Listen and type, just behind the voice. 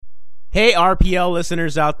Hey, RPL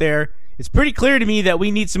listeners out there. It's pretty clear to me that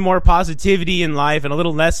we need some more positivity in life and a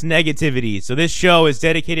little less negativity. So this show is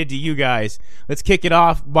dedicated to you guys. Let's kick it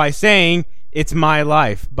off by saying, "It's My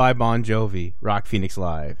Life" by Bon Jovi. Rock Phoenix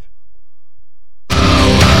Live.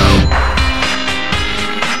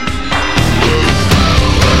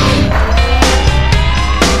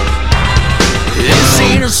 This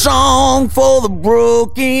ain't a song for the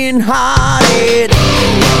broken-hearted.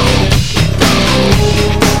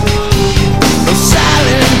 A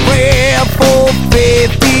silent prayer for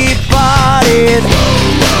faith departed.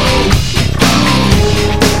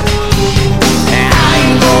 And I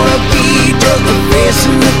ain't gonna be just a face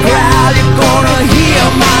in the crowd. You're gonna hear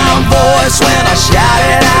my voice when I shout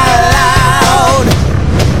it out loud.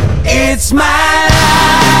 It's my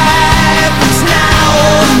life, it's now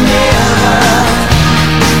or never.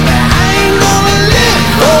 I ain't gonna live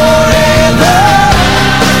forever.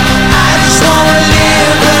 I just wanna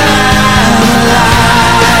live my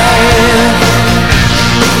life.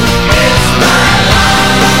 It's my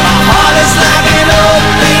life. My heart is like an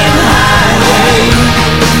open highway.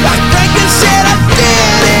 Like Franklin said, I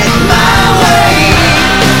did it my way.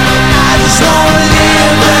 I just wanna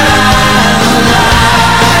live my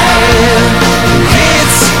life.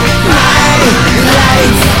 It's my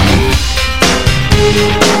life.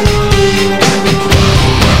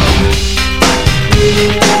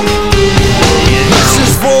 This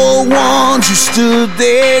is for ones who stood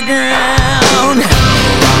their ground.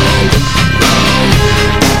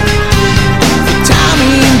 For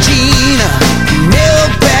Tommy and Gina, who never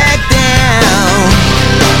back down.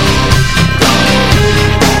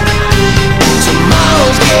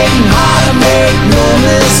 Tomorrow's getting harder, make no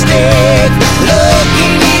mistake.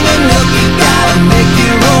 Looking, even looking, gotta make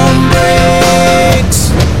your own breaks.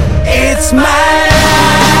 It's my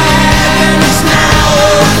life, and it's now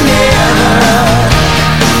or never.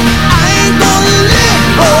 I ain't gonna live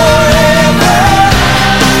forever.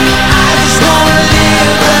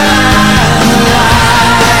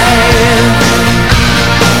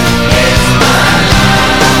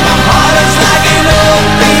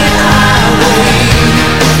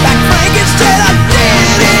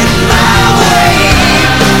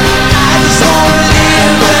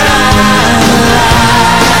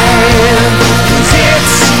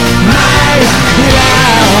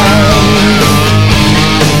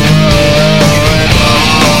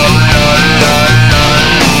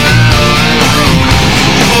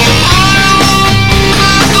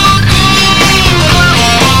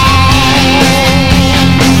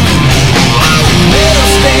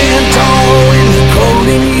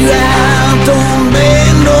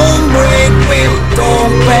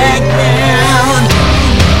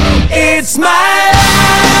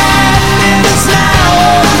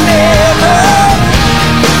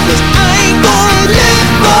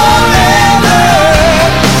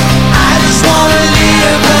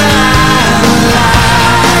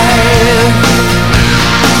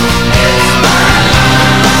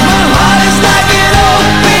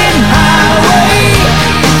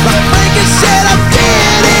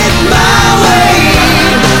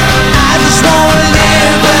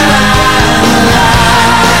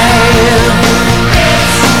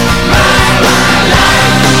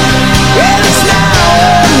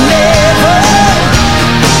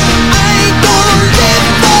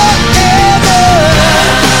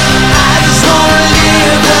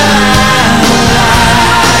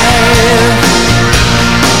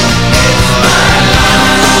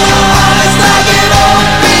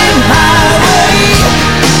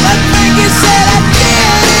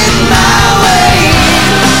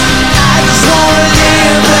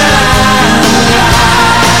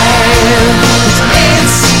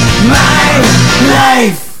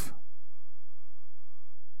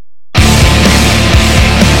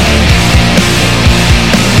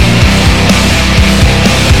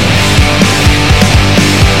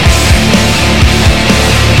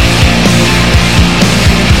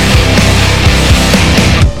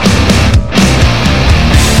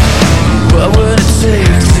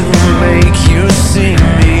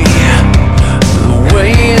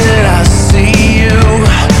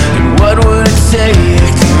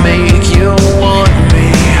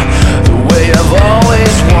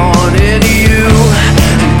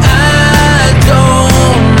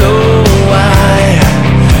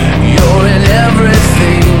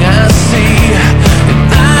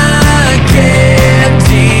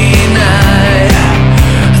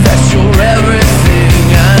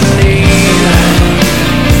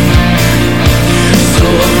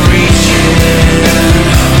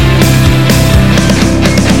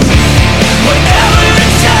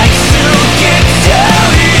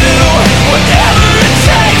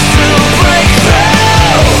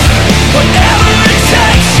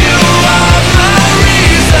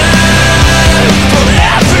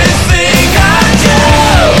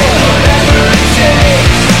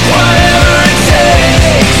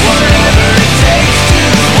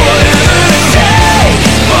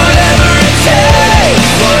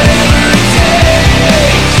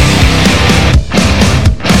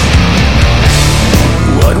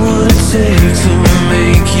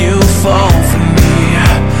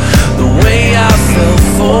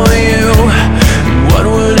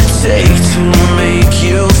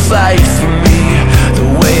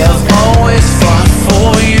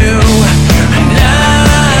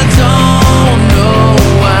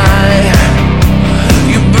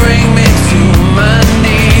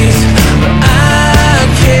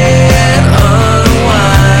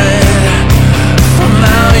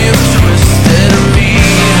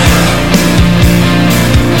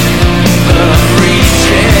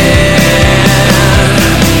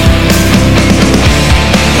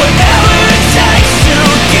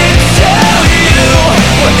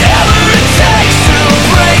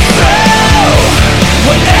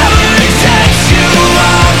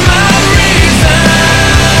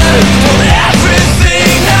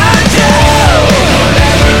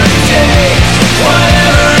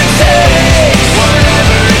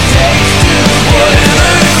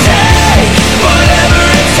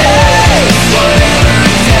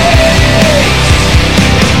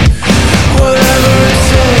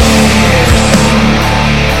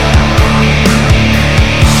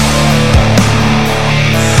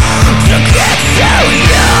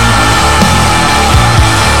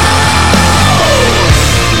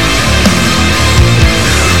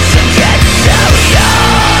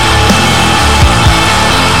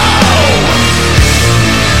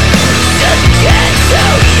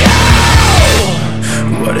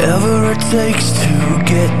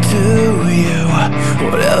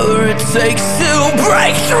 Whatever it takes to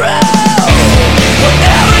break through.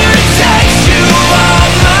 Whatever it takes, you are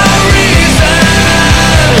my reason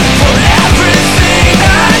for everything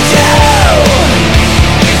I do.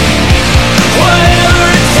 Whatever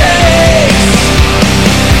it takes.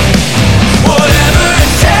 Whatever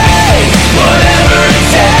it takes. Whatever it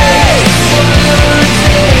takes. Whatever it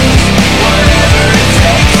takes. Whatever it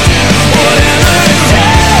takes. Whatever it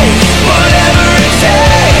takes. Whatever it takes. Whatever it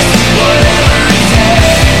takes.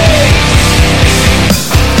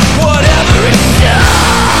 Whatever it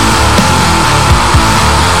takes.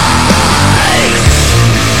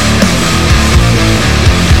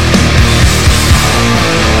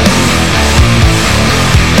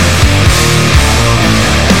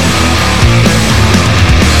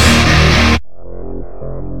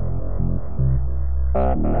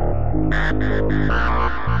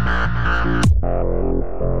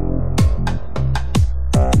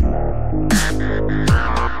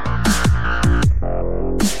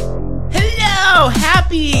 Hello,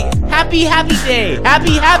 happy day.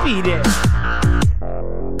 Happy day.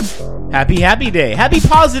 Happy day. Happy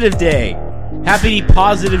positive day. Happy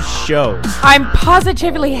positive show. I'm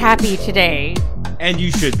positively happy today. And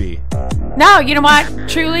you should be. No, you know what?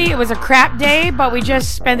 Truly, it was a crap day, but we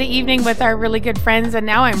just spent the evening with our really good friends, and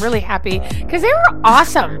now I'm really happy because they were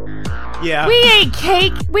awesome. Yeah. We ate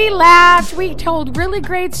cake, we laughed, we told really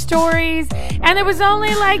great stories, and there was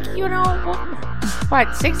only like,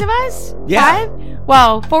 what, 6 of us? Yeah. 5?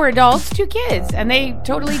 Well, 4 adults, 2 kids, and they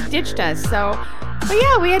totally ditched us. So, but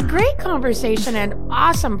yeah, we had great conversation and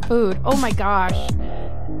awesome food. Oh my gosh.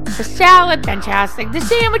 The salad, fantastic. The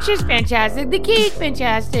sandwiches, fantastic. The cake,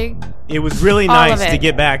 fantastic. It was really All nice of it. to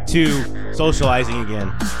get back to socializing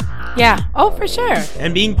again Yeah. Oh, for sure.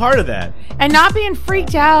 and being part of that. And not being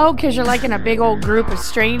freaked out because you're like in a big old group of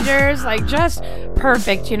strangers. Like just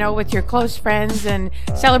perfect, with your close friends and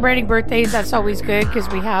celebrating birthdays. That's always good because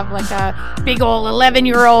we have like a big old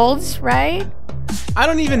 11-year-olds, right? I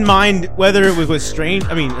don't even mind whether it was with strange.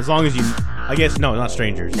 I mean, as long as you, I guess, no, not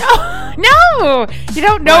strangers. No, you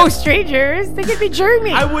don't know strangers. They could be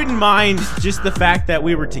germing. I wouldn't mind just the fact that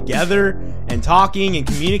we were together and talking and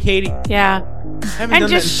communicating. Yeah. Haven't And done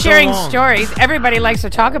just that in so sharing long. stories. Everybody likes to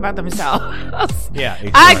talk about themselves. Yeah,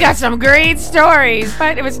 exactly. I got some great stories,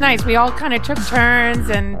 but it was nice. We all kind of took turns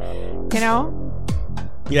and,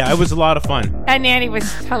 Yeah, it was a lot of fun. and Nanny was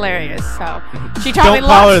hilarious. So she taught me Don't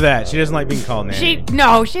call lots. her that. She doesn't like being called Nanny.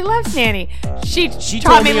 She loves Nanny. She told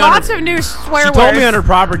taught me me on lots her- of new swear She words. told me on her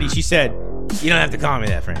property, she said, "You don't have to call me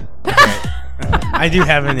that, Frank. Okay? I do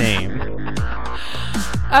have a name."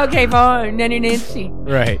 Okay, fine, Nanny Nancy.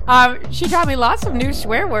 Right. She taught me lots of new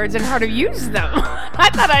swear words and how to use them. I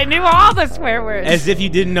thought I knew all the swear words. As if you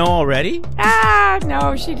didn't know already?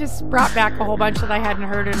 No, she just brought back a whole bunch that I hadn't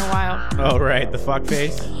heard in a while. Oh, right. The fuck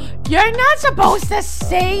face. You're not supposed to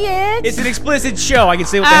say it. It's an explicit show. I can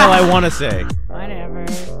say what the hell I want to say. Whatever.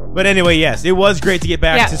 But anyway, yes, it was great to get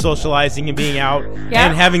back Yeah. to socializing and being out Yeah.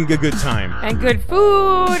 and having a good time. And good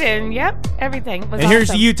food and everything was And here's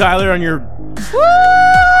to awesome. you, Tyler, on your Woo!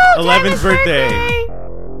 11th Tyler's birthday.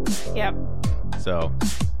 Yep. So,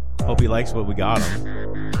 hope he likes what we got him.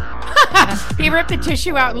 He ripped the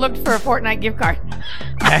tissue out and looked for a Fortnite gift card.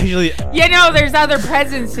 Actually, There's other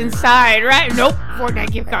presents inside, right? Nope,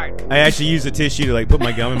 Fortnite gift card. I actually used a tissue to put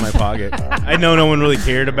my gum in my pocket. I know no one really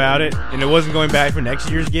cared about it, and it wasn't going back for next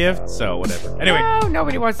year's gift, so whatever. Anyway, No,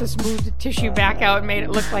 nobody wants to smooth the tissue back out and made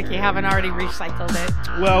it look like you haven't already recycled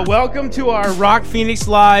it. well, welcome to our Rock Phoenix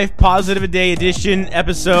Live Positive a Day edition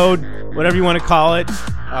episode, whatever you want to call it.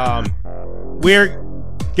 We're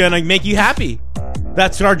gonna make you happy.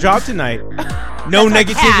 That's our job tonight. No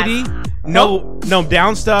That's our negativity, no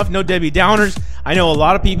down stuff, no Debbie Downers. I know a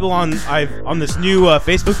lot of people on this new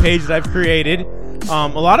Facebook page that I've created. A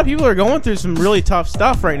lot of people are going through some really tough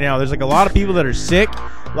stuff right now. There's a lot of people that are sick.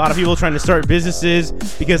 A lot of people trying to start businesses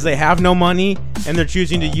because they have no money and they're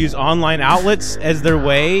choosing to use online outlets as their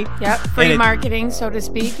way. Yep, free And it- marketing, so to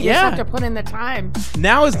speak. You Yeah. just have to put in the time.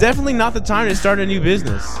 Now is definitely not the time to start a new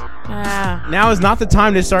business. Ah, Now is not the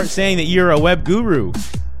time to start saying that you're a web guru.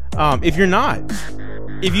 If you're not.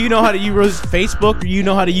 If you know how to use Facebook, or you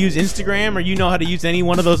know how to use Instagram, or you know how to use any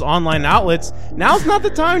one of those online outlets, now's not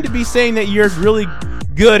the time to be saying that you're really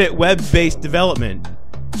good at web-based development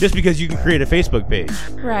just because you can create a Facebook page.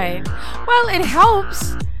 right. Well, it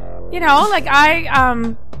helps. Like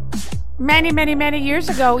I, many years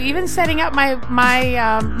ago, even setting up my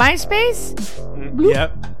MySpace, bloop,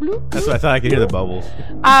 Yep. bloop, That's what I thought I could hear the bubbles.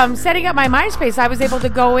 setting up my MySpace, I was able to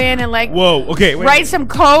go in and like Whoa. Okay. Wait. write some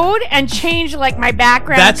code and change like my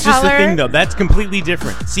background That's color. just the thing, though. That's completely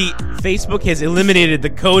different. See, Facebook has eliminated the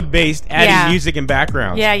code-based adding music and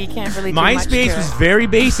backgrounds. Yeah, you can't really do much to MySpace it. was very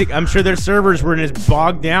basic. I'm sure their servers weren't as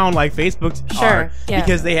bogged down like Facebook's are yeah.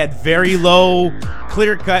 because they had very low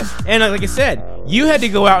clear cut. And like I said, you had to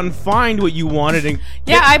go out and find what you wanted. And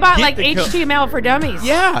I bought like the HTML for dummies.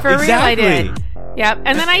 Yeah, for exactly. real I did. Yep.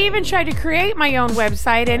 And then I even tried to create my own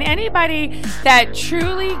website. And anybody that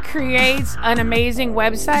truly creates an amazing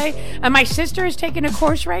website, and my sister is taking a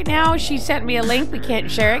course right now. She sent me a link. We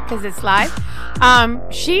can't share it because it's live.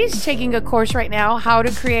 She's taking a course right now, how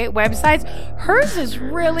to create websites. Hers is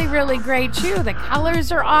really, really great too. The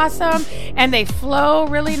colors are awesome and they flow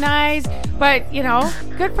really nice. But,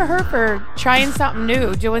 good for her for trying something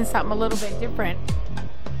new, doing something a little bit different.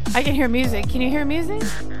 I can hear music. Can you hear music?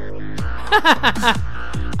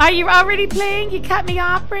 Are you already playing? You cut me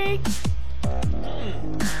off, Frank?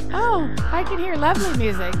 Oh, I can hear lovely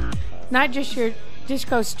music. Not just your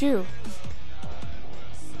disco stew.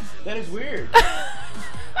 That is weird.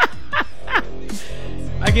 I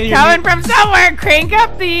can hear Coming from somewhere, crank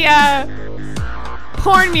up the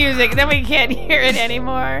porn music. Then we can't hear it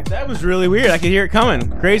anymore. That was really weird. I could hear it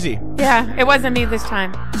coming. Crazy. Yeah, it wasn't me this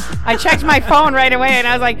time. I checked my phone right away and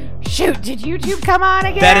I was like, shoot, did YouTube come on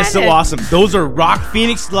again? That is so awesome. Those are Rock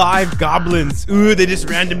Phoenix Live goblins. Ooh, they just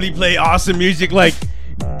randomly play awesome music like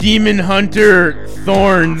Demon Hunter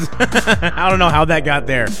Thorns. I don't know how that got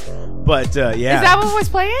there. But, yeah. Is that what was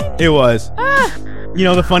playing? It was. Ah.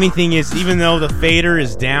 The funny thing is, even though the fader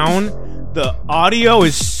is down, the audio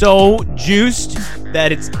is so juiced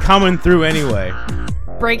that it's coming through anyway.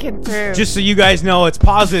 Breaking through. Just so you guys know, it's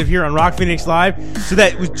positive here on Rock Phoenix Live. So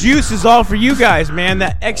that juice is all for you guys, man.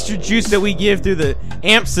 That extra juice that we give through the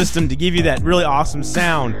amp system to give you that really awesome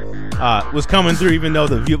sound was coming through even though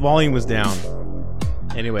the volume was down.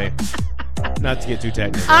 Anyway, not to get too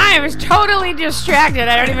technical. I was totally distracted.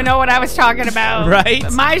 I don't even know what I was talking about. Right?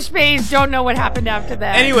 MySpace, don't know what happened after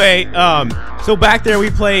that. Anyway, so back there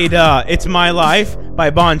we played It's My Life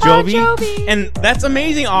by Bon Jovi. Bon Jovi. And that's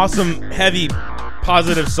amazing, awesome, heavy,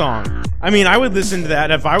 positive song. I mean, I would listen to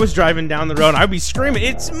that if I was driving down the road. I'd be screaming,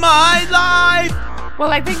 "It's my life!"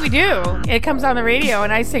 Well, I think we do. It comes on the radio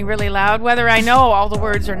and I sing really loud, whether I know all the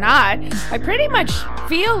words or not. I pretty much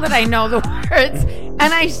feel that I know the words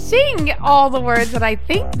and I sing all the words that I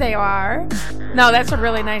think they are. No, that's a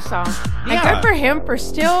really nice song. Yeah. And good for him for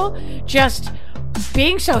still just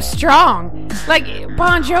being so strong. Like,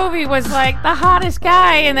 Bon Jovi was like the hottest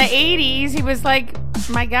guy in the 80s. He was like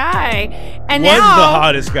my guy. And Was now, the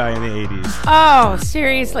hottest guy in the 80s. oh,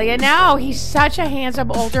 seriously. And now he's such a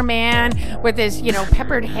handsome older man with his,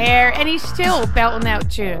 peppered hair. And he's still belting out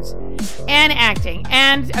tunes and acting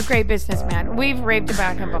and a great businessman. We've raved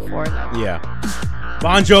about him before, though. Yeah.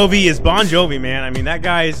 Bon Jovi is Bon Jovi, man. I mean, that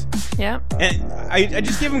guy's... Yeah. And I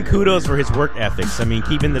just give him kudos for his work ethics. I mean,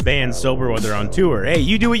 keeping the band sober when they're on tour. Hey,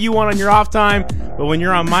 you do what you want on your off time, but when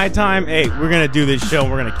you're on my time, hey, we're going to do this show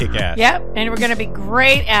and we're going to kick ass. Yep. And we're going to be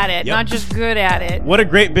great at it, not just good at it. What a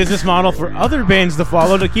great business model for other bands to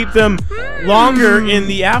follow to keep them longer in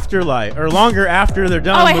the afterlife or longer after they're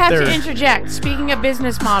done Oh, I with have their... to interject. Speaking of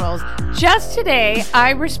business models, just today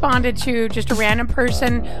I responded to just a random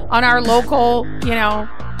person on our local,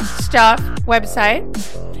 stuff website.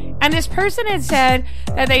 And this person had said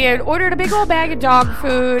that they had ordered a big old bag of dog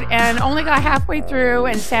food and only got halfway through,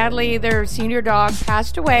 and sadly their senior dog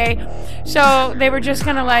passed away. So they were just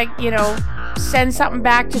gonna send something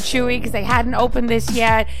back to Chewy because they hadn't opened this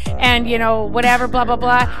yet, and whatever, blah blah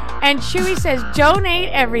blah. And Chewy says donate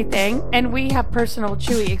everything, and we have personal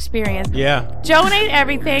Chewy experience. Yeah. Donate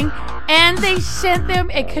everything, and they sent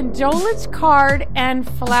them a condolence card and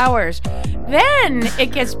flowers. Then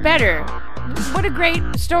it gets better. What a great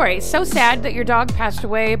story. So sad that your dog passed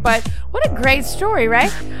away, but what a great story,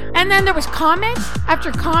 right? And then there was comment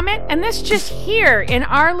after comment, and this just here in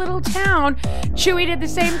our little town, Chewy did the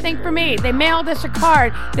same thing for me. They mailed us a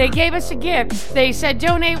card. They gave us a gift. They said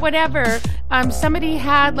donate whatever. Somebody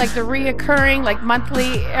had like the reoccurring, like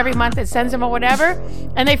monthly, every month it sends them or whatever,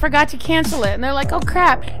 and they forgot to cancel it. And they're like, oh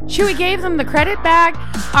crap. Chewy gave them the credit back.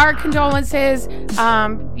 Our condolences,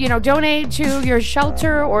 donate to your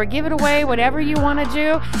shelter or give it away, whatever you want to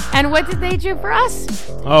do. And what did they do for us?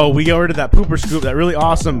 Oh, we ordered that pooper scoop, that really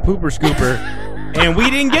awesome pooper scooper. And we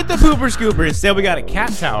didn't get the pooper scooper. Instead, we got a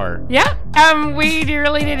cat tower. Yeah. We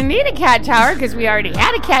really didn't need a cat tower because we already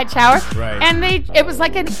had a cat tower. Right. And it was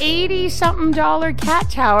like an $80-something cat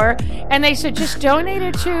tower. And they said, just donate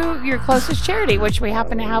it to your closest charity, which we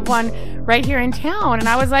happen to have one right here in town. And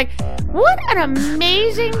I was like, What an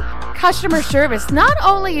amazing customer service. Not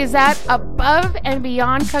only is that above and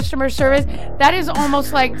beyond customer service, that is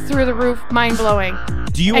almost like through the roof, mind-blowing.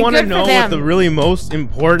 Do you And want to good for know what them. the really most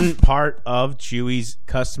important part of Chewy's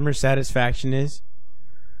customer satisfaction is?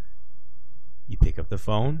 You pick up the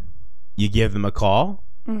phone, you give them a call,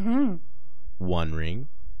 Mm-hmm. 1 ring,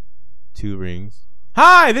 2 rings.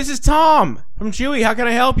 Hi, this is Tom from Chewy. How can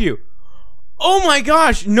I help you? Oh my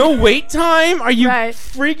gosh, no wait time? Are you Right.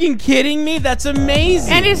 freaking kidding me? That's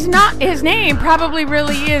amazing. And his name probably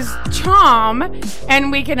really is Tom,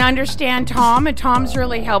 and we can understand Tom, and Tom's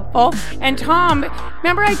really helpful. And Tom,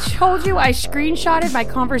 remember I told you I screenshotted my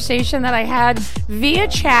conversation that I had via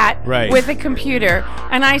chat Right. with a computer,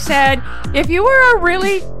 and I said, if you were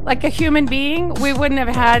really like a human being, we wouldn't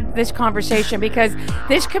have had this conversation, because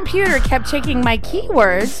this computer kept taking my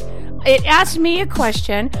keywords. It asked me a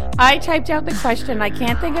question. I typed out the question. I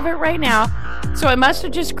can't think of it right now. So it must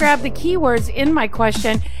have just grabbed the keywords in my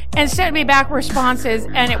question and sent me back responses.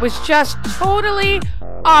 And it was just totally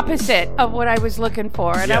opposite of what I was looking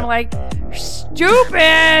for. And Yeah. I'm like,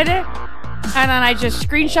 stupid. And then I just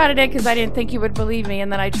screenshotted it because I didn't think you would believe me.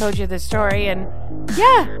 And then I told you the story. And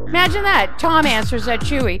yeah, imagine that. Tom answers at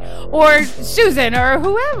Chewy, or Susan, or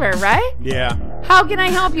whoever, right? Yeah. How can I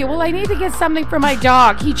help you? Well, I need to get something for my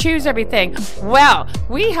dog. He chews everything. Well,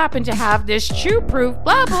 we happen to have this chew-proof,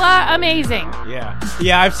 blah, blah, amazing. Yeah.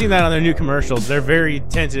 Yeah, I've seen that on their new commercials. They're very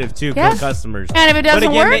tentative, too, Yeah. for customers. And if it But doesn't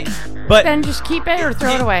again, work, but then just keep it or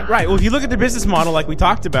throw it away. Right. Well, if you look at their business model, like we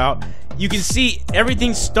talked about, you can see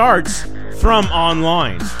everything starts from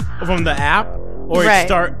online, from the app, or Right.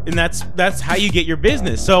 and that's how you get your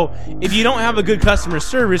business. So if you don't have a good customer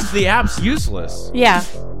service, the app's useless. Yeah,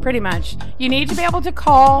 pretty much. You need to be able to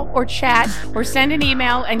call or chat or send an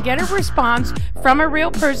email and get a response from a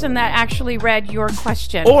real person that actually read your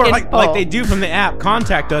question. Or in like full. they do from the app,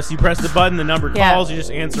 contact us. You press the button, the number Yeah. calls, you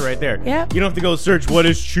just answer right there. Yeah. You don't have to go search what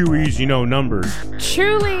is Chewy's, number.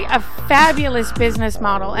 Truly a fabulous business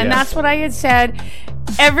model. And Yes. that's what I had said.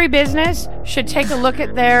 Every business should take a look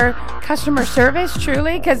at their customer service,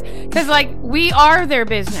 truly, because like we are their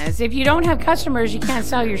business. If you don't have customers, you can't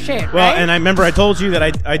sell your shit, Well, right? and I remember I told you that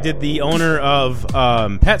I did the owner of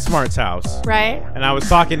PetSmart's house. Right? And I was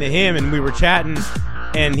talking to him, and we were chatting,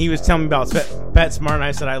 and he was telling me about PetSmart, and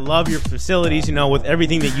I said, I love your facilities, with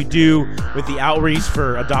everything that you do with the outreach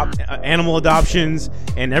for animal adoptions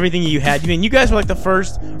and everything you had. You guys were like the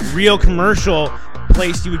first real commercial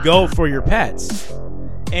place you would go for your pets.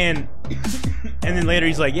 And then later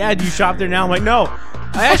he's like, yeah, do you shop there now? I'm like, no,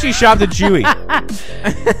 I actually shopped at Chewy.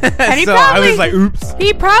 And he so probably, I was like, oops.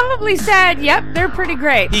 He probably said, yep, they're pretty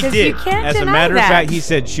great. He 'Cause did. You can't As a deny matter that. of fact, he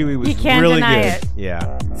said Chewy was You can't really deny good. it.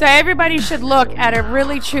 Yeah. So everybody should look at a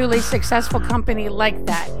really, truly successful company like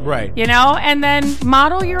that. Right. And then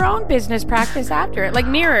model your own business practice after it, like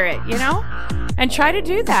mirror it, and try to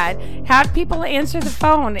do that. Have people answer the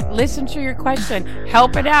phone, listen to your question,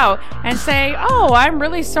 help it out, and say, oh, I'm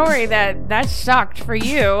really sorry that sucked for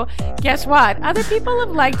you. Guess what? Other people have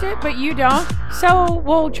liked it, but you don't. So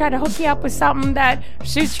we'll try to hook you up with something that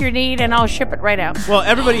suits your need, and I'll ship it right out. Well,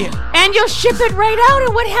 everybody. And you'll ship it right out.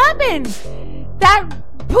 And what happened? That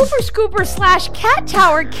pooper scooper / cat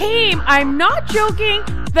tower came, I'm not joking,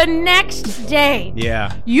 the next day.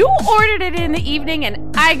 Yeah. You ordered it in the evening,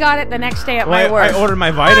 and I got it the next day at my Well, work. I ordered my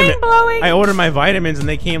vitamins. Mind-blowing. I ordered my vitamins, and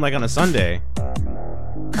they came like on a Sunday.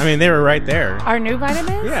 I mean, they were right there. Our new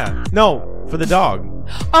vitamins? Yeah. No, for the dog.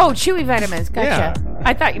 Oh, Chewy vitamins. Gotcha. Yeah.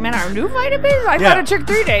 I thought you meant our new vitamins? I Yeah. thought it took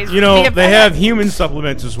 3 days. They have human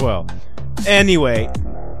supplements as well. Anyway,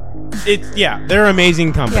 they're an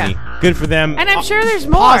amazing company. Yeah. Good for them. And I'm sure there's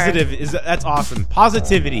more. Positive that's awesome.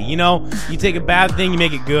 Positivity. You take a bad thing, you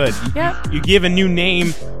make it good. Yep. You give a new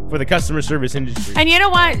name for the customer service industry. And you know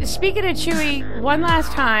what? Speaking of Chewy, one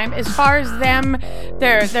last time, as far as them,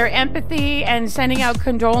 their empathy and sending out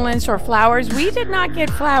condolence or flowers, we did not get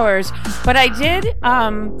flowers, but I did,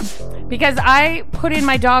 because I put in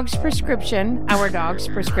my dog's prescription, our dog's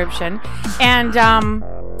prescription, and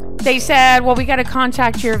they said, well, we got to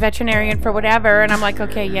contact your veterinarian for whatever. And I'm like,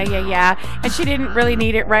 okay, yeah. And she didn't really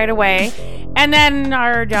need it right away. And then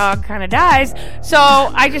our dog kind of dies. So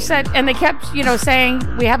I just said, and they kept,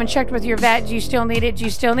 saying, we haven't checked with your vet. Do you still need it? Do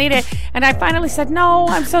you still need it? And I finally said, no,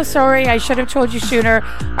 I'm so sorry. I should have told you sooner.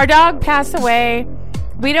 Our dog passed away.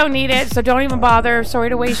 We don't need it, so don't even bother. Sorry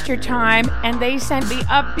to waste your time. And they sent me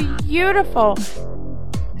a beautiful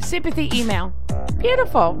sympathy email.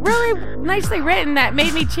 Beautiful, really nicely written, that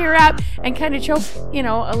made me tear up and kind of choke,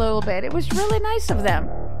 a little bit. It was really nice of them.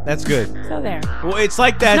 That's good. So there. Well, it's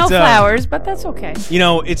like that. No flowers, but that's okay.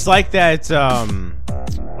 It's like that.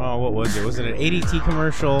 What was it? Was it an ADT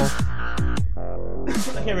commercial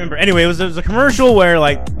I can't remember. Anyway, it was a commercial where,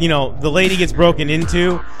 like, you know, the lady gets broken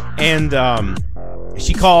into, and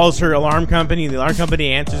she calls her alarm company, and the alarm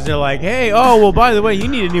company answers. They're like, hey, oh, well, by the way, you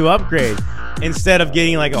need a new upgrade. Instead of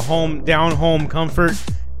getting like a home comfort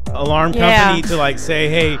alarm company to like say,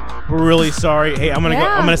 hey, we're really sorry. Hey, I'm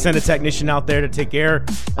gonna send a technician out there to take care of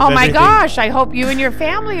Oh my everything. gosh, I hope you and your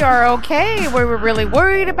family are okay. We were really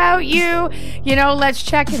worried about you. You know, let's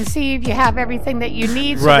check and see if you have everything that you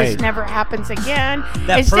need so Right. this never happens again.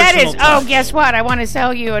 That Instead personal it's, touch. oh, guess what? I want to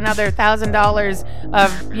sell you another $1,000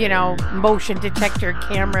 of, you know, motion detector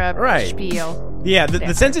camera Right. spiel. Yeah,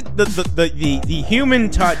 the sense of the human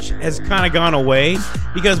touch has kind of gone away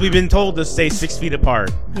because we've been told to stay 6 feet apart.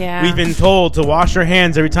 Yeah. We've been told to wash our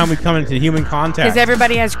hands every time we come into human contact. Because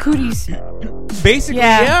everybody has cooties. Basically,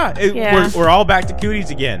 Yeah. Yeah. We're all back to cooties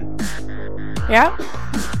again. Yeah.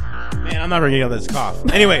 Man, I'm not ready to get this cough.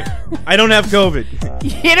 Anyway, I don't have COVID.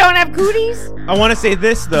 You don't have cooties? I want to say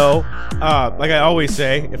this, though, like I always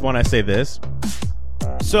say, when I say this.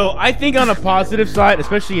 So I think on a positive side,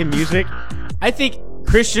 especially in music, I think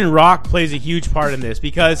Christian rock plays a huge part in this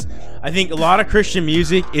because I think a lot of Christian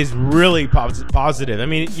music is really positive. I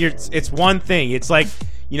mean, it's one thing. It's like,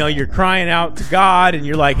 you know, you're crying out to God and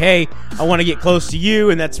you're like, hey, I want to get close to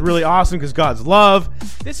you. And that's really awesome because God's love.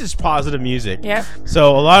 This is positive music. Yep.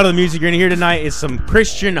 So a lot of the music you're going to hear tonight is some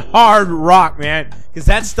Christian hard rock, man, because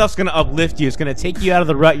that stuff's going to uplift you. It's going to take you out of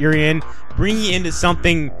the rut you're in, bring you into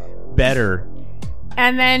something better.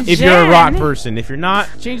 And then If you're a rock person. If you're not,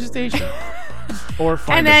 change the station. Or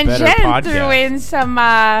find and a then better Jen podcast. threw in some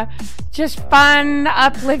just fun,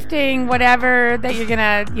 uplifting, whatever that you're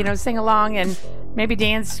gonna, you know, sing along and maybe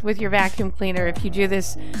dance with your vacuum cleaner. If you do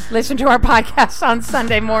this, listen to our podcast on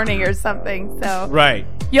Sunday morning or something. So Right.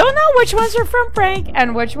 you'll know which ones are from Frank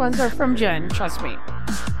and which ones are from Jen. Trust me.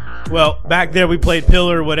 Well, back there we played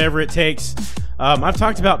Pillar, Whatever It Takes. I've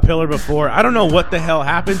talked about Pillar before. I don't know what the hell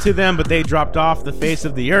happened to them, but they dropped off the face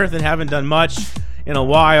of the earth and haven't done much in a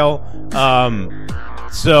while.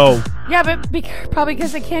 So, Yeah, but probably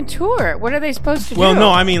because they can't tour. What are they supposed to do? well, no,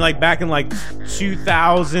 I mean, like back in like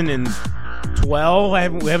 2012, we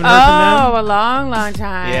haven't heard from them. Oh, a long, long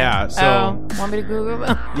time. Yeah, so- want me to Google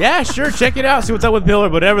them? Yeah, sure. Check it out. See what's up with Pillar.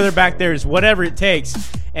 Whatever they're back there is whatever it takes.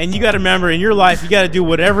 And you got to remember in your life, you got to do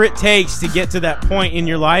whatever it takes to get to that point in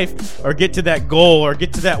your life or get to that goal or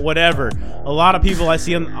get to that whatever. A lot of people I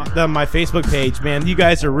see on my Facebook page, man, you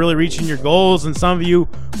guys are really reaching your goals. And some of you,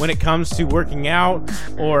 when it comes to working out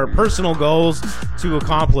or personal goals to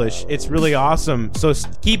accomplish, it's really awesome. So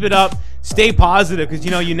keep it up. Stay positive because,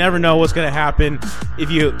 you know, you never know what's going to happen.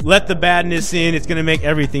 If you let the badness in, it's going to make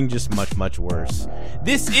everything just much, much worse.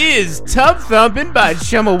 This is Tub Thumping by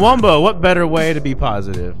Chumbawamba. What better way to be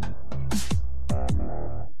positive?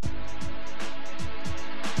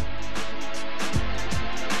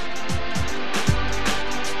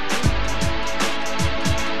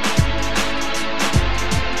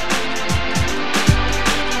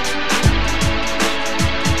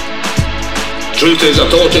 Truth is, I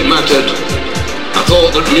thought it mattered. I thought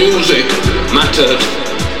that music mattered.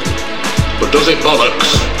 But does it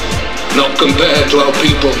bollocks? Not compared to how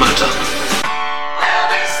people matter. We'll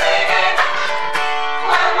be singing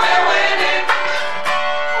when we're winning.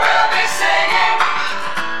 We'll be singing.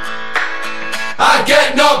 I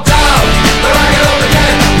get knocked down, but I get up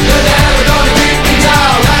again. You're never gonna keep me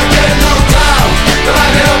down. I get knocked down, but I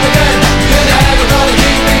get up again. You're never gonna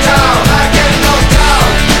keep me down. I get knocked down,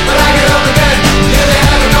 but I get up again. You're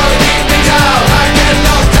never gonna keep me down. I get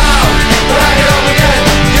knocked down, but I get up again.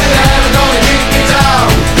 You're never gonna keep me down.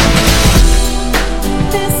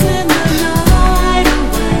 It's in the night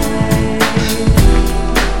away.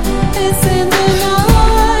 It's in the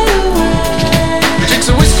night away. He drinks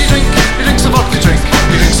a whiskey drink, he drinks a vodka drink,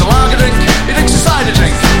 he drinks a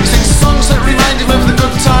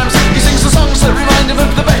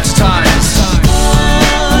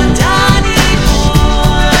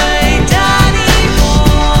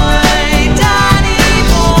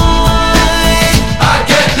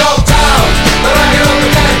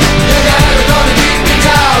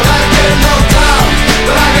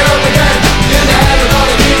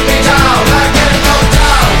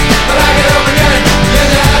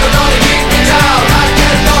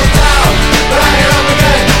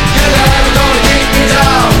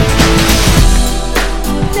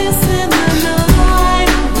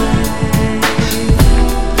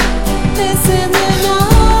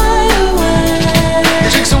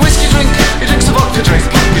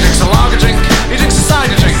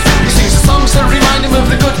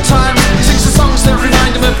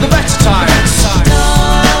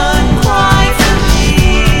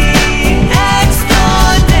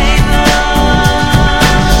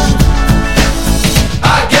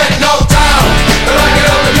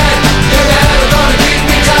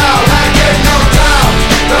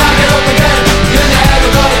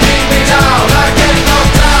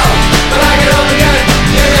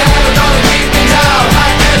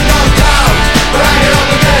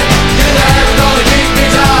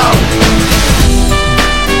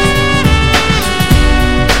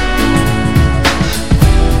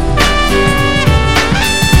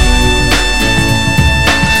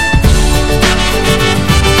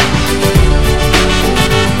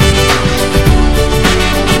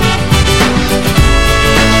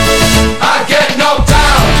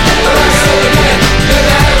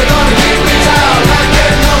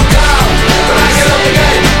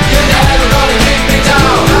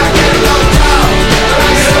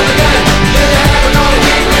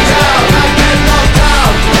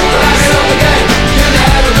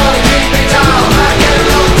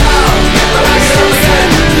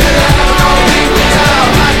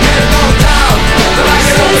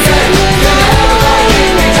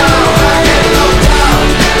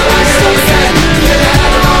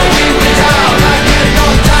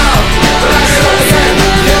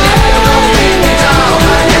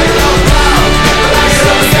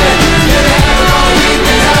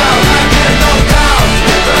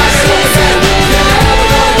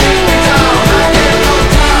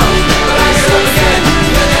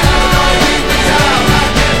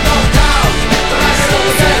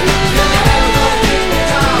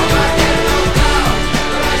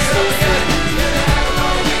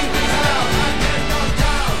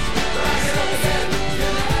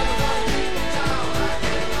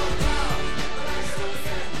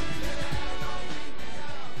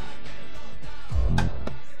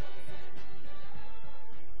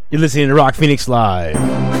You're listening to Rock Phoenix Live.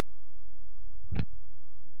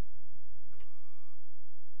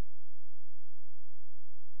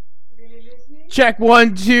 Check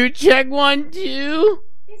 1 2, check 1 2.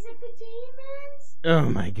 Is it the demons? Oh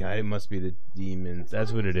my god, it must be the demons.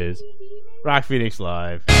 That's what it is. Rock Phoenix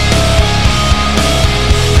Live.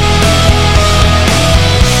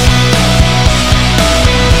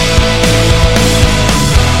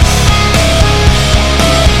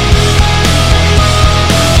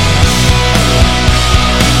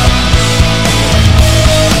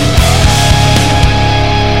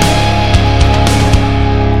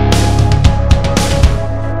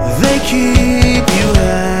 They keep you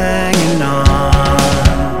hanging on,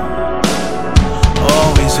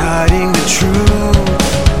 always hiding the truth,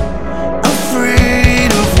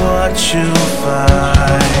 afraid of what you'll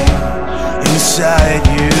find inside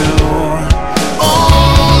you.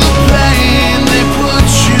 All the pain they put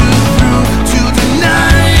you through to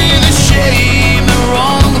deny the shame, the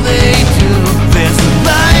wrong they do. There's a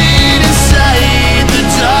light inside the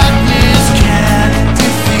darkness can't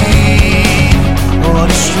defeat or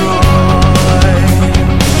destroy.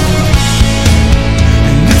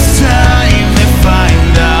 And it's time they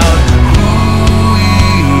find out who we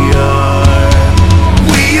are.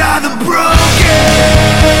 We are the broken.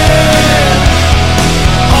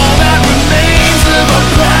 All that remains of our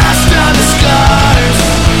past are the scars.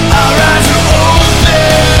 Our eyes are open.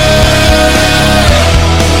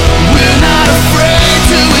 We're not afraid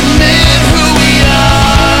to admit who we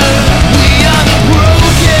are. We are the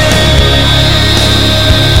broken.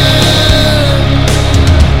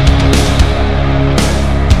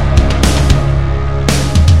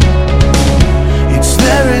 It's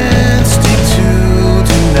their instinct to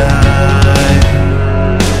deny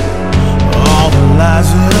all the lies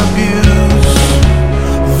and abuse,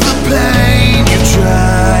 the pain you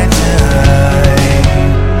tried to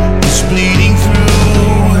hide is bleeding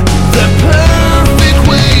through their perfect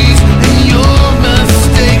ways and your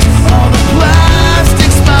mistakes. All the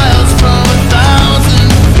plastic smiles from 1,000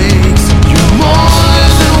 fakes. You're more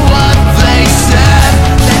than what they said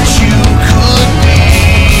that you could be.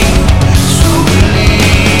 So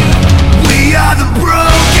believe we are the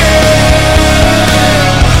broken.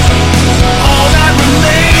 All that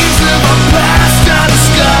remains of our past are the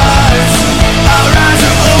scars. Our eyes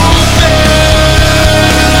are open.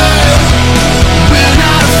 We're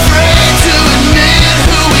not afraid to admit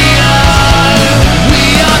who we are. We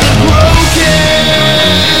are the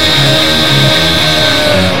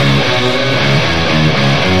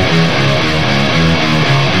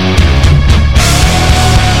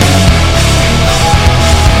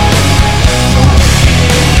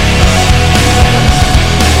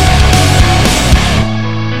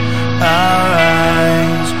Our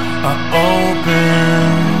eyes are open.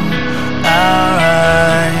 Our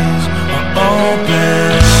eyes are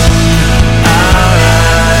open. Our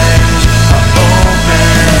eyes are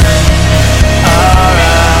open. Our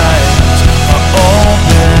eyes are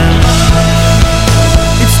open.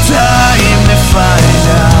 It's time to find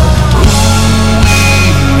out who we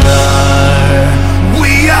are.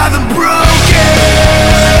 We are the broken.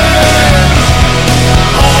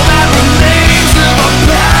 All that remains of our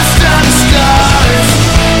past are the scars.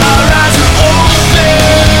 Our eyes are open.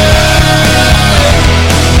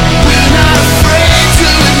 We're not afraid to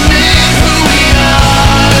admit who we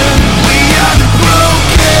are. We are the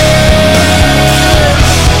broken.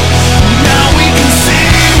 Now we can see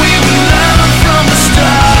we were loved from the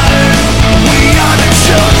start. We are the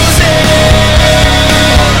chosen.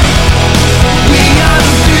 We are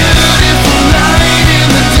the beautiful light in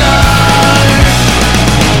the dark.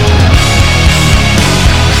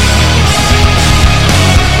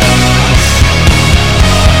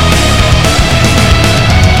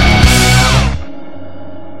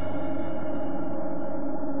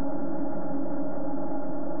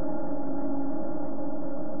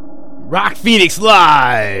 Rock Phoenix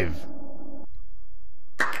Live.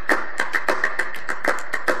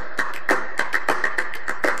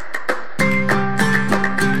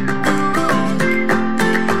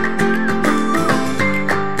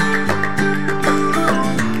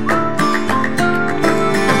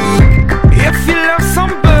 If you love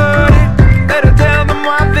somebody, better tell them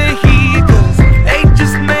why they're here, 'cause they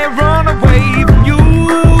just may run away from you.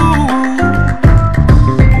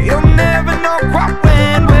 You'll never know quite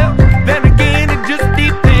when, well, then again it just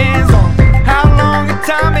depends on how long the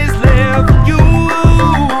time is left for you.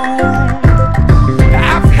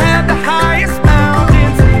 I've had the highest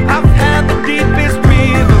mountains, I've had the deepest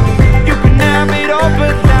river. You can have it all,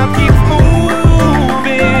 but now keep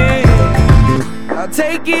moving. I'll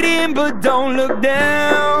take it in, but don't look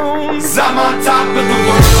down. 'Cause I'm on top of the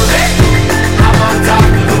world, I'm on top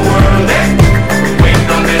of the world, Been waiting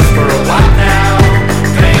on this for a while now,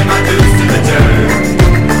 paying my dues to the dirt.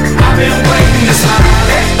 I've been waiting to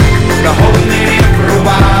smile, been holding it in for a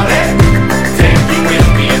while, Take you with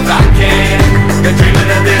me if I can, been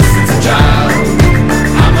dreaming of this since a child.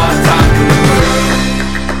 I'm on top of the world.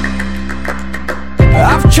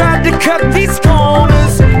 I've tried to cut these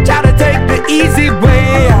corners, try to take the easy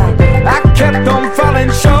way. I kept on falling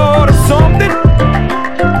short of something.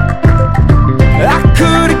 I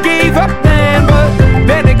could've gave up then, but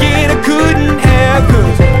then again I couldn't have.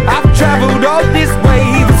 'Cause I've traveled all this way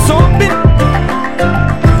for something.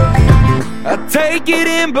 I take it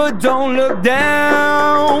in but don't look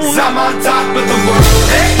down. 'Cause I'm on top of the world,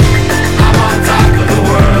 I'm on top of the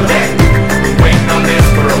world, Been waiting on this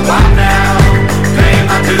for a while now, paying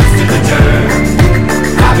my dues to the dirt.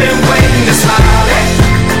 I've been waiting to smile,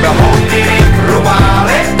 been holding it in for a while,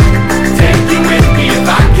 Take you with me if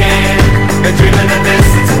I can, been dreaming of this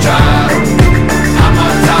since a child. I'm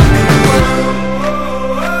on top of the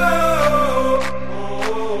world.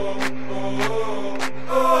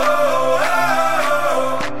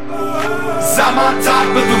 'Cause I'm on top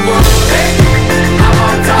of the world, I'm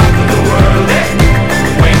on top of the world,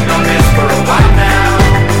 Waiting on this for a while now,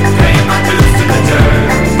 paying my dues to the dirt.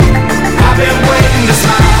 I've been waiting to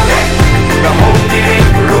smile, been holding it in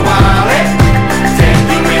for a while, Take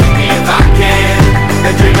you with me if I can,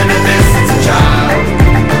 been dreaming of this since a child.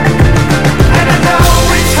 And I know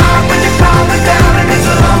it's hard when you're falling down, and it's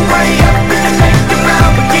a long way up, and you make it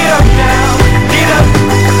round, but get up now, get up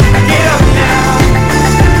now.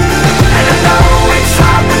 And I know it's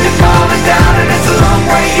hard when you're falling down, and it's a long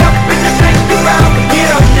way up, and you make it round, but get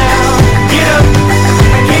up now, get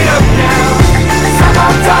up now. 'Cause I'm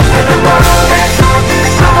on top of the world,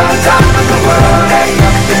 I'm on top of the world,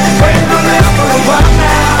 Waiting on this for a while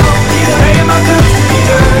now, paying my dues to the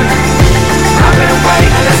dirt. I've been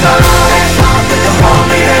waiting to start, hold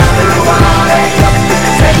me there for a while,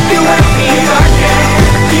 Take you with me if I can,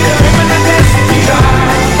 dreaming of this in the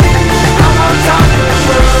yard. I'm on top of the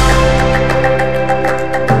world.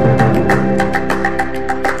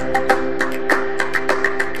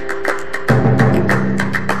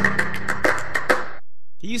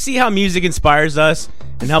 You see how music inspires us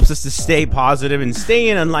and helps us to stay positive and stay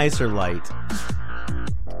in a nicer light.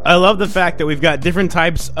 I love the fact that we've got different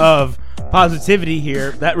types of positivity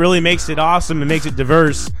here. That really makes it awesome and makes it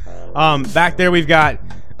diverse. Back there we've got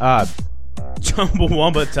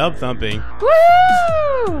Chumbawamba Tub Thumping.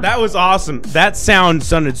 Woo! That was awesome. That sound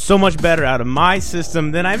sounded so much better out of my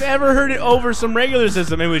system than I've ever heard it over some regular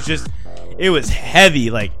system. It was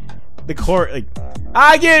heavy, like the chord, like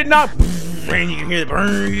I get knocked, and you can hear the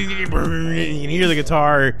burn, you can hear the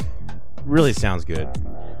guitar. Really sounds good.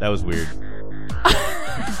 That was weird.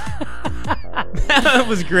 That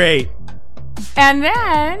was great. And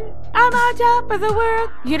then I'm on top of the world.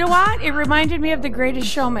 You know what? It reminded me of The Greatest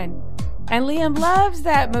Showman. And Liam loves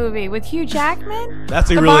that movie with Hugh Jackman. That's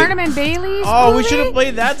a the really Barnum and Bailey's Oh, we movie. should have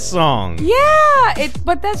played that song. Yeah,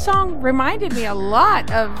 but that song reminded me a lot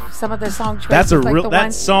of some of the song choices. That's a like real. the That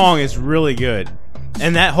ones- song is really good,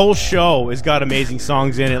 and that whole show has got amazing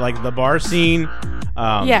songs in it, like the bar scene.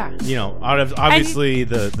 Yeah. You know, out of obviously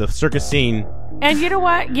the circus scene. And you know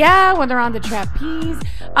what? Yeah, when they're on the trapeze.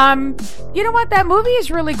 You know what? That movie is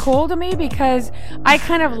really cool to me because I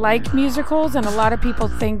kind of like musicals, and a lot of people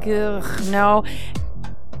think, ugh, no.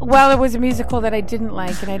 Well, it was a musical that I didn't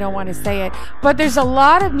like, and I don't want to say it. But there's a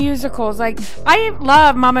lot of musicals. Like, I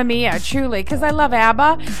love Mamma Mia, truly, because I love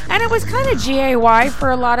ABBA. And it was kind of GAY for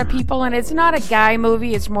a lot of people, and it's not a guy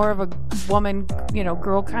movie. It's more of a woman,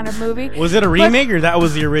 girl kind of movie. Was it a remake or that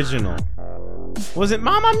was the original? Was it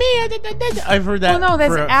Mamma Mia? I've heard that. Well, no,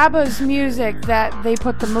 that's for- ABBA's music that they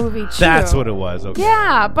put the movie to. That's what it was. Okay.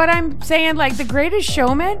 Yeah, but I'm saying like The Greatest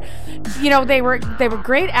Showman, they were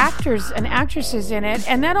great actors and actresses in it,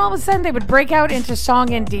 and then all of a sudden they would break out into song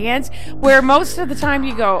and dance, where most of the time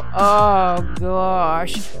you go, oh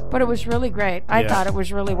gosh, but it was really great. I Yeah. thought it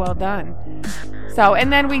was really well done. So,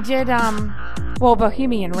 and then we did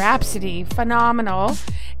Bohemian Rhapsody, phenomenal,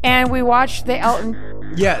 and we watched the Elton.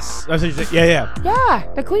 Yes. I was gonna say- Yeah. Yeah,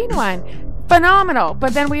 the Queen one. Phenomenal.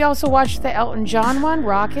 But then we also watched the Elton John one,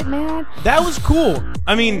 Rocket Man. That was cool.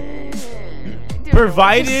 I mean, Just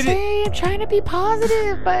provided say, I'm trying to be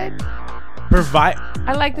positive, but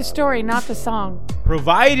I like the story, not the song.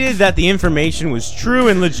 provided that the information was true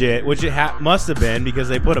and legit, which it must have been because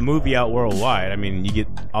they put a movie out worldwide. I mean, you get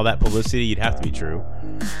all that publicity, you'd have to be true.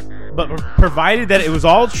 But provided that it was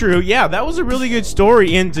all true, yeah, that was a really good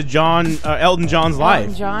story into Elton John's life.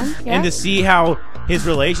 Elton John, yeah. And to see how his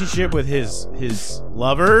relationship with his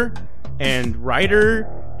lover and writer,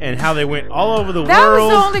 and how they went all over the That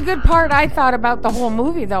world. was the only good part I thought about the whole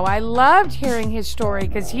movie, though. I loved hearing his story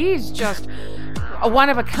because he's just a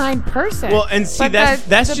one-of-a-kind person. Well, and see, But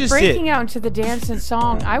that's the just breaking it. out into the dance and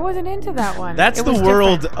song, I wasn't into that one. That's It the was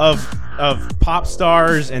world different. of pop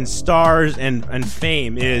stars and stars and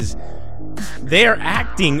fame is they are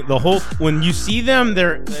acting the whole. When you see them,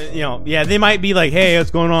 they're they might be like, hey,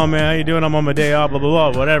 what's going on, man? How you doing? I'm on my day off, blah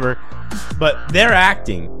blah blah, whatever. But they're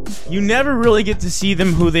acting. You never really get to see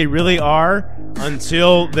them who they really are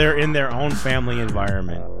until they're in their own family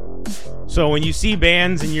environment. So when you see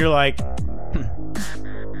bands and you're like,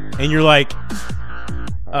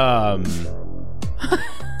 I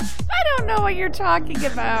don't know what you're talking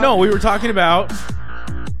about. no, we were talking about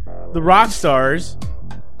the rock stars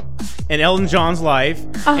and Elton John's life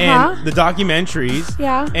and the documentaries.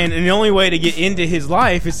 Yeah. And the only way to get into his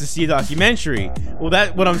life is to see a documentary. Well,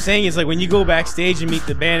 what I'm saying is, like, when you go backstage and meet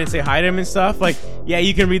the band and say hi to them and stuff, like, yeah,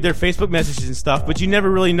 you can read their Facebook messages and stuff, but you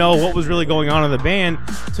never really know what was really going on in the band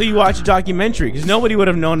until you watch a documentary, because nobody would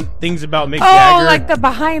have known things about Mick Jagger. Oh, like the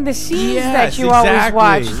behind the scenes Yes, that you always exactly,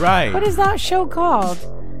 watch. right. What is that show called?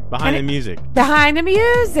 Behind the and music. Behind the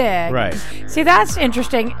music. Right. See, that's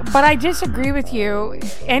interesting, but I disagree with you.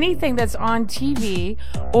 Anything that's on TV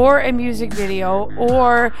or a music video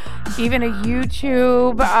or even a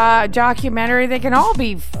YouTube documentary, they can all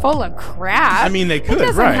be full of crap. I mean, they could, It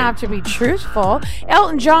doesn't right. have to be truthful.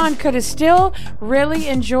 Elton John could have still really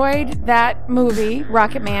enjoyed that movie,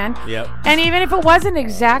 Rocket Man. Yep. And even if it wasn't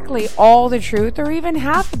exactly all the truth or even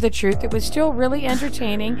half of the truth, it was still really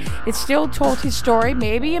entertaining. It still told his story,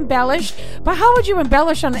 maybe embellished. But how would you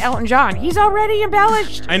embellish on Elton John? He's already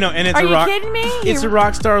embellished. I know, and it's Are a you rock. kidding me? It's a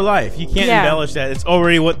rock star life. You can't Yeah. embellish that. It's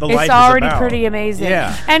already what the life is It's already about. pretty amazing.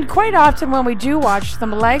 Yeah. And quite often when we do watch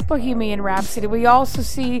them, like Bohemian Rhapsody, we also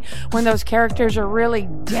see when those characters are really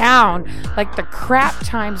down, like the crap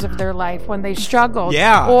times of their life when they struggled.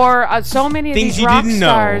 Yeah. Or so many of Things these you rock didn't know.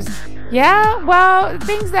 stars. Yeah, well,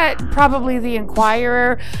 things that probably the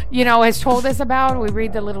Inquirer, has told us about. We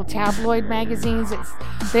read the little tabloid magazines.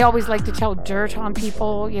 They always like to tell dirt on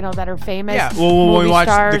people, that are famous. Yeah, well, when movie we watch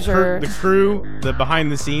stars the crew, the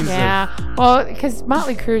behind the scenes. yeah, well, because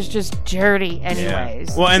Motley Crue's just dirty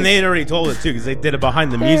anyways. Well, and they had already told it too, because they did it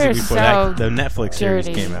behind the music They're before so the Netflix series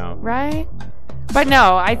dirty, came out. right? But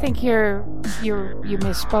no, I think you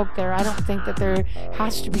misspoke there. I don't think that there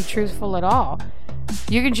has to be truthful at all.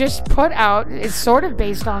 You can just put out, it's sort of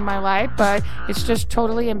based on my life, but it's just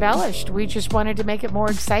totally embellished. We just wanted to make it more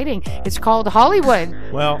exciting. It's called Hollywood.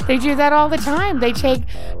 Well, They do that all the time. They take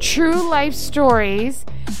true life stories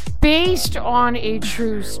based on a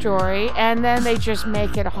true story, and then they just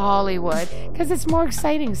make it Hollywood because it's more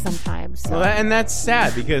exciting sometimes. So. and that's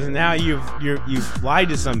sad, because now you've lied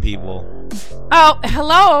to some people. Oh,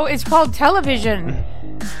 hello. It's called television.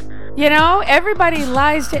 Everybody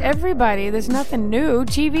lies to everybody. There's nothing new.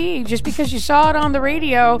 TV, just because you saw it on the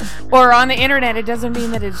radio or on the internet, it doesn't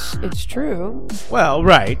mean that it's true. Well,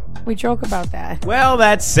 right. We joke about that. Well,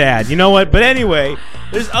 that's sad. You know what? But anyway,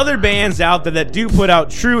 there's other bands out there that do put out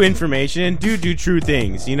true information and do true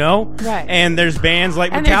things, Right. And there's bands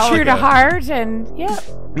like And Metallica. they're true to heart, and yeah.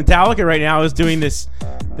 Metallica right now is doing this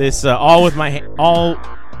all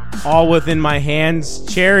within my hands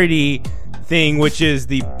charity thing, which is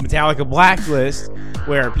the Metallica Blacklist,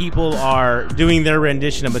 where people are doing their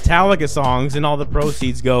rendition of Metallica songs, and all the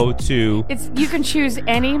proceeds go to. You can choose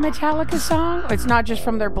any Metallica song. It's not just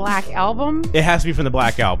from their Black album. It has to be from the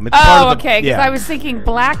Black Album. It's part Oh, of the, okay. Because yeah. I was thinking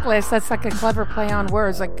Blacklist. That's like a clever play on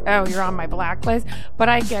words. Like, oh, you're on my Blacklist. But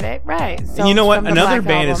I get it. Right. So And you know it's what? from the Another Black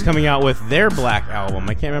band is album. coming out with their Black Album.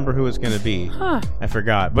 I can't remember who it's going to be. Huh. I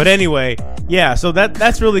forgot. But anyway, yeah. So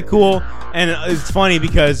that's really cool, and it's funny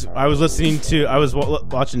because I was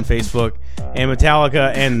watching Facebook, and Metallica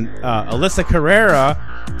and Alyssa Carrera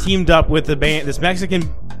teamed up with this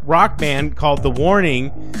Mexican rock band called The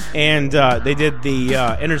Warning, and they did the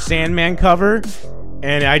Enter Sandman cover,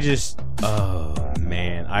 and oh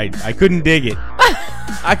man, I couldn't dig it.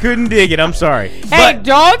 I couldn't dig it. I'm sorry. Hey,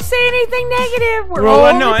 don't say anything negative. We're Well,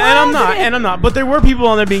 only no, positive. and I'm not. But there were people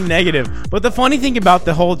on there being negative. But the funny thing about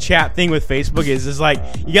the whole chat thing with Facebook is like,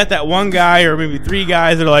 you got that one guy or maybe three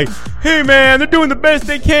guys that are like, hey man, they're doing the best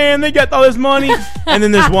they can. They got all this money. And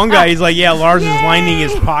then there's one guy, he's like, yeah, Lars is lining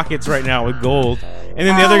his pockets right now with gold. And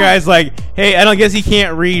then the other guy's like, hey, I don't guess he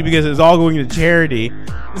can't read because it's all going to charity.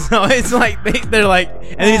 So it's like they're like,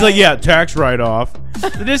 and then he's like, yeah, tax write-off.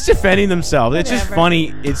 They're just defending themselves. It's just Whatever.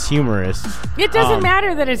 funny. It's humorous. It doesn't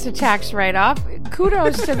matter that it's a tax write-off.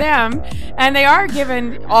 Kudos to them. And they are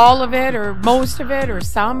giving all of it or most of it or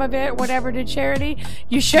some of it, whatever, to charity.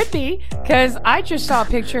 You should be, because I just saw a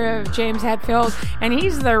picture of James Hetfield, and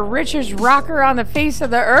he's the richest rocker on the face of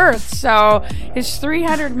the earth. So his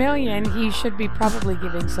 $300 million, he should be probably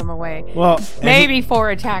giving some away. Well, and Maybe for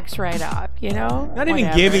a tax write-off, you know? not even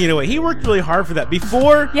Whatever. giving it away. He worked really hard for that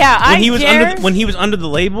before. Yeah, when I he was dare- when he was under the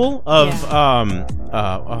label of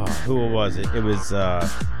Yeah. who was it? It was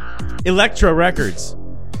Elektra Records.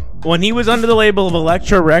 When he was under the label of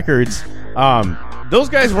Elektra Records, those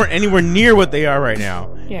guys weren't anywhere near what they are right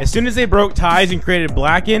now. Yeah. As soon as they broke ties and created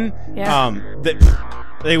Blackened, Yeah.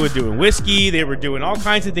 they were doing whiskey, they were doing all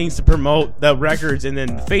kinds of things to promote the records, and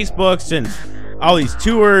then the Facebooks and all these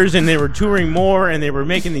tours, and they were touring more, and they were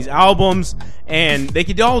making these albums, and they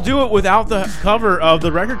could all do it without the cover of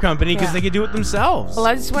the record company because Yeah. they could do it themselves.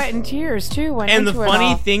 Blood, sweat, and tears, too, went And the into it funny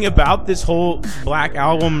all. thing about this whole Black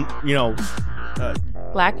Album,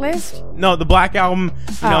 Blacklist? no, the Black Album,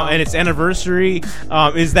 Oh. and its anniversary,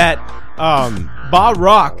 is that Bob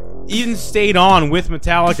Rock even stayed on with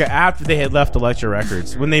Metallica after they had left Elektra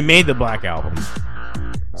Records when they made the Black Album.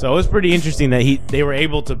 So it was pretty interesting that they were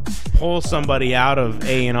able to pull somebody out of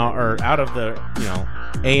A&R or out of the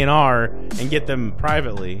A&R and get them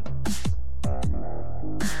privately.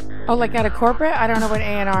 Oh, like at a corporate? I don't know what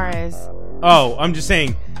A&R is. Oh, I'm just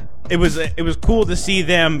saying. It was cool to see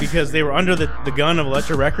them because they were under the gun of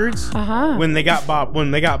Elektra Records Uh-huh. when they got Bob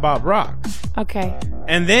Rock. Okay.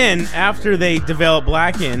 And then after they developed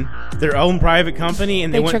Blackened, their own private company,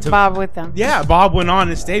 and they They went took to Bob with them. Yeah, Bob went on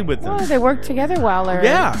and stayed with them. Oh, they worked together well, or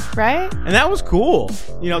Yeah. right? And that was cool.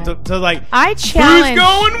 To like, I who's challenge.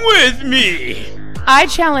 going with me? I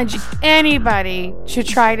challenge anybody to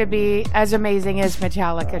try to be as amazing as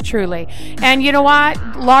Metallica, truly. And you know what?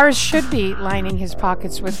 Lars should be lining his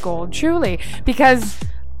pockets with gold, truly, because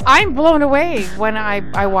I'm blown away when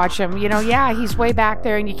I watch him. You know, yeah, he's way back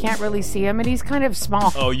there and you can't really see him, and he's kind of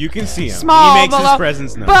small. Oh, you can see him. Small, He makes below, his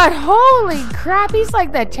presence known. But holy crap, he's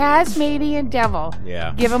like the Tasmanian devil.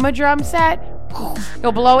 Yeah. Give him a drum set,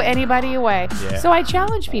 he'll blow anybody away. Yeah. So I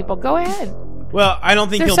challenge people, go ahead. Well, I don't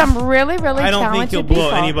think There's he'll. some really, really I don't talented think he'll blow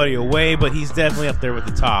people. anybody away, but he's definitely up there with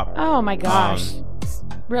the top. Oh my gosh. It's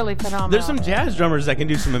really phenomenal. There's some jazz drummers that can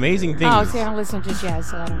do some amazing things. Oh, see, I don't listen to jazz,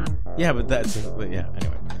 so I don't know. Yeah, but anyway.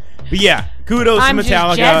 But yeah, kudos I'm to just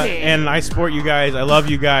Metallica, jazzy. and I support you guys. I love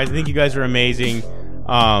you guys. I think you guys are amazing.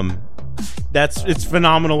 It's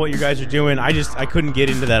phenomenal what you guys are doing. I couldn't get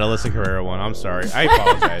into that Alyssa Carrera one. I'm sorry. I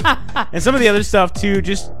apologize. And some of the other stuff too,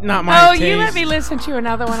 just not my Oh, taste. you let me listen to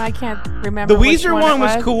another one. I can't remember. The which Weezer one one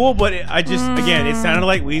it was cool, but again, it sounded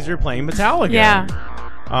like Weezer playing Metallica. Yeah.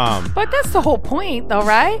 But that's the whole point, though,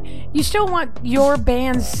 right? You still want your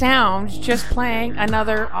band's sound just playing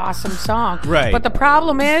another awesome song. Right. But the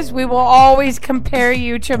problem is, we will always compare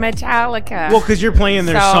you to Metallica. well, because you're playing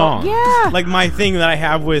their So, song. yeah. Like my thing that I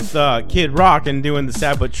have with Kid Rock and doing the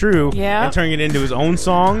Sad But True Yeah. and turning it into his own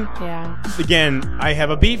song. yeah. Again, I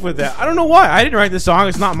have a beef with that. I don't know why. I didn't write the song.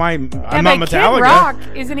 It's not my. I'm Yeah, not but Metallica. Kid Rock,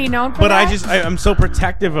 isn't he known for But that? I'm so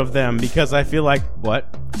protective of them because I feel like what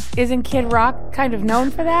Isn't Kid Rock kind of known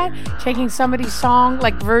for that? Taking somebody's song,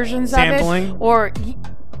 like versions Sampling? of it? Or,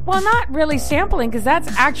 well, not really sampling, because that's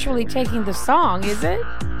actually taking the song, is it?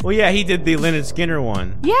 Well, yeah, he did the Lynyrd Skinner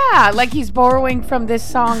one. Yeah, like he's borrowing from this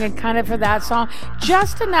song and kind of for that song,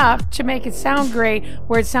 just enough to make it sound great,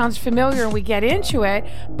 where it sounds familiar and we get into it,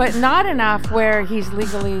 but not enough where he's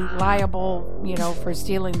legally liable, for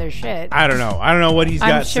stealing their shit. I don't know. I don't know what he's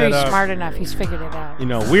got I'm sure set he's up. smart enough. He's figured it out.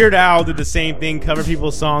 Weird Al did the same thing, cover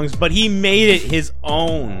people's songs, but he made it his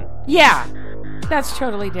own. Yeah, that's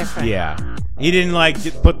totally different. Yeah, he didn't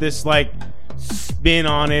put this spin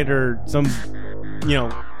on it or some,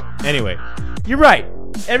 Anyway, you're right.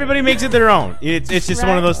 Everybody makes it their own. It's just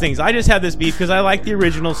one of those things. I just have this beef because I like the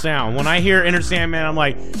original sound. When I hear Enter Sandman, I'm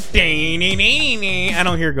like, I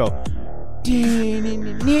don't hear it go,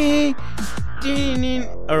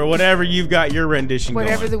 or whatever you've got your rendition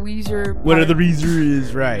Whatever going. the Weezer. Whatever the reason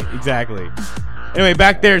is, right? Exactly. Anyway,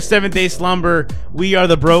 back there, Seventh Day Slumber. We are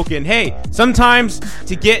the broken. Hey, sometimes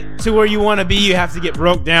to get to where you want to be, you have to get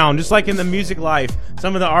broke down. Just like in the music life,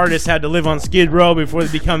 some of the artists had to live on Skid Row before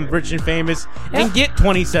they become rich and famous and get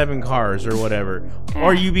 27 cars or whatever.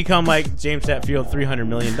 Or you become like James Hetfield, $300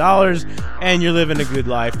 million, and you're living a good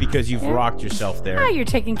life because you've rocked yourself there. Yeah, you're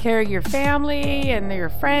taking care of your family and your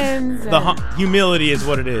friends. The and- humility is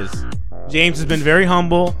what it is. James has been very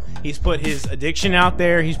humble. He's put his addiction out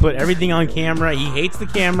there. He's put everything on camera. He hates the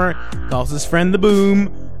camera. Calls his friend the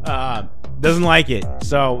Boom. Doesn't like it.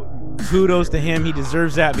 So kudos to him. He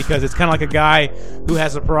deserves that because it's kind of like a guy who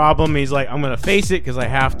has a problem. He's like, I'm going to face it because I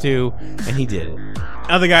have to. And he did it.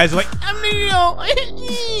 Other guys are like, Emilio.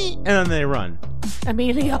 And then they run.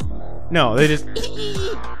 Emilio. No, they just...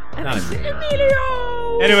 Not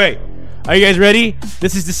Emilio. Anyway, are you guys ready?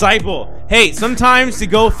 This is Disciple. Hey, sometimes to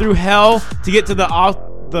go through hell to get to the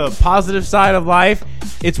positive side of life,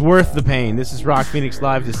 it's worth the pain. This is Rock Phoenix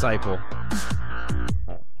Live, Disciple.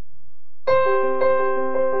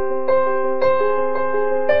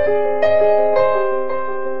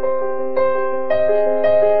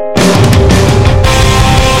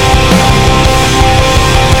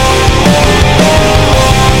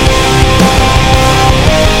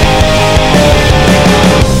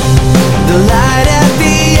 The light at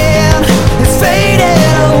the end is fading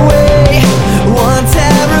away, one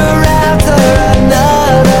terror after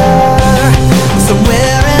another.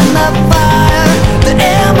 Somewhere in the fire, the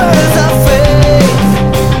embers of faith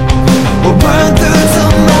will burn through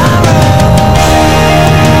tomorrow.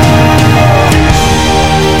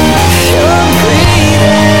 You're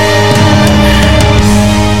breathing,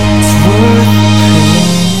 it's worth the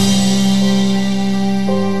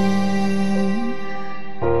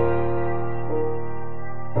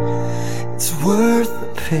It's worth the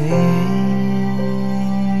pain.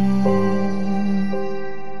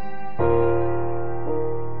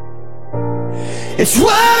 It's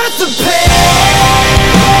worth the pain.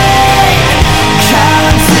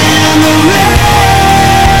 Counts in the rain.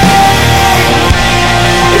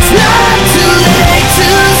 It's not too late to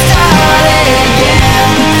start again.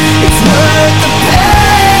 It's worth the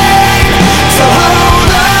pain. So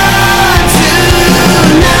hold on tonight.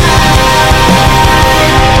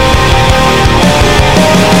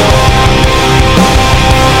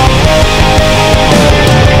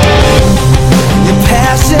 Your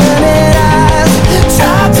passionate eyes, it's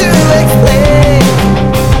hard to explain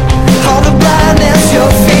all the blindness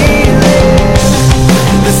you're feeling.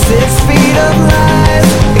 The 6 feet of lies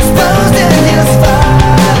exposed in your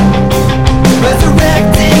spine,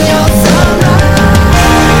 resurrecting your sunrise.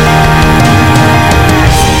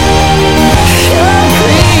 You're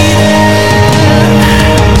breathing,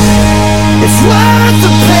 it's worth the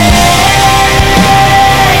pain.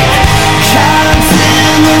 Counts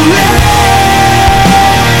in the rain.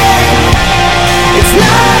 It's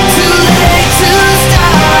not too late to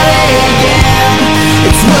start again.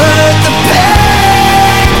 It's worth the pain.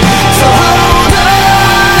 So hold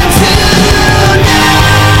on tonight.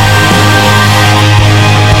 There's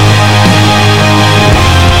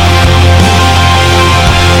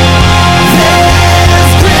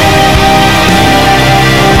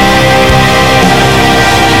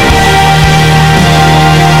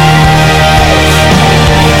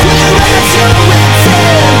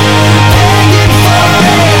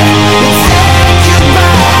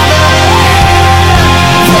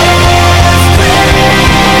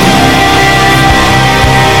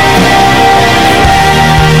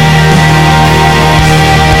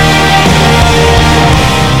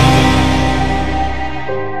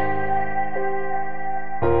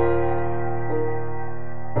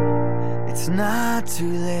It's not too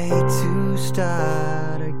late to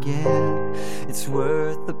start again. It's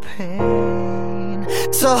worth the pain.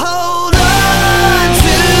 So hold on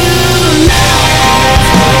tonight.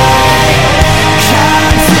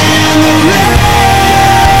 Counts in the rain.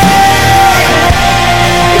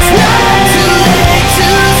 It's not too late to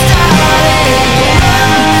start again.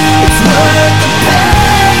 It's worth the pain.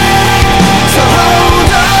 So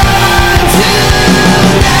hold on tonight.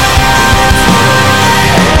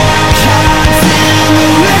 Counts in the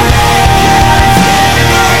rain.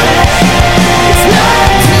 It's not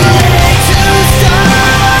too late to start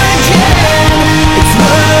again. It's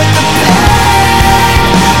worth the pain.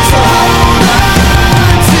 So hold on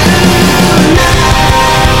tonight.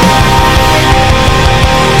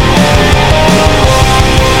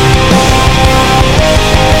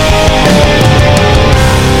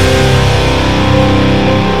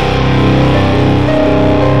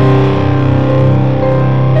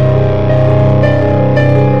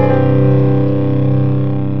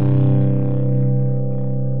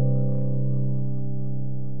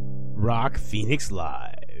 Rock Phoenix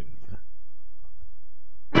Live.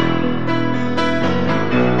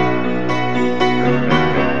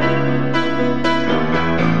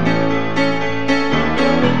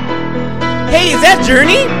 Hey, is that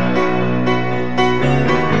Journey?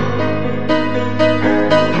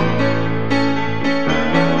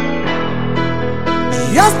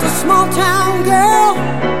 Just a small town girl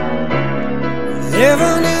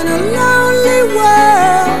living in a lonely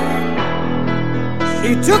world.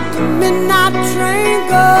 She took the midnight train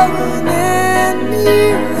going anywhere.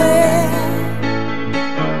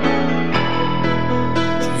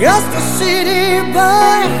 Just a city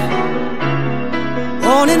boy,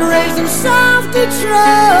 born and raised in South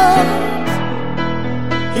Detroit.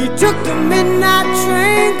 He took the midnight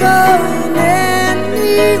train going anywhere.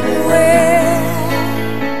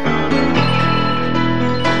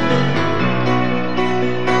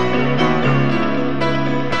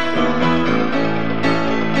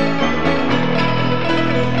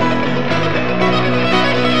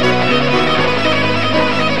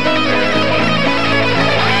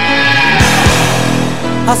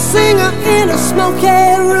 A singer in a smoky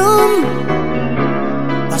room,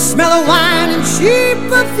 a smell of wine and cheap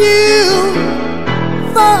perfume.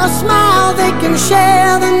 For a smile they can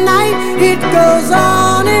share the night. It goes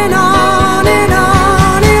on and on and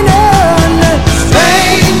on and on.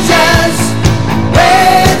 Strangers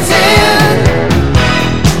waiting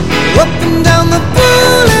up and down the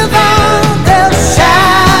boulevard. Their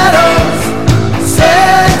shadows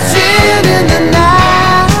searching in the night.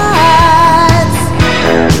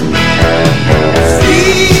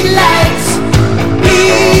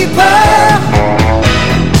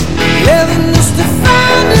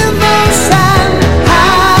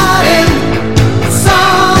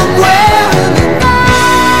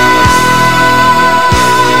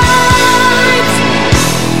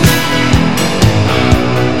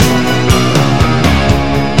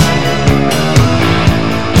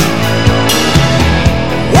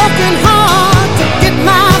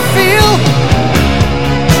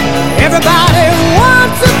 Everybody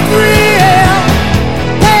wants a thrill,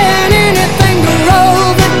 paying anything to roll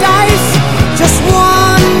the dice just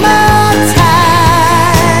one more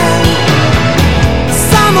time.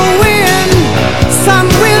 Some will win, some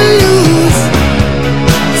will lose.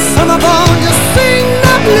 Some are born to sing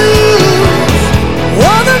the blues.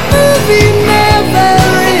 Oh, the movie never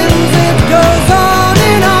ends. It goes on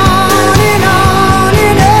and on and on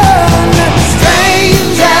and on.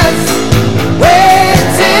 Strangers waiting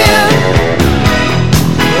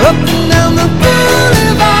up and down the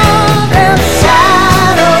boulevard. Their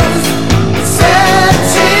shadows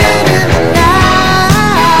searching in the night.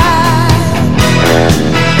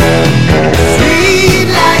 Street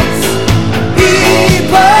lights,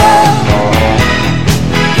 people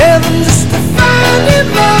living just to find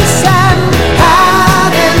emotion,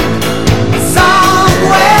 hiding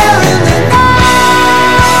somewhere in the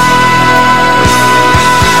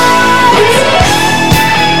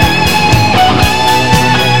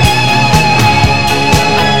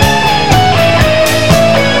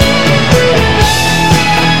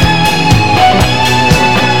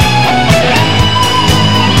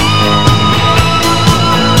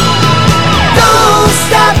Don't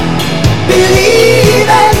stop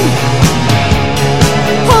believing.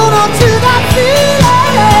 Hold on to that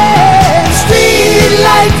feeling. Street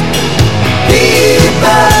light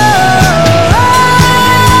people.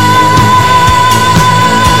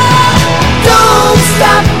 Don't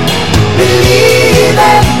stop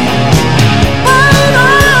believing. Hold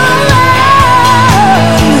on.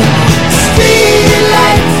 Street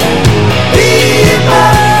light people.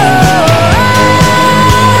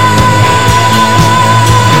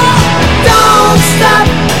 Don't stop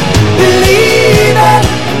believing.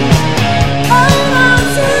 Hold on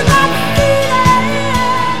to that feeling.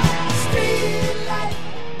 Street light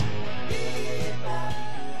people.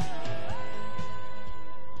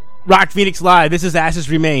 Rock Phoenix Live. This is Ashes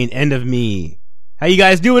Remain. End of me. How you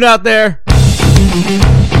guys doing out there?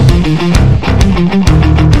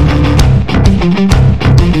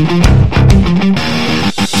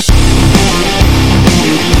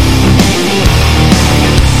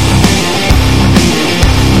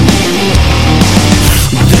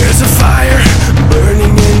 There's a fire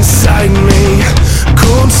burning inside me.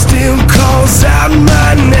 Cold steel calls out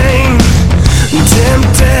my name.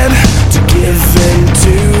 Tempted to give in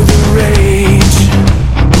to the rage.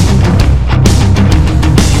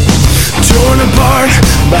 Torn apart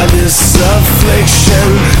by this affliction.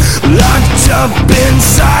 Locked up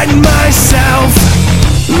inside myself.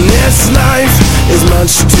 This life is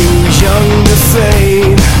much too young to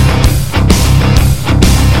fade.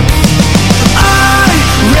 I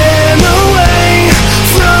ran away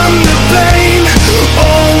from the pain,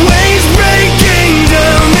 always breaking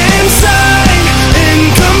down inside,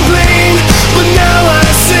 incomplete. But now I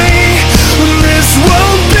see this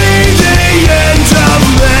won't be the end of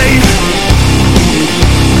me.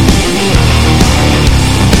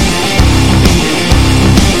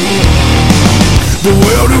 The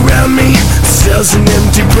world around me sells an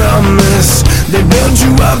empty promise. They build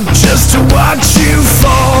you up just to watch you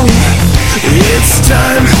fall. It's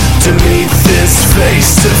time to meet this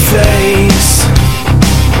face to face.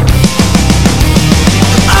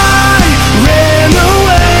 I ran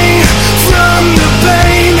away from the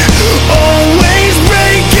pain, always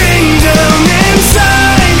breaking down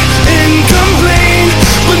inside, incomplete.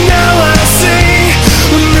 But now I see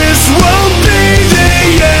this won't be the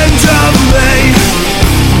end of me.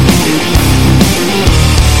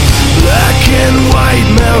 Black and white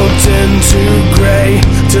melt into gray,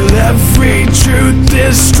 till every truth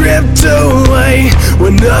is stripped away.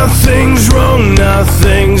 When nothing's wrong,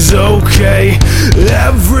 nothing's okay.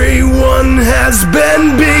 Everyone has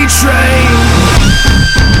been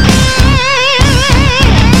betrayed.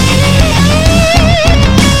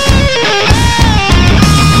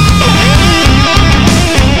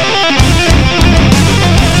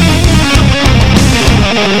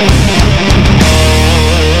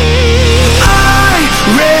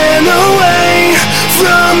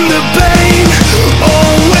 From the pain,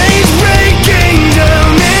 always breaking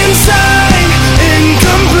down inside,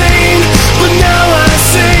 incomplete. But now I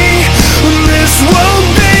see this won't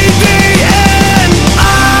be the end.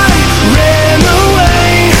 I ran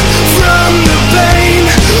away from the pain,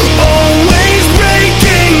 always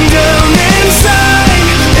breaking down inside,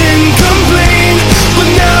 incomplete. But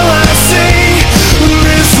now I see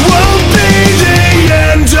this won't be the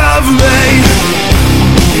end of me.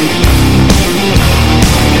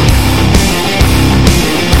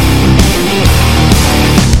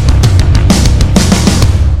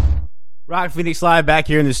 Rock Phoenix Live back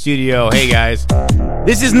here in the studio. Hey guys,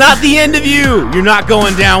 this is not the end of you. You're not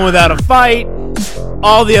going down without a fight.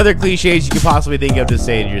 All the other cliches you could possibly think of to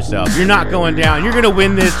say to yourself. You're not going down. You're going to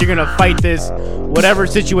win this. You're going to fight this. Whatever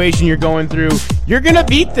situation you're going through, you're going to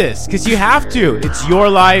beat this because you have to. It's your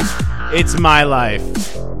life. It's my life.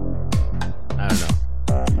 I don't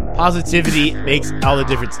know. Positivity makes all the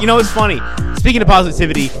difference. You know, it's funny. Speaking of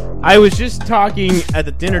positivity, I was just talking at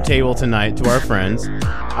the dinner table tonight to our friends.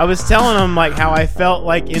 I was telling them like how I felt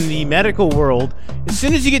like in the medical world, as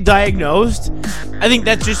soon as you get diagnosed, I think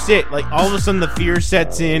that's just it. Like all of a sudden the fear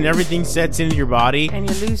sets in, everything sets into your body, And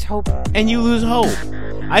you lose hope. and you lose hope.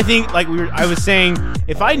 I think like I was saying,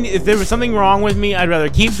 if there was something wrong with me, I'd rather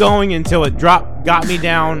keep going until it got me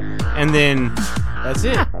down, and then that's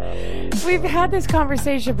it. We've had this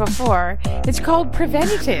conversation before. It's called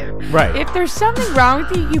preventative. Right. If there's something wrong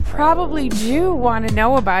with you, you probably do want to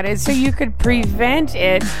know about it so you could prevent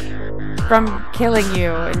it from killing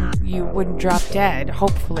you and you wouldn't drop dead,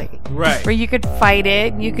 hopefully. Right. Where you could fight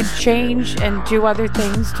it, you could change and do other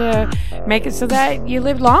things to make it so that you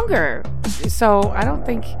live longer. So I don't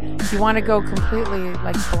think you want to go completely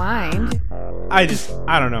like blind I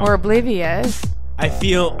don't know. or oblivious. I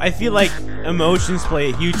feel like emotions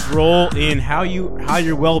play a huge role in how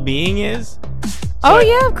your well-being is. Oh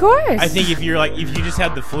yeah, of course. I think if you just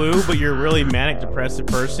had the flu, but you're a really manic depressive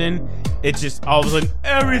person, it's just all of a sudden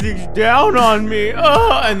everything's down on me.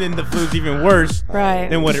 Oh, and then the flu's even worse Right.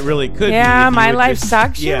 than what it really could be. Yeah, if you my would life just-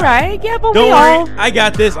 sucks. yeah. You're right. Yeah, but Don't we worry, all. I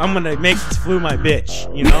got this. I'm gonna make this flu my bitch,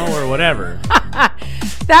 or whatever.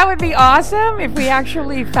 That would be awesome if we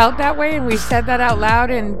actually felt that way and we said that out loud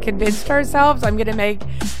and convinced ourselves, I'm going to make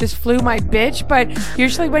this flu my bitch. But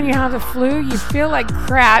usually when you have the flu, you feel like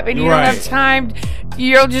crap and you don't have Right. time.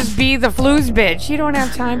 You'll just be the flu's bitch. You don't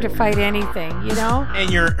have time to fight anything, And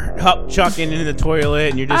you're chucking in the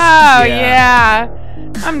toilet, and you're just Oh, yeah.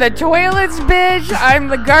 I'm the toilets bitch. I'm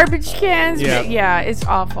the garbage cans. Yeah. Yeah, it's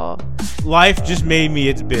awful. Life just made me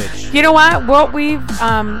its bitch. You know what? What we've,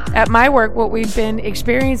 at my work, what we've been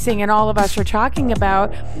experiencing and all of us are talking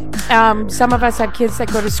about, some of us have kids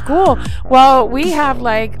that go to school. Well, we have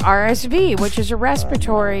like RSV, which is a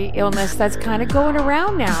respiratory illness that's kind of going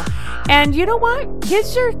around now. And you know what?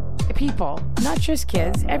 Kids are people, not just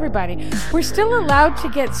kids, everybody. We're still allowed to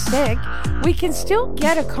get sick. We can still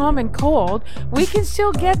get a common cold. We can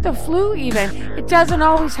still get the flu even. It doesn't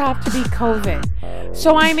always have to be COVID.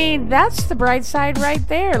 So, I mean, that's the bright side right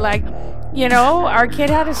there. Like, our kid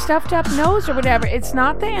had a stuffed up nose or whatever. It's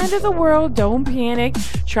not the end of the world. Don't panic.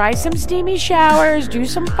 Try some steamy showers. Do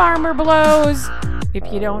some farmer blows. If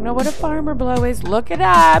you don't know what a farmer blow is, look it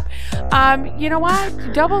up. You know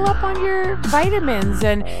what? Double up on your vitamins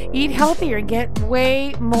and eat healthier and get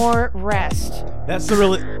way more rest. That's the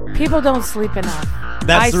really. People don't sleep enough.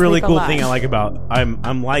 That's the really sleep a cool lot. thing I like about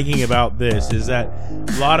I'm liking about this is that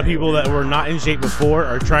a lot of people that were not in shape before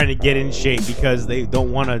are trying to get in shape because they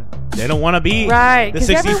don't want to be Right, the 'cause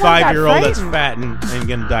everyone 65-year-old got that's fat and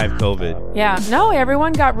gonna die of COVID. Yeah, no,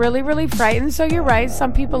 everyone got really, really frightened. So you're right.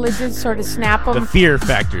 Some people, it did sort of snap The them fear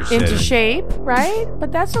factor set into in. shape, right?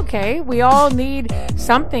 But that's okay. We all need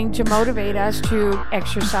something to motivate us to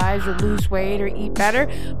exercise or lose weight or eat better.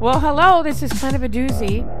 Well, hello, this is kind of a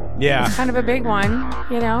doozy. Yeah, It's kind of a big one,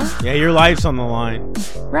 you know? yeah, your life's on the line.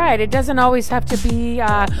 Right. It doesn't always have to be,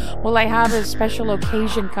 well, I have a special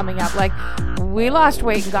occasion coming up. Like, we lost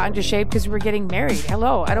weight and got into shape because we were getting married.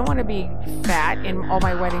 Hello. I don't want to be fat in all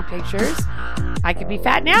my wedding pictures. I could be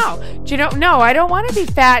fat now. Do you know? No, I don't want to be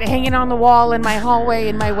fat hanging on the wall in my hallway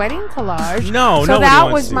in my wedding collage. No, so nobody that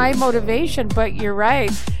wants was to. my motivation. But you're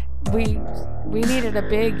right. We needed a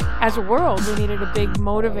big, as a world, we needed a big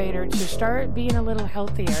motivator to start being a little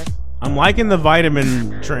healthier. I'm liking the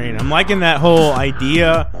vitamin train. I'm liking that whole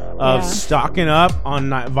idea of Yeah. stocking up on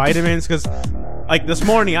vitamins because, like this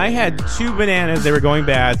morning, I had 2 bananas. They were going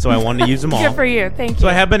bad, so I wanted to use them all. Good for you. Thank you. So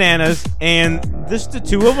I had bananas, and just the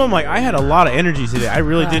 2 of them, like I had a lot of energy today. I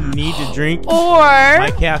really didn't need to drink or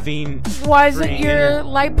my caffeine. was it free your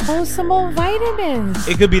liposomal vitamins?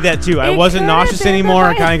 It could be that too. I It wasn't could have nauseous been the anymore. I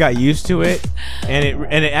vitamin- kind of got used to it, and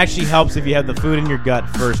it actually helps if you have the food in your gut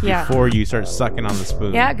first Yeah. before you start sucking on the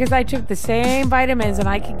spoon. Yeah, because I took the same vitamins and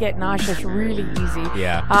I could get nauseous really easy.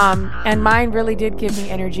 Yeah. And mine really did give me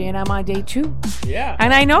energy, and I'm on day 2. Yeah.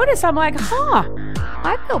 And I noticed, I'm like,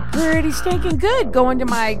 I feel pretty stinking good going to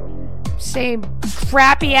my same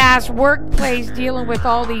crappy ass workplace dealing with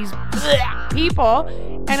all these people,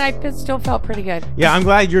 and I still felt pretty good. Yeah, I'm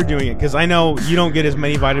glad you're doing it because I know you don't get as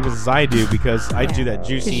many vitamins as I do because I do that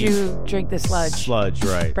juicy Because you drink the sludge.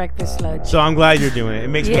 right? Breakfast sludge. So I'm glad you're doing it. It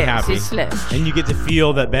makes me Yes, happy. it's sludge. And you get to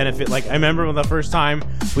feel that benefit. Like I remember the first time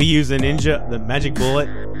we used the Magic Bullet.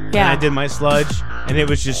 And Yeah. I did my sludge, and it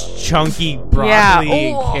was just chunky broccoli,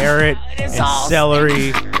 Yeah. Oh, and carrot, it's and all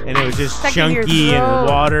celery, and it was just stuck in your chunky and throat.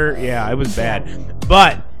 water. Yeah, it was bad.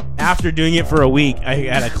 But after doing it for a week, I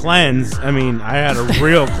had a cleanse. I mean, I had a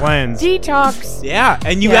real cleanse. Detox. Yeah,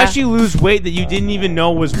 and you Yeah. actually lose weight that you didn't even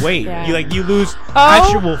know was weight. Yeah. You lose Oh.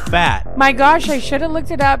 actual fat. My gosh, I should have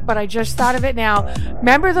looked it up, but I just thought of it now.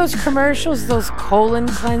 Remember those commercials, those colon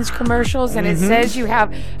cleanse commercials, and Mm-hmm. it says you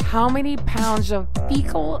have how many pounds of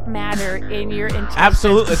fecal matter in your intestines?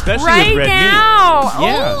 Absolutely, especially right with red now. meat.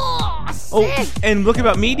 Yeah. Oh, Oh, sick. and look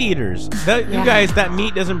about meat eaters. You Yeah. guys, that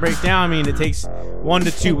meat doesn't break down. I mean, it takes 1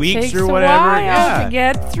 to 2 It weeks takes or a whatever. while Yeah. to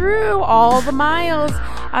get through all the miles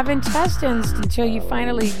of intestines until you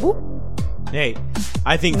finally whoop. Hey,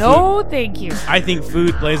 I think No, thank you. I think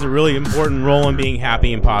food plays a really important role in being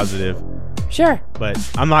happy and positive. Sure. But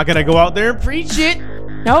I'm not gonna go out there and preach it.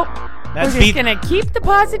 Nope. That's We're just gonna keep the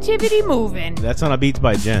positivity moving. That's on a Beats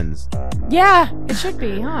by Jens. Yeah, it should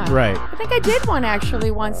be, huh? Right. I think I did one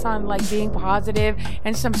actually once on like being positive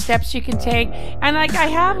and some steps you can take. And like I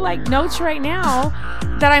have like notes right now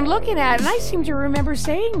that I'm looking at, and I seem to remember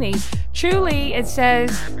saying these. Truly, it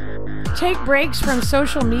says take breaks from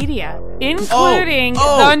social media, including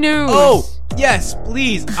the news. Oh, yes,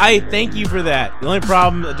 please. I thank you for that. The only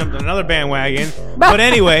problem, I jumped on another bandwagon. But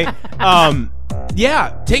anyway,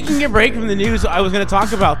 yeah, taking a break from the news, I was going to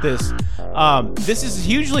talk about this. This is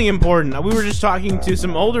hugely important. We were just talking to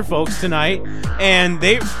some older folks tonight, and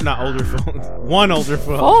not older folks, one older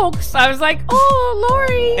folk. Folks, I was like, oh,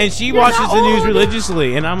 Lori. And she you're watches not the news old.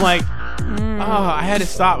 religiously, and I'm like, oh, I had to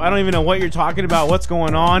stop. I don't even know what you're talking about, what's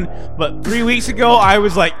going on. But 3 weeks ago, I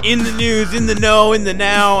was like in the news, in the know, in the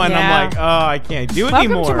now, and Yeah. I'm like, oh, I can't do it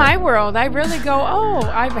Welcome anymore. to my world. I really go,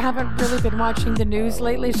 I haven't really been watching the news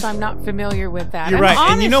lately, so I'm not familiar with that. You're I'm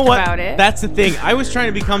right, and you know honest what? about it. That's the thing. I was trying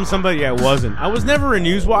to become somebody I wasn't. I was never a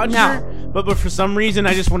news watcher, No. but for some reason,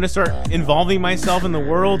 I just wanted to start involving myself in the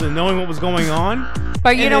world and knowing what was going on.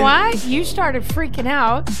 But you And know then- what? You started freaking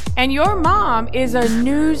out, and your mom is a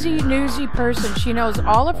newsy person. She knows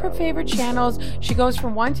all of her favorite channels. She goes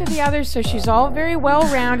from one to the other, so she's all very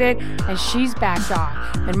well-rounded, and she's backed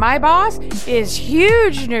off. And my boss is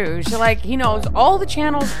huge news. Like, he knows all the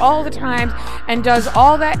channels all the time and does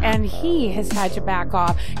all that, and he has had to back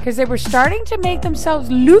off because they were starting to make themselves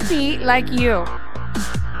loopy like you.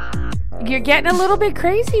 You're getting a little bit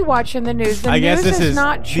crazy watching the news. The I guess news this is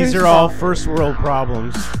not these truthful. are all first world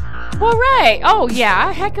problems. Well, right. Oh,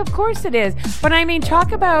 yeah. Heck, of course it is. But I mean,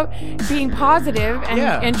 talk about being positive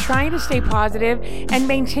and trying to stay positive and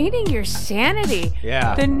maintaining your sanity.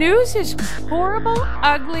 Yeah. The news is horrible,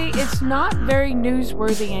 ugly. It's not very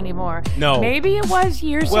newsworthy anymore. No. Maybe it was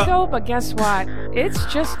years ago, but guess what? It's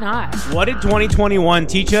just not. What did 2021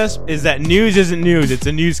 teach us is that news isn't news. It's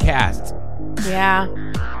a newscast. Yeah.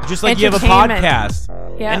 Just like you have a Entertainment.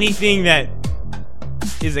 podcast. Yeah. Anything that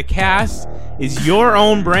is a cast is your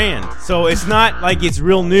own brand. So it's not like it's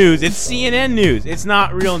real news. It's CNN news. It's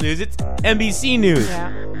not real news. It's NBC news. Yeah.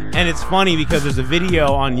 And it's funny because there's a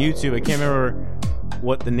video on YouTube. I can't remember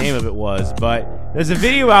what the name of it was, but there's a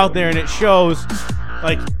video out there and it shows,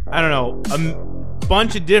 like, I don't know, a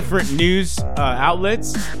bunch of different news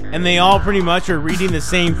outlets, and they all pretty much are reading the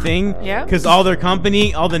same thing. Yeah. Because all their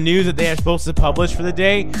company, all the news that they are supposed to publish for the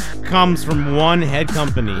day comes from one head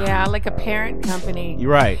company. Yeah, like a parent company.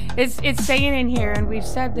 You're right. It's saying in here, and we've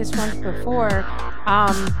said this once before,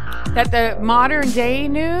 that the modern day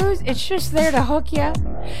news, it's just there to hook you.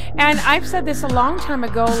 And I've said this a long time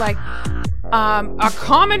ago, like, a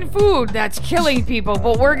common food that's killing people,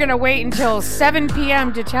 but we're going to wait until 7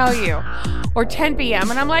 p.m. to tell you, or 10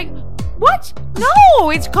 p.m. And I'm like, what? No,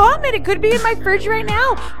 it's common. It could be in my fridge right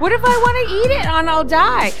now. What if I want to eat it and I'll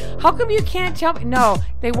die? How come you can't tell me? No,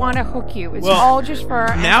 they want to hook you. It's all just for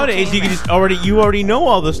our nowadays you can just already know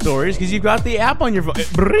all the stories because you've got the app on your phone.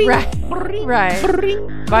 Right.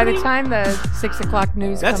 By the time the 6 o'clock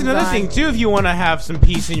news That's comes another on. thing too. If you want to have some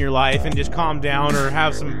peace in your life and just calm down or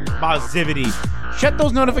have some positivity, shut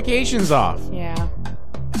those notifications off. Yeah.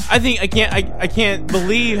 I think I can't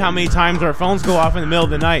believe how many times our phones go off in the middle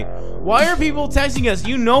of the night. Why are people texting us?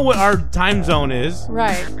 You know what our time zone is.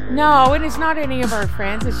 Right. No, and it's not any of our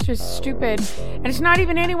friends. It's just stupid. And it's not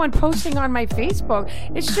even anyone posting on my Facebook.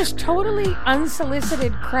 It's just totally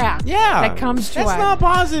unsolicited crap that comes to us. That's not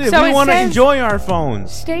positive. So we it want to says, enjoy our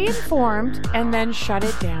phones. Stay informed and then shut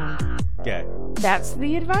it down. Okay. That's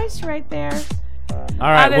the advice right there. All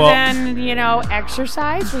right. Other than,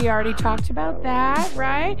 exercise, we already talked about that,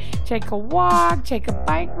 right? Take a walk, take a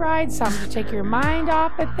bike ride, something to take your mind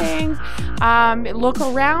off of things. Look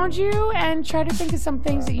around you and try to think of some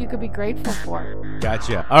things that you could be grateful for.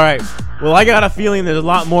 Gotcha. All right. Well, I got a feeling there's a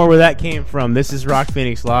lot more where that came from. This is Rock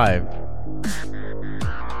Phoenix Live.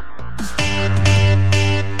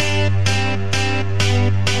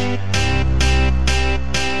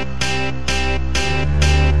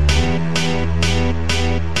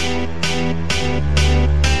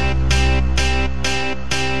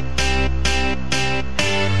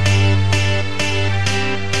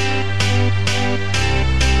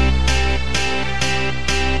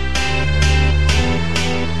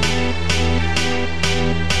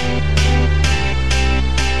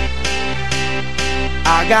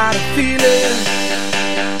 I got a feeling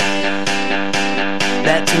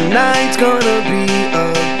that tonight's gonna be a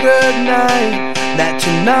good night. That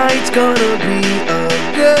tonight's gonna be a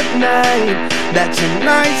good night. That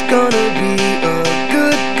tonight's gonna be a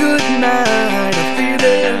good night. A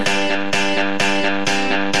feeling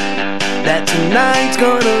that tonight's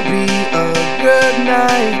gonna be a good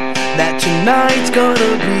night. That tonight's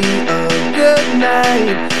gonna be a good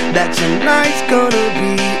night. That tonight's gonna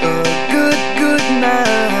be a good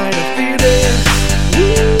night. A feeling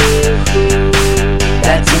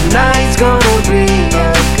that tonight's gonna be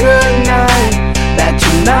a good night. That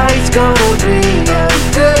tonight's gonna be a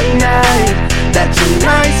good night. That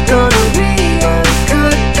tonight's gonna be a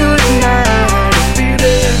good night. A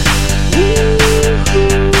feeling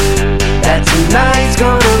that tonight's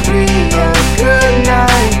gonna be a good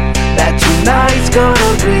night. That tonight's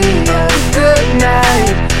gonna be a good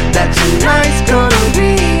night. That tonight's gonna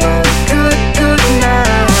be a good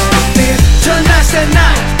night. Tonight's the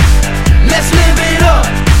night, let's live it up.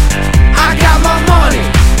 I got my money,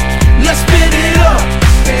 let's spin it up.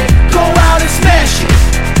 Go out and smash it,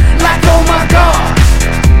 like oh my god.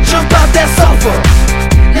 Jump out that sofa,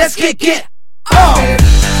 let's kick it off.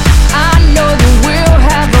 I know that we'll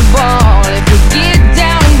have a ball if we get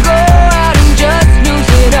down and go out and just lose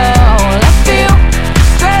it all. I feel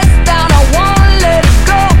stressed out, I wanna let it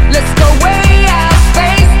go. Let's go way out,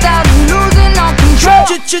 spaced out, and losing all control.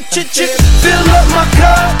 Fill up my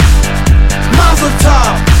cup, Mazel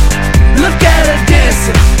tov. Look at her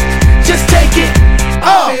dancing, just take it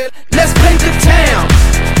off. Let's paint the town,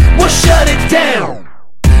 we'll shut it down.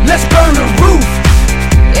 Let's burn the roof,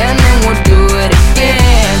 And then we'll do it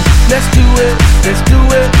again. let's do it, let's do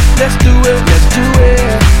it, let's do it, let's do it,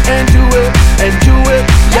 and do it, and do it.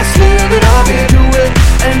 Let's live it up and do it,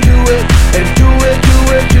 and do it, and do it, do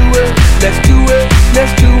it, do it. Let's do it,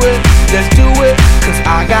 let's do it, let's do it. Cause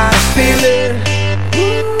I got a feeling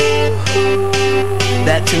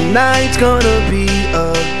that tonight's gonna be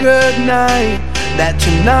a good night, that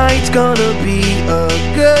tonight's gonna be a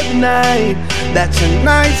good night, that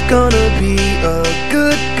tonight's gonna be a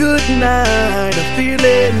good, good night. I feel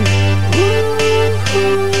it.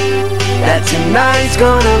 That tonight's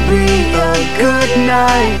gonna be a good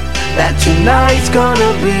night, that tonight's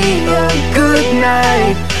gonna be a good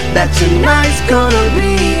night, that tonight's gonna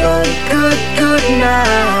be a good, good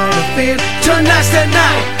night. I feel tonight's the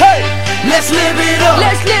night. Hey, let's live it up.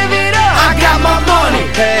 Let's live it up. I got my money.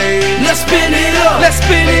 Hey, let's spin it up. Let's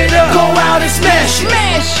spin it up. Go out and smash it.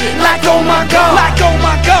 Smash it. Like oh my god. Like oh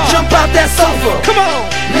my god. Jump out that sofa. Come on.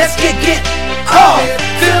 Let's get off.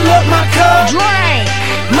 Fill up my cup. Drink.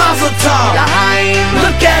 Mazel tov.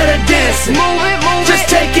 Look at her dancing. Move it, move Just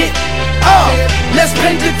it. take it off. Let's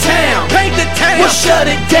paint the town. Paint the town. We'll shut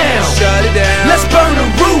it down. Shut it down. Let's burn the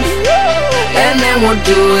roof. And then we'll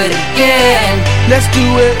do it again. Let's do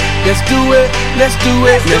it. Let's do it. Let's do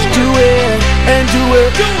it. Let's do it. And do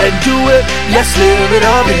it. And do it. Let's live it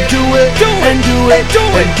up and do it. And do it.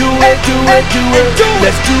 And do it. Do it. Do it.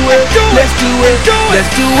 Let's do it. Let's do it.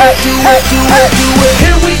 Let's do it. Do it. Do it. Do it.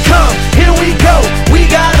 Here we come. Here we go. We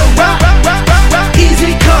gotta rock.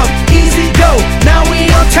 Easy come. Easy go. Now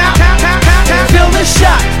we on top. Feel the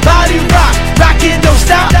shot. Body rock. Rockin', don't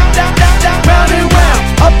stop. Round and round.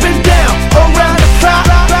 Up and down. Around the clock.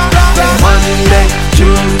 Monday,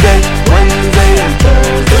 Tuesday, Wednesday, and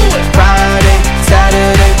Thursday. Friday,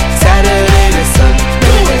 Saturday, Saturday to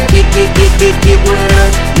Sunday. Get with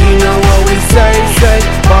us. You know what we say.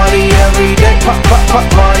 Party every day.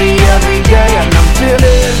 Party every day. And I'm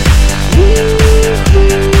feeling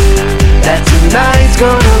that tonight's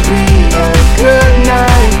gonna be a good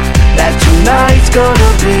night. That tonight's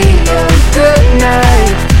gonna be a good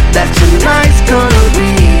night. That tonight's gonna be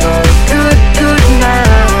a good, good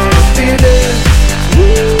night. I feel it.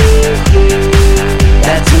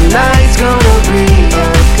 That tonight's gonna be a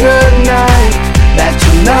good night. That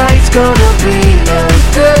tonight's gonna be a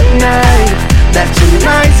good night. That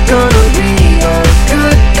tonight's gonna be a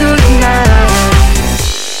good, good night.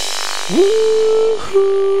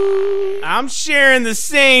 I'm sharing the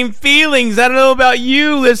same feelings. I don't know about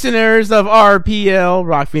you, listeners of RPL,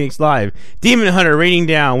 Rock Phoenix Live. Demon Hunter, Raining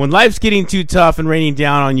Down. When life's getting too tough and raining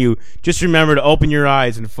down on you, just remember to open your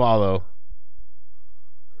eyes and follow.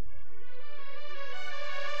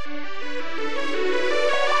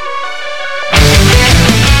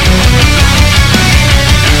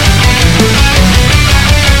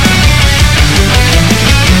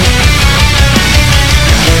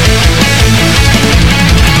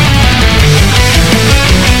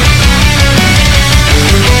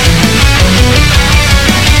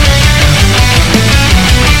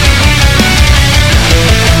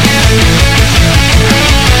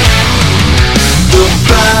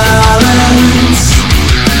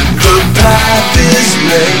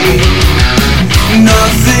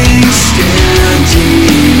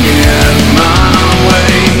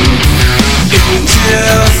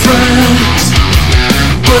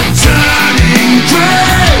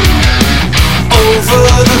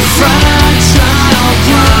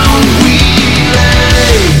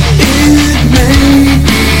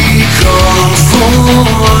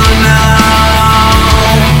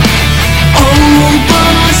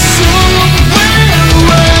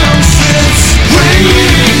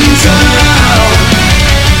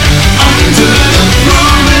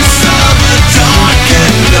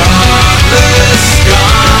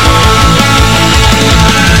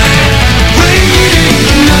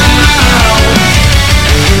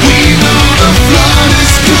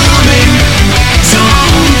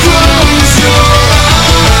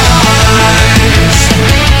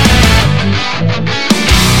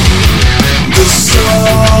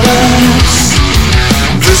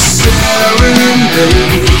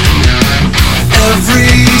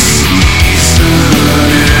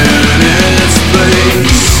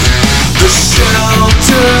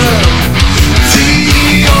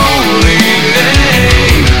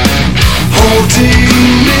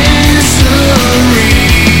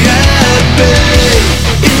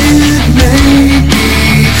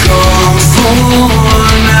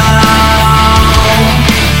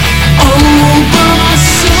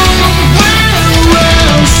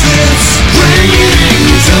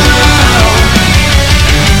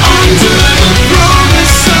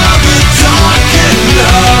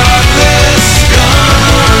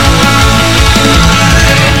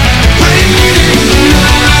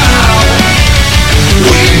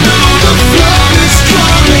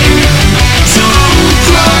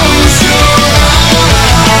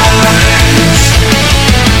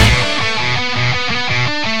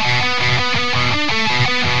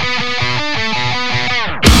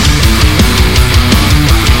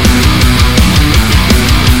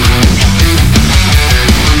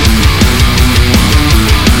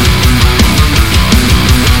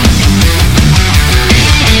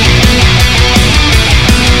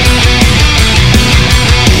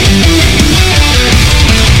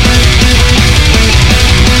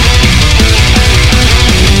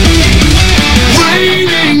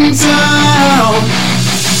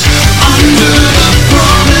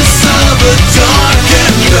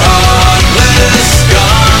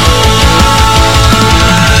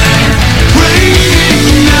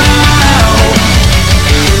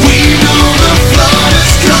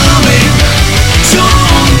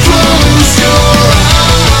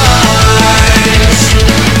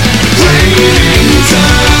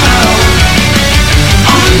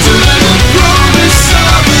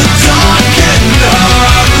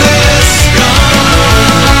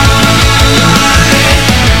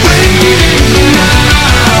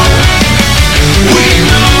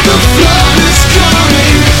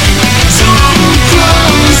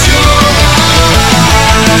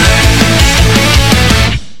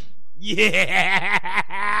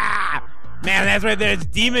 Man, that's right there. It's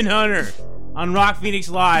Demon Hunter on Rock Phoenix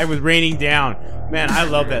Live with Raining Down. Man, I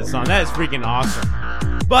love that song. That is freaking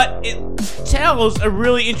awesome. But it tells a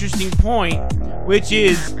really interesting point, which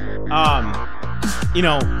is, back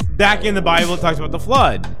in the Bible, it talks about the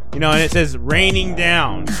flood, and it says raining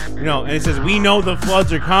down, and it says, we know the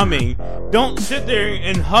floods are coming. Don't sit there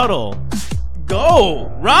and huddle.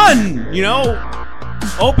 Go, run,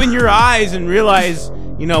 open your eyes and realize,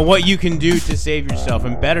 what you can do to save yourself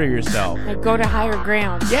and better yourself. Like go to higher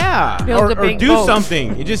ground. Yeah, Build a or big do boat.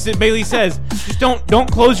 something. It basically says, just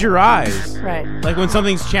don't close your eyes. Right. Like when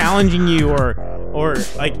something's challenging you, or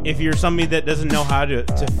like if you're somebody that doesn't know how to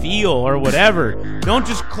feel or whatever, don't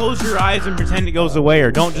just close your eyes and pretend it goes away,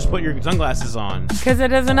 or don't just put your sunglasses on. Because it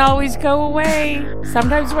doesn't always go away.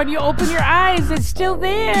 Sometimes when you open your eyes, it's still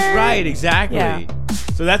there. Right, exactly. Yeah.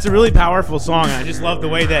 So that's a really powerful song, and I just love the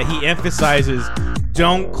way that he emphasizes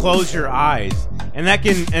don't close your eyes. And that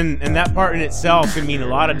can and that part in itself can mean a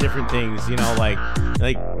lot of different things,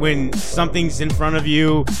 like when something's in front of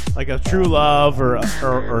you, like a true love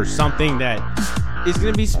or something that is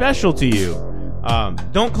going to be special to you.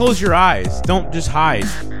 Don't close your eyes. Don't just hide.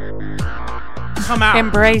 Come out.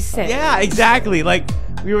 Embrace it. Yeah, exactly. Like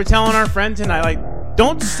we were telling our friend tonight, like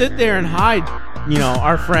don't sit there and hide,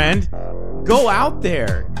 our friend. Go out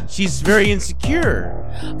there. She's very insecure.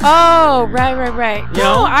 Oh, right. You No,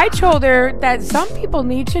 know? I told her that some people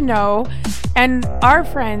need to know, and our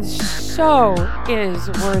friend so is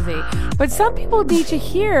worthy. But some people need to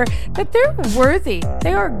hear that they're worthy.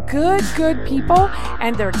 They are good people,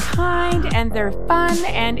 and they're kind, and they're fun,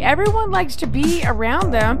 and everyone likes to be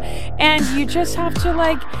around them. And you just have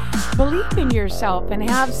to believe in yourself and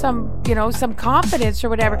have some confidence or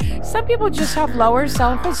whatever. Some people just have lower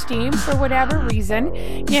self-esteem for whatever reason.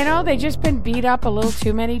 They've just been beat up a little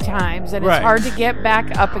too many times, and Right. it's hard to get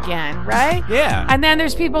back up again, right? Yeah. And then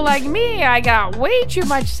there's people like me. I got way too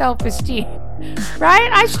much self-esteem, right?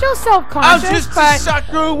 I'm still self-conscious, I'm just but a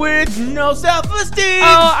sucker with no self-esteem.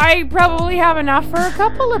 I probably have enough for a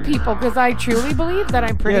couple of people because I truly believe that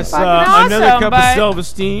I'm pretty Yes, fucking awesome. another cup of but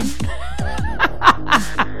self-esteem.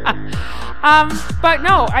 But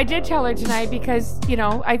no, I did tell her tonight because,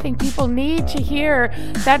 I think people need to hear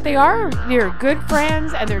that they're good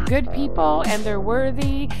friends and they're good people and they're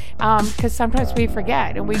worthy. Because sometimes we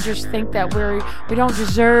forget and we just think that we don't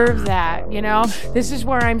deserve that. This is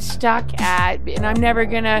where I'm stuck at, and I'm never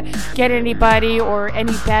gonna get anybody or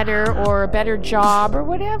any better or a better job or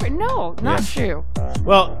whatever. No, not true.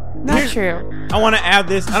 Well, Not here's- true. I want to add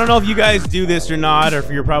this. I don't know if you guys do this or not, or if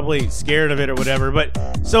you're probably scared of it or whatever, but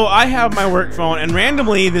so I have my work phone, and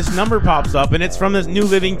randomly this number pops up, and it's from this New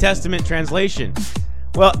Living Testament translation.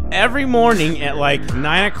 Well, every morning at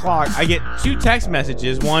 9 o'clock, I get 2 text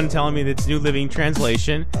messages, one telling me that it's New Living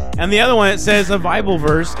Translation, and the other one that says a Bible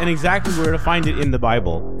verse and exactly where to find it in the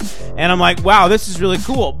Bible. And I'm like, wow, this is really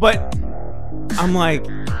cool. But I'm like,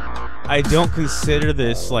 I don't consider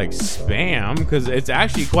this spam because it's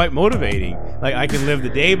actually quite motivating. I can live the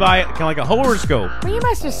day by it, kind of like a horoscope. Well, you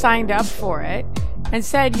must have signed up for it and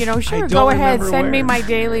said, sure, don't go ahead, remember send me where. my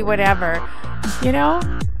daily whatever.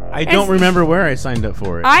 I don't remember where I signed up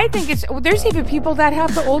for it. I think there's even people that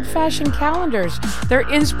have the old-fashioned calendars. Their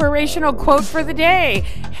inspirational quote for the day.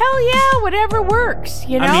 Hell yeah, whatever works,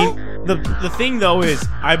 I mean, the thing though is,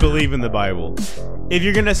 I believe in the Bible. If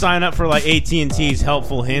you're gonna sign up for AT&T's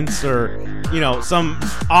helpful hints or some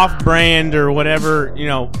off-brand or whatever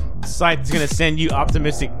site that's gonna send you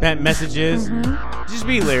optimistic messages, just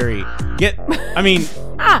be leery.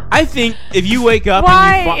 I think if you wake up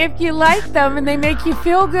Why, and if you like them and they make you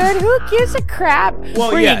feel good, who gives a crap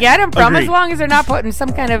Well, where yes, you get them from? agreed. As long as they're not putting some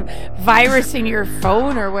kind of virus in your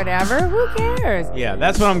phone or whatever, who cares? yeah,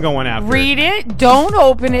 that's what I'm going after. Read it. Don't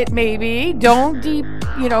open it. Maybe don't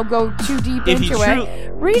go too deep If you into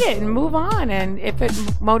it. Read it and move on. And if it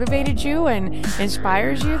motivated you and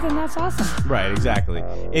inspires you, then that's awesome. Right, exactly.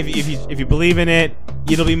 If you believe in it,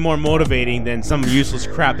 it'll be more motivating than some useless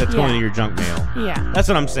crap that's going Yeah. to your junk mail. Yeah. That's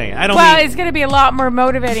what I'm saying. I don't Well, mean it's going to be a lot more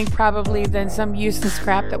motivating probably than some useless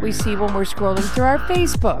crap that we see when we're scrolling through our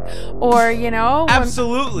Facebook or, when-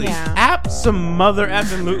 absolutely. Yeah.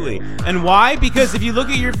 Absolutely. And why? Because if you look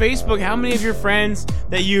at your Facebook, how many of your friends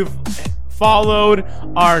that you've followed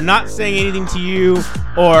are not saying anything to you,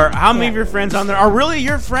 or how many of your friends on there are really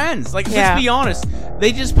your friends? Yeah. Let's be honest.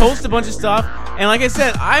 They just post a bunch of stuff, and like I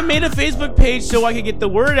said, I made a Facebook page so I could get the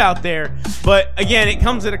word out there, but again, it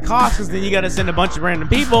comes at a cost because then you got to send a bunch of random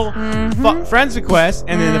people friends requests,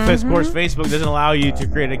 and then of course Facebook doesn't allow you to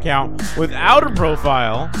create an account without a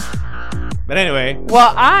profile. But anyway,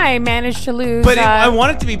 Well, I managed to lose. but I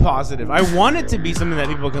want it to be positive. I want it to be something that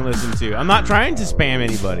people can listen to. I'm not trying to spam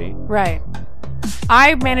anybody. Right.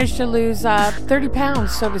 I managed to lose 30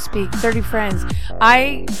 pounds, so to speak, 30 friends.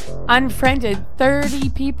 I unfriended 30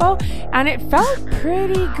 people, and it felt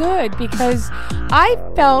pretty good because I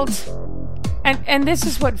felt, and this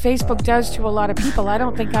is what Facebook does to a lot of people. I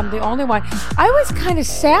don't think I'm the only one. I was kind of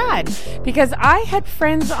sad because I had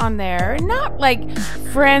friends on there, not like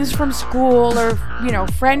friends from school or,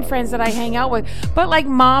 friends that I hang out with, but like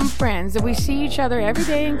mom friends that we see each other every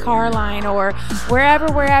day in Carline or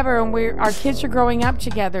wherever, and our kids are growing up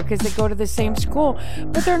together because they go to the same school,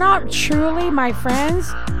 but they're not truly my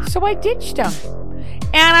friends, so I ditched them.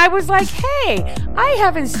 And I was like, hey, I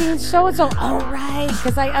haven't seen so-and-so. Oh, right,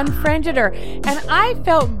 because I unfriended her. And I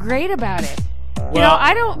felt great about it. Well,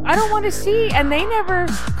 I don't want to see, and they never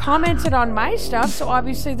commented on my stuff, so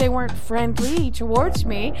obviously they weren't friendly towards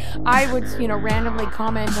me. I would, randomly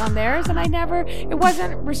comment on theirs, and it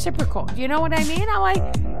wasn't reciprocal. Do you know what I mean? I'm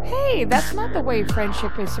like, hey, that's not the way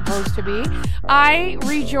friendship is supposed to be. I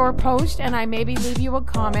read your post, and I maybe leave you a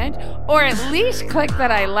comment, or at least click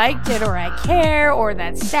that I liked it, or I care, or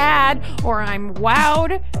that's sad, or I'm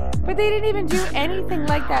wowed. But they didn't even do anything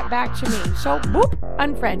like that back to me. So, boop,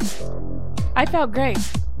 unfriend. I felt great.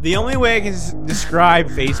 The only way I can describe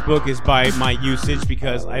Facebook is by my usage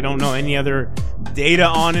because I don't know any other data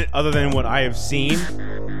on it other than what I have seen.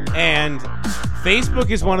 And Facebook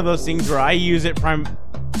is one of those things where I use it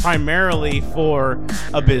primarily for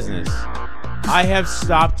a business. I have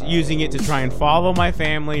stopped using it to try and follow my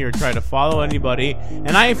family or try to follow anybody.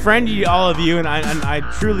 And I friend all of you, and I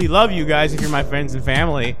truly love you guys if you're my friends and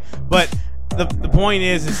family. But the point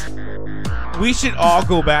is we should all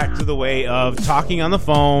go back to the way of talking on the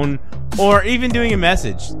phone or even doing a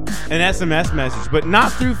message, an SMS message, but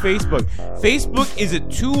not through Facebook. Facebook is a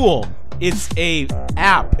tool. It's a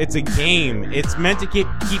app. It's a game. It's meant to keep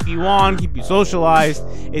you on, keep you socialized.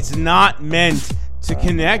 It's not meant to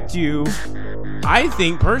connect you, I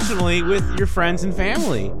think, personally, with your friends and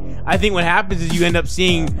family. I think what happens is you end up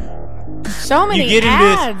seeing so many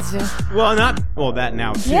ads. That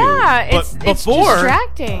now too. Yeah, but it's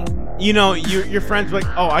distracting. Your friends are like,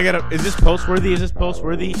 oh, is this post-worthy? Is this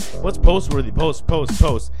post-worthy? What's post-worthy?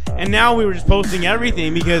 Post. And now we were just posting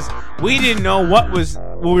everything because we didn't know what we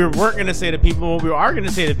weren't going to say to people, what we are going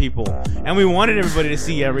to say to people. And we wanted everybody to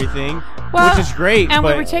see everything, which is great. And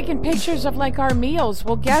we were taking pictures of like our meals.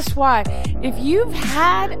 Well, guess what? If you've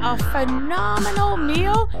had a phenomenal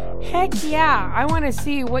meal, heck yeah, I want to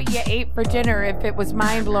see what you ate for dinner if it was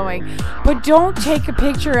mind-blowing. But don't take a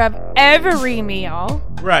picture of every meal.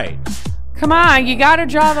 Right. Come on, you got to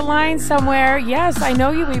draw the line somewhere. Yes, I know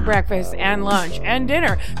you eat breakfast and lunch and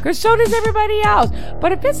dinner, because so does everybody else.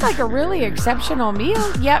 But if it's like a really exceptional meal,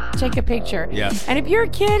 yep, take a picture. Yeah. And if your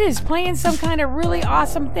kid is playing some kind of really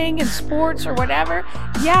awesome thing in sports or whatever,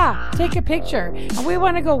 yeah, take a picture. And we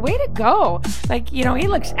want to go, way to go. Like, he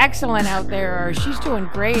looks excellent out there, or she's doing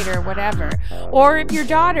great, or whatever. Or if your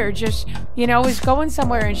daughter just, is going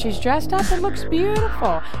somewhere and she's dressed up and looks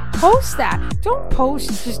beautiful, post that. Don't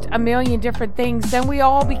post just a million different things. Then we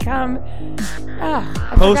all become,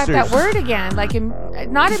 I forgot that word again. Like,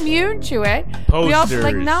 not immune to it. Posters. We all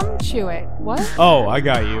like numb to it. What? Oh, I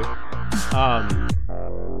got you.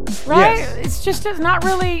 Right? Yes. It's just it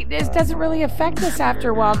doesn't really affect us after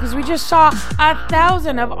a while because we just saw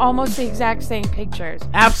 1,000 of almost the exact same pictures.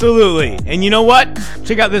 Absolutely. And you know what?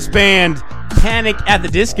 Check out this band, Panic at the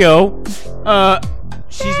Disco.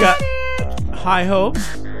 She's got high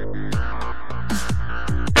hopes.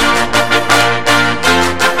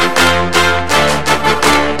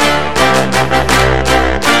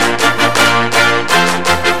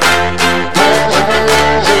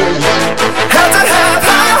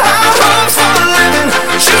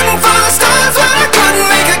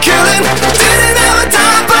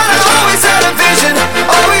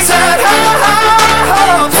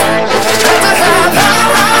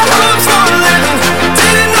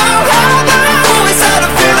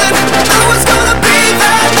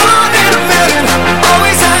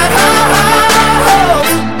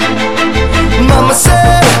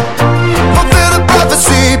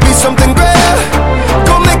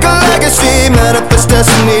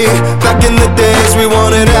 Destiny. Back in the days we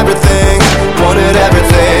wanted everything.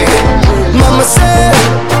 Mama said,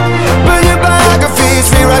 burn your biographies,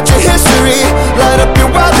 rewrite your history, light up your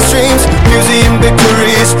wildest dreams, museum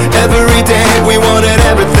victories. Every day we wanted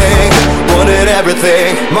everything.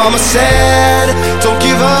 Mama said, don't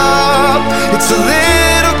give up, it's a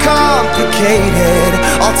little complicated,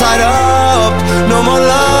 all tied up, no more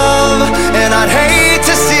love, and I'd hate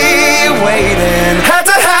to see you waiting. Had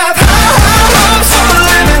to have hopes for a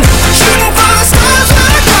living, shooting for the stars when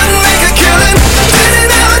I couldn't make a killing.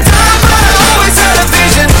 Didn't have a time, but I always had a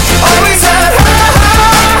vision, always had hope.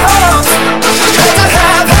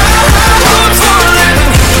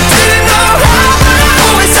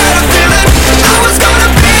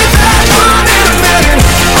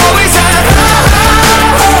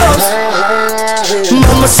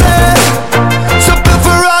 said. So built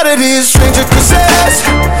for oddities, stranger possessed.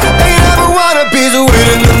 Ain't ever wanna be the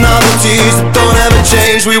winning the novelties that don't ever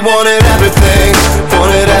change. We wanted everything,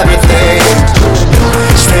 wanted everything.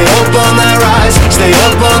 Stay up on that rise, stay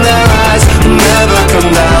up on that rise, never come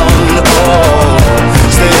down. Oh,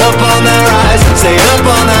 stay up on that rise, stay up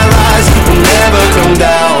on that rise, never come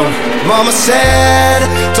down. Mama said,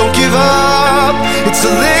 don't give up, it's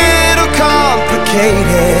a little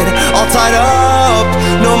complicated. All tied up,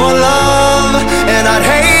 no more love, and I'd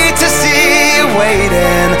hate to see you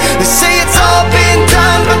waiting. They say it's all been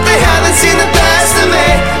done, but they haven't seen the best of me.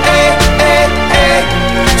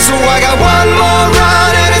 So I got one more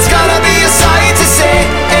run, and it's gonna be a sight to see.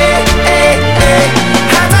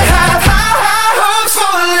 Had to have high hopes for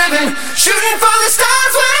a living, shooting for the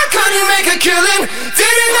stars when I couldn't make a killing.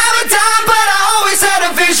 Didn't have a dime, but I always had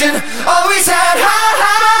a vision, always had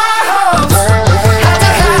high hopes. Had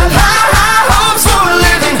to have high hopes for a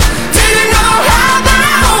living, didn't know how, but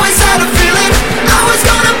I always had a feeling I was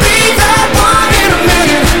gonna be that one in a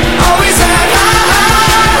million. Always had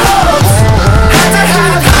high hopes. Had to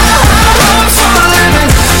have high hopes for a living,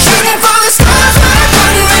 shooting for the stars when I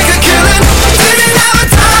couldn't make a killing. Didn't have a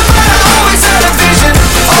time, but I always had a vision,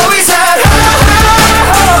 always had high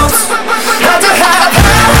hopes. Had to have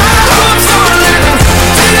high hopes for a living,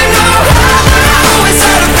 didn't know how, but I always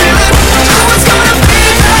had a feeling I was gonna be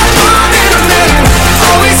that one in a million.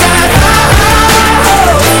 Always had high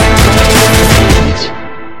hopes.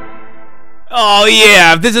 Oh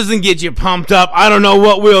yeah, if this doesn't get you pumped up, I don't know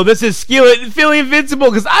what will. This is Feeling Invincible,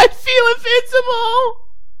 because I feel invincible.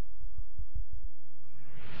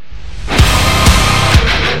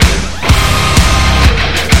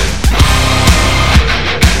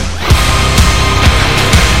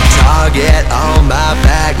 Target on my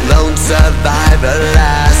back, lone survivor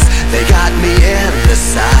last. They got me in the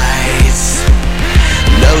sights.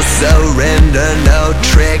 No surrender, no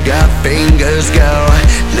trigger, fingers go.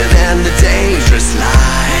 Living the dangerous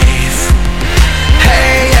life.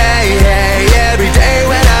 Hey, hey, hey, every day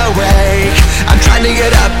when I wake, I'm trying to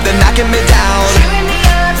get up, they're knocking me down.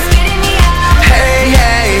 Hey,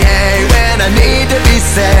 hey, hey, when I need to be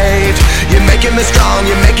saved, you're making me strong,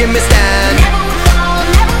 you're making me stand.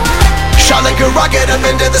 Shot like a rocket up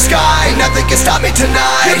into the sky, nothing can stop me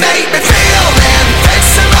tonight. You make me feel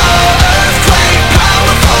invincible, earthquake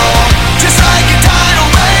powerful, just like a tidal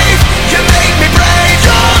wave. You make me brave,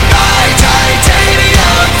 drawn by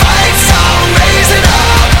titanium, fight song raising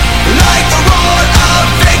up, like the roar of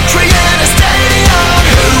victory in a stadium.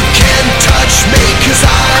 Who can touch me, 'cause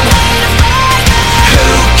I'm, who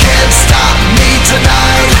can stop me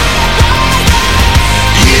tonight?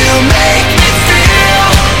 You make me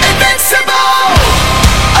feel invincible.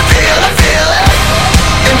 I feel it,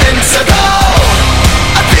 invincible.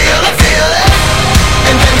 I feel it,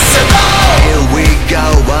 invincible. Here we go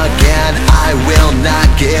again, I will not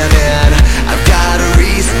give in. I've got a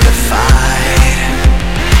reason to fight.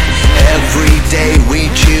 Every day we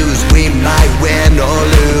choose, we might win or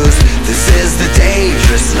lose. This is the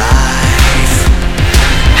dangerous life.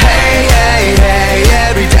 Hey, hey, hey,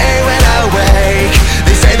 every day when I wake,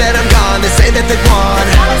 they say that I'm gone, they say that they've won.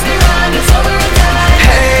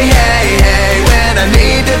 Hey, hey, hey, when I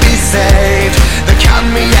need to be saved, they're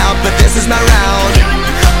counting me out, but this is my round.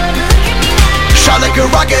 Shot like a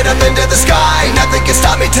rocket up into the sky, nothing can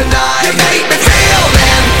stop me tonight. You make me feel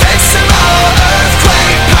invincible,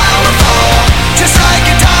 earthquake powerful, just like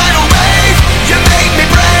a tidal wave. You make me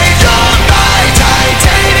brave, drawn by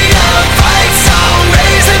titanium, fight song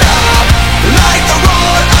raising up, like the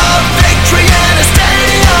roar of victory in a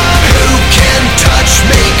stadium. Who can touch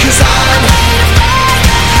me, 'cause I'm,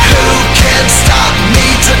 who can stop me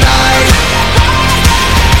tonight?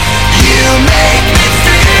 You make me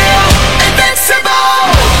feel invincible.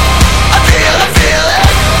 I feel it,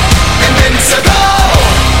 invincible.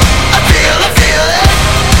 I feel it,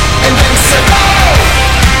 invincible.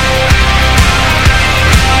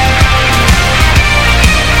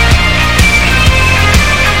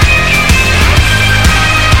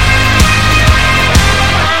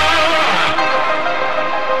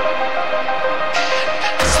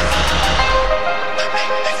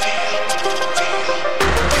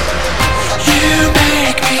 You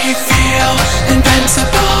make me feel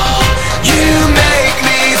invincible. You make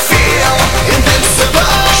me feel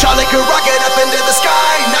invincible. Shot like a rocket up into the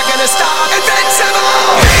sky, not gonna stop.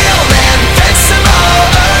 Invincible. Feel invincible,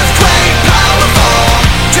 earthquake powerful,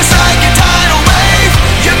 just like a tidal wave.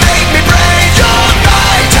 You make me brave, drawn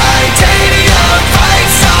by titanium, fight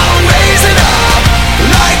song raising up,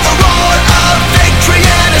 like the roar of victory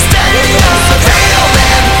in a stadium. Feel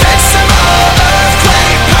invincible,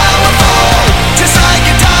 earthquake powerful, just like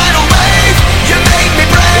a tidal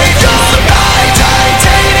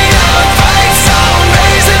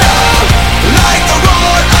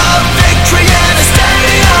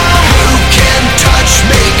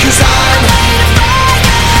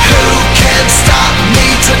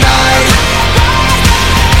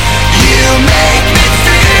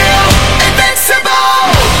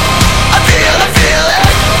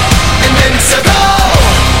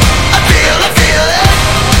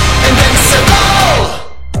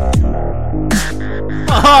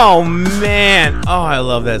Oh, man. Oh, I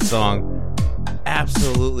love that song.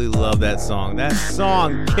 Absolutely love that song. That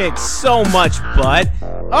song kicks so much butt.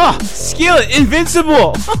 Oh, Skillet,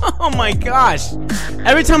 Invincible. Oh, my gosh.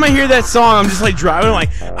 Every time I hear that song, I'm just like driving, I'm like,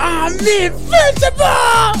 I'm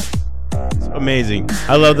invincible. It's amazing.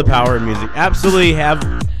 I love the power of music. Absolutely have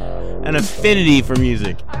an affinity for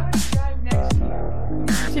music. I would drive next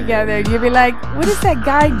to you together. You'd be like, what is that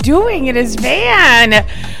guy doing in his van?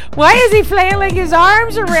 Why is he flailing his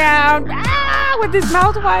arms around? With his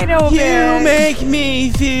mouth wide open. You make me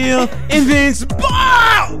feel invincible.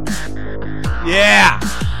 Yeah.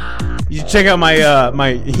 You should check out my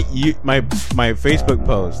Facebook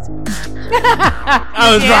post.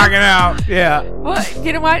 I was rocking out. Yeah. Well,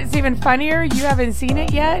 you know what? It's even funnier. You haven't seen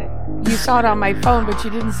it yet. You saw it on my phone, but you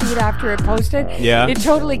didn't see it after it posted. Yeah. It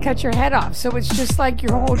totally cut your head off. So it's just like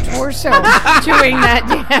your whole torso doing that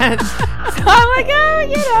dance. So I'm like,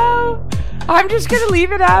 I'm just going to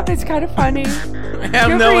leave it up. It's kind of funny. I have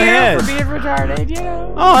Good no for you head. for being retarded,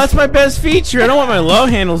 Oh, that's my best feature. I don't want my love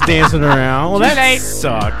handles dancing around. Well, Too that late.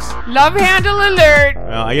 sucks. Love handle alert.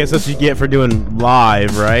 Well, I guess that's what you get for doing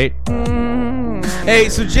live, right? Hey,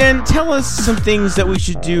 so Jen, tell us some things that we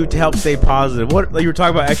should do to help stay positive. What you were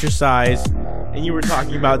talking about exercise, and you were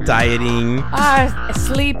talking about dieting,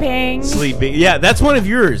 Sleeping. sleeping. Yeah, that's one of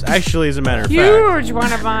yours, actually, as a matter of fact. Huge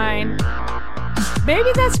one of mine.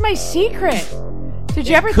 Maybe that's my secret. Did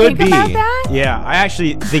you ever Could think be. about that? Yeah, I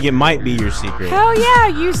actually think it might be your secret. Hell yeah.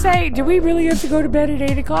 You say, do we really have to go to bed at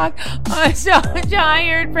 8 o'clock? I'm so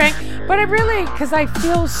tired, Frank. But I really, because I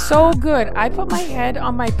feel so good. I put my head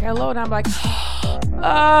on my pillow and I'm like,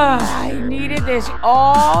 I needed this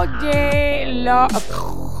all day long.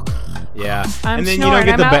 Yeah. I'm and then snoring. you don't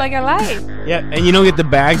get I'm the out like a light. Yeah, and you don't get the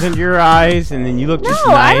bags under your eyes, and then you look No, just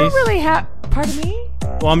nice. I don't really have. Pardon me?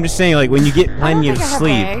 Well, I'm just saying, like, when you get plenty of think I have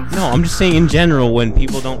sleep. bags. No, I'm just saying in general, when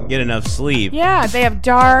people don't get enough sleep. Yeah, they have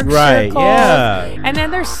dark Right, circles. yeah. And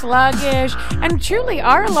then they're sluggish. And truly,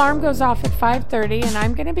 our alarm goes off at 5:30, and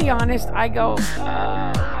I'm going to be honest, I go, oh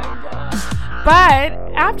my God. But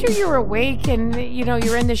after you're awake and,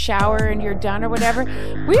 you're in the shower and you're done or whatever,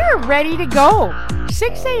 we are ready to go.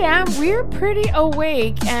 6 a.m., we're pretty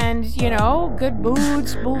awake and, good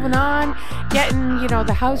moods, moving on, getting,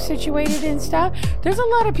 the house situated and stuff. There's a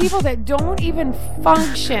lot of people that don't even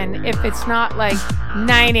function if it's not like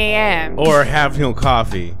 9 a.m. Or have no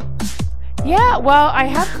coffee. Yeah, well, I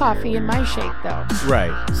have coffee in my shake, though.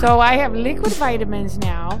 Right. So I have liquid vitamins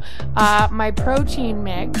now, my protein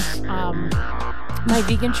mix, my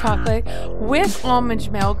vegan chocolate with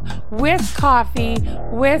almond milk, with coffee,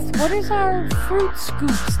 with, what is our fruit scoop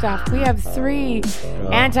stuff? We have 3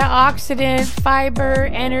 antioxidant, fiber,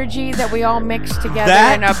 energy that we all mix together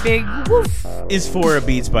That in a big woof. Is for a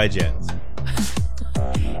Beats by Jens.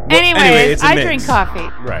 Anyways, it's a I mix. drink coffee.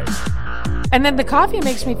 Right. And then the coffee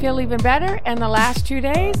makes me feel even better. And the last 2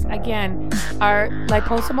 days, again, our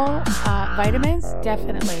liposomal vitamins,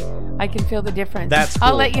 definitely. I can feel the difference. That's I'll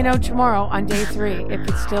cool. let you know tomorrow on day 3 if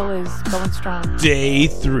it still is going strong. Day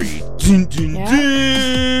 3. Dun, dun, Yeah.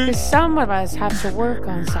 dun. Because some of us have to work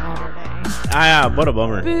on Saturday. What a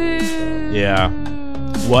bummer. Boo. Yeah.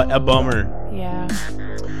 What a bummer. Yeah.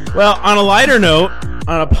 Well, on a lighter note,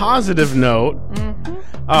 on a positive note,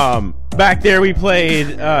 back there we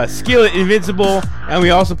played Skillet, Invincible, and we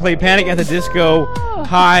also played Panic at the Disco,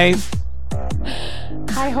 High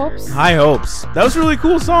Hopes. That was a really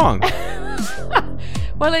cool song.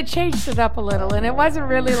 Well, it changed it up a little, and it wasn't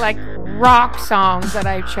really like rock songs that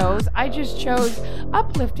I chose. I just chose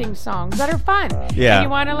uplifting songs that are fun. Yeah. And you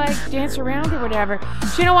want to like dance around or whatever.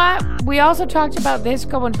 So you know what? We also talked about this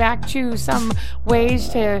going back to some ways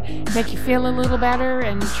to make you feel a little better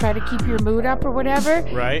and try to keep your mood up or whatever.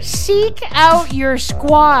 Right. Seek out your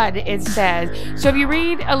squad, it says. So if you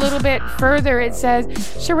read a little bit further, it says,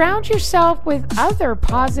 surround yourself with other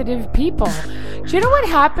positive people. Do you know what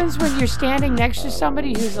happens when you're standing next to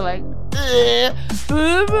somebody who's like, and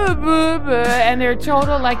they're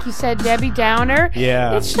total, like you said, Debbie Downer?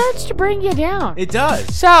 Yeah. It starts to bring you down. It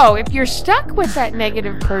does. So if you're stuck with that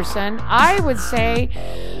negative person, I would say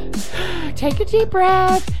take a deep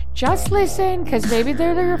breath. Just listen, because maybe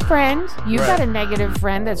they're your friend. You've got a negative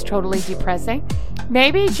friend that's totally depressing.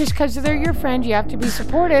 Maybe just because they're your friend, you have to be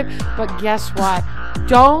supportive. But guess what?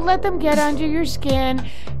 Don't let them get under your skin.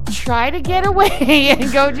 Try to get away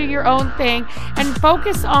and go do your own thing and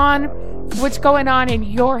focus on what's going on in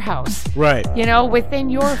your house. Right. Within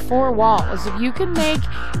your 4 walls. If you can make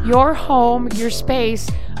your home, your space,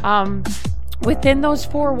 within those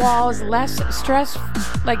 4 walls, less stress,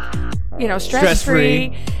 like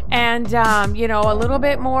stress-free and, a little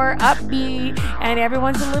bit more upbeat, and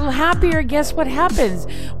everyone's a little happier. Guess what happens?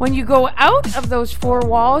 When you go out of those four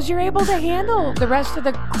walls, you're able to handle the rest of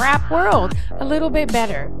the crap world a little bit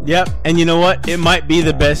better. Yep, and you know what? It might be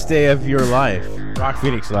the best day of your life. Rock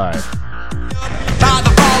Phoenix Live. By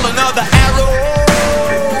the falling of the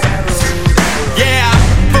arrows, yeah,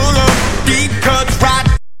 full of deep cuts right.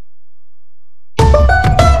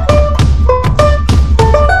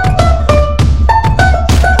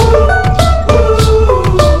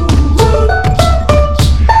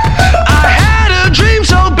 I had a dream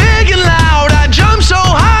so big and loud, I jumped so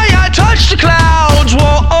high, I touched the clouds. Whoa,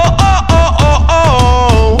 oh, oh, oh, oh,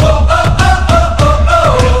 oh. Whoa, oh, oh, oh, oh,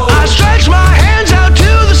 oh. I stretched my hands out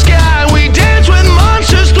to the sky, we danced with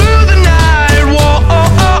monsters through the night. Whoa, oh,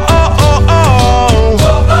 oh, oh, oh, oh.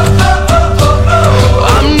 Whoa, oh, oh, oh, oh,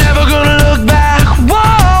 oh. I'm never gonna look back,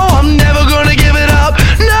 whoa, I'm never gonna give it up.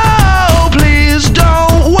 No, please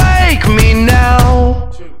don't wake me now.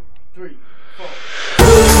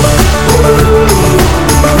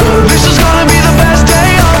 This is gonna be the best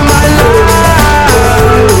day of my life.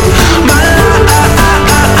 My life.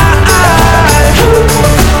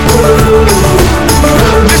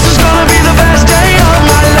 This is gonna be the best day of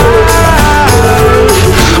my life.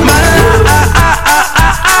 My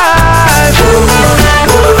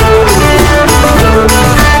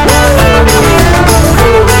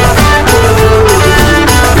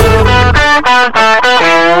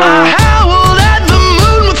I howled at the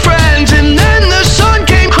moon with friends, and then the sun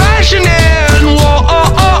came crashing in. Whoa,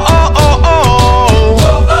 oh, oh, oh, oh, oh.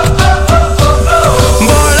 Whoa, oh, oh, oh, oh, oh.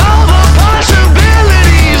 But all the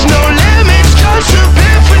possibilities, no limits, just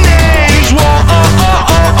epiphanies. Whoa, oh,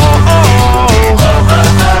 oh, oh, oh, oh. Whoa, oh,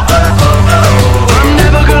 oh, oh, oh, oh. I'm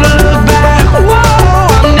never gonna look back.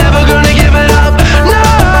 Whoa, I'm never gonna give it up.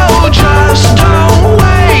 No, just don't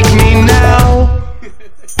wake me now.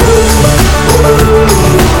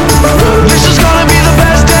 This is gonna be the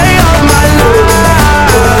best day of my life.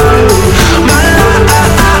 My life.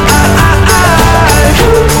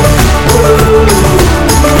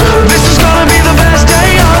 This is gonna be the best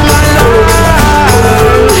day of my life.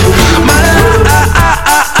 My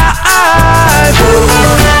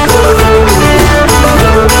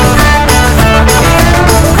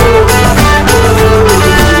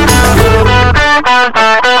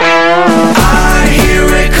I hear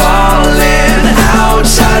it calling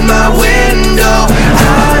outside my window.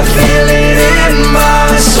 I feel it in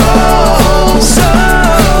my soul.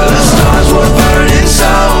 The stars were burning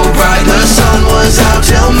so bright, the sun was out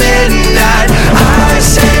till midnight. I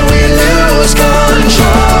say we lose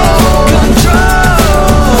control.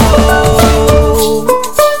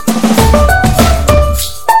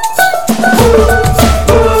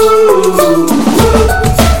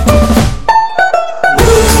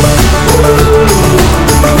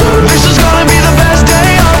 This is gonna be the best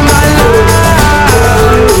day of my life.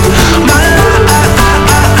 My life.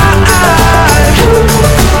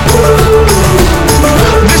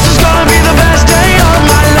 This is gonna be the best day of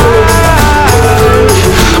my life.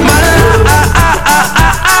 My life.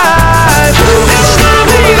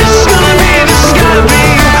 This is gonna be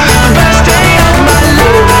the best day of my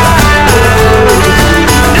life.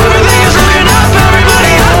 Everything is looking up,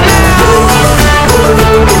 everybody up now.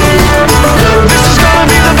 This is gonna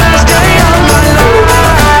be the best day of my life.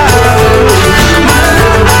 My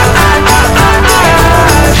life.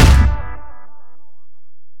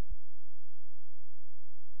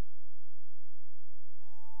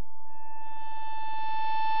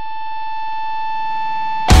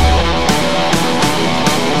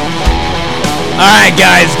 Alright,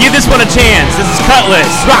 guys, give this one a chance. This is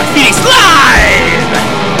Cutlass, Rock Phoenix Live!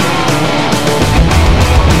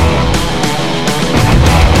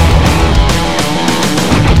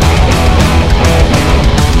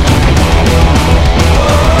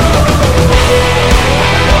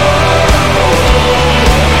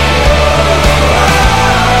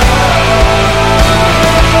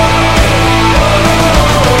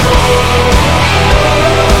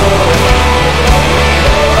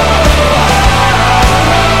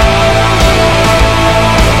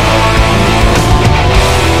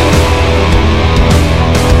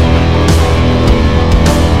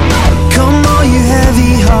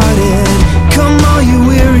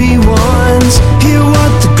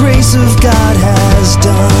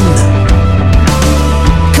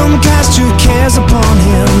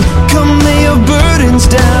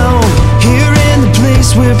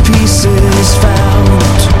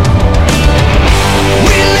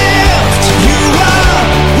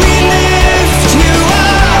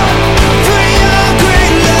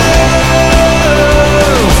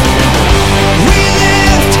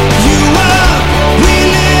 You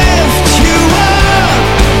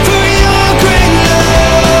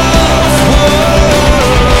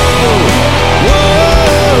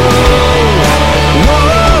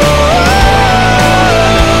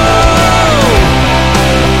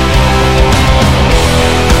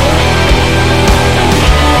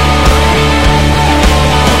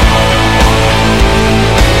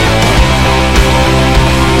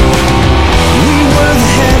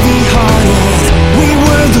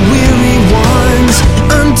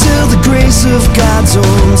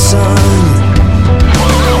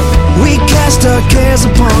our cares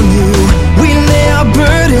upon you. We lay our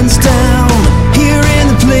burdens down here in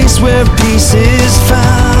the place where peace is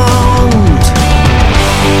found.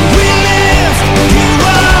 We lift you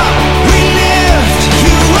up, we lift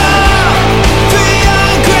you up for your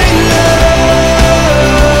great love.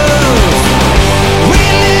 We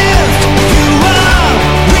lift you up,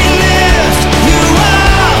 we lift you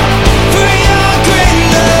up for your great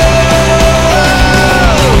love.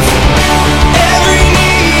 Every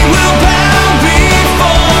knee will bow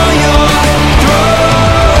before your throne.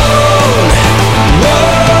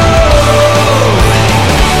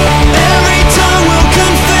 Every tongue will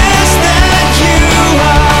confess that you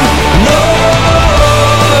are Lord.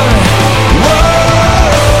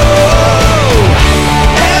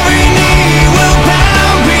 Every knee will bow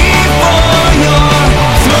before your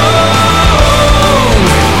throne.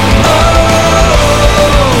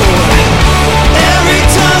 Every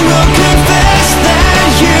tongue will confess that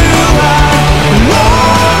you are Lord.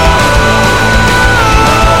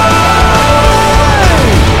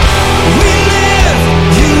 We lift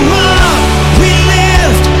you up, we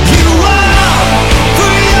lift you up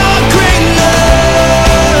for your great love.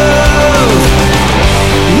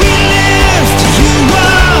 We lift you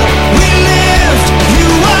up, we lift you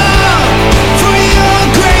up for your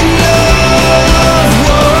great love.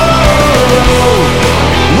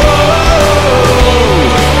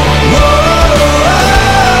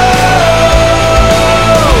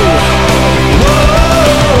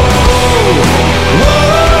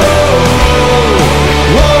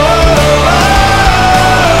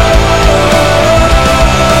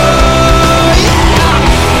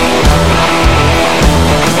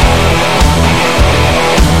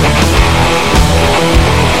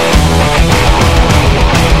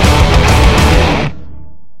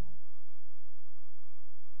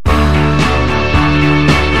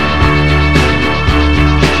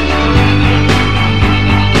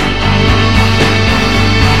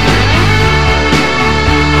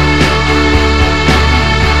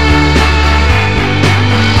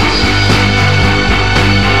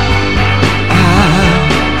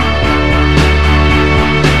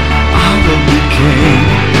 I will be king,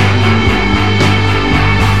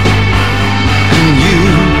 and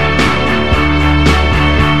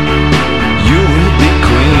you will be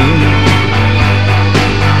queen.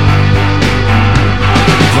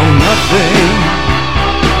 Though nothing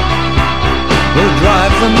will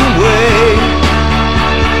drive them away,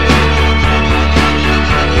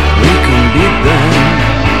 we can beat them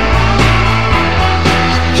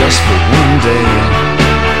just for one day.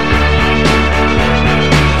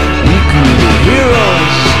 We can be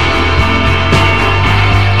heroes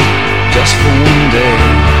just for one day.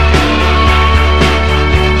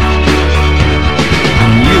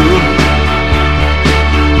 And you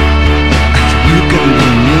can be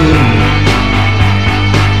me.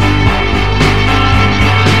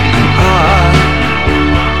 And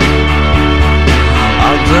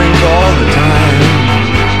I'll drink all the time,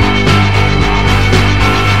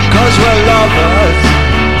 'cause we're lovers,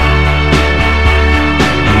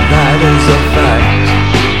 and that is a fact.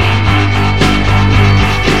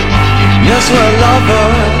 Yes, we're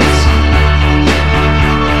lovers,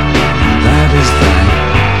 that is that.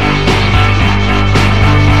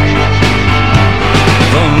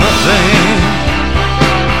 Though nothing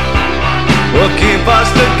will keep us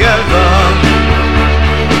together,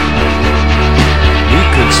 we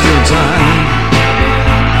could steal time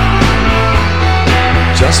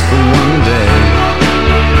just for one day.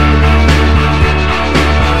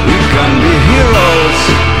 We can be heroes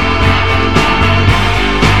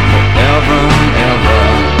forever and ever.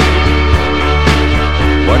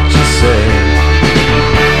 What you say?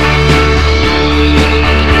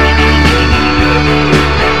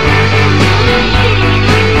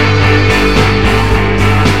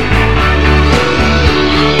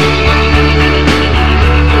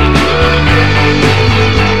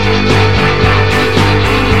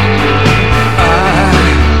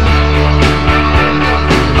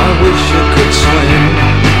 I wish you could swim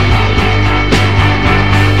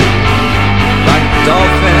like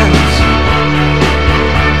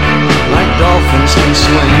dolphins can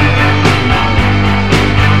swim.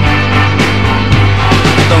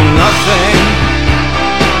 Though nothing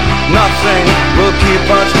will keep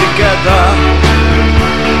us together,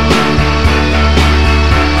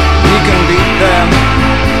 we can beat them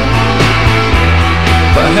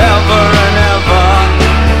forever and ever.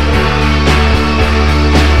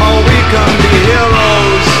 Oh, we can be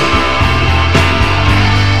heroes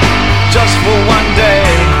just for one day.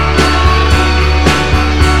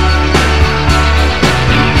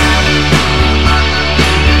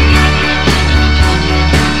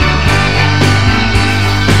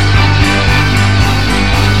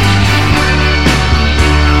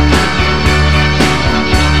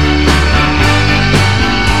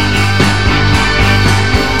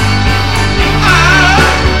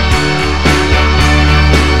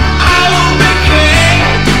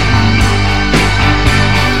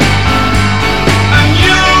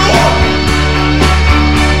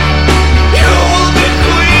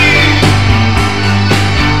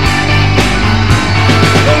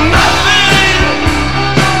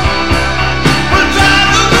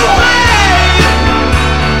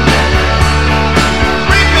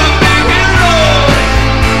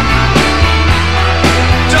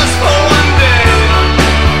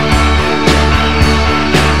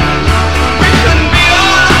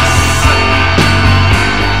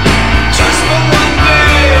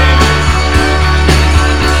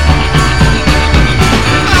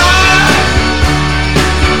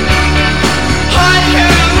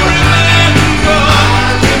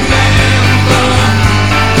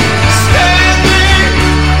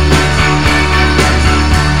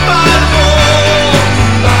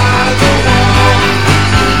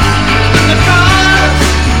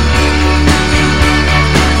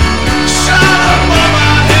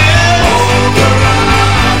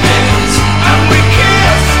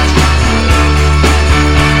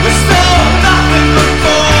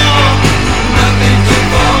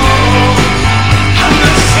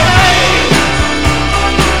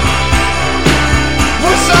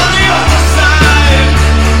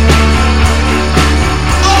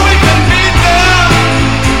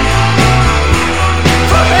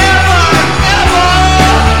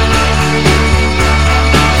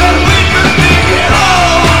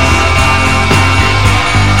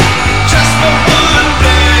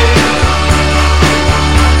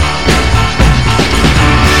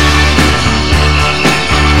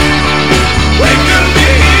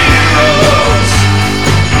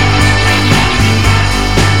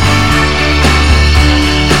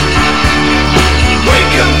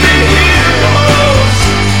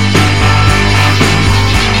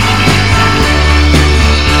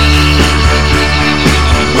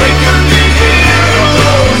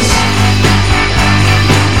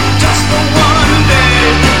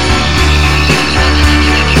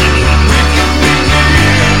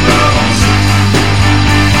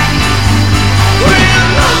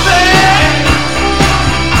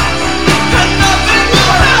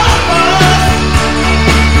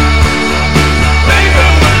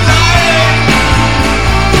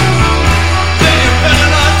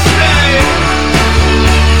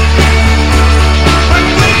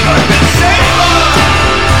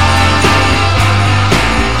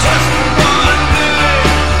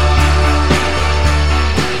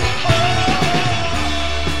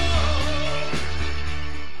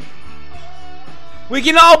 we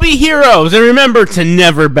can all be heroes, and remember to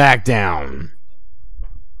never back down.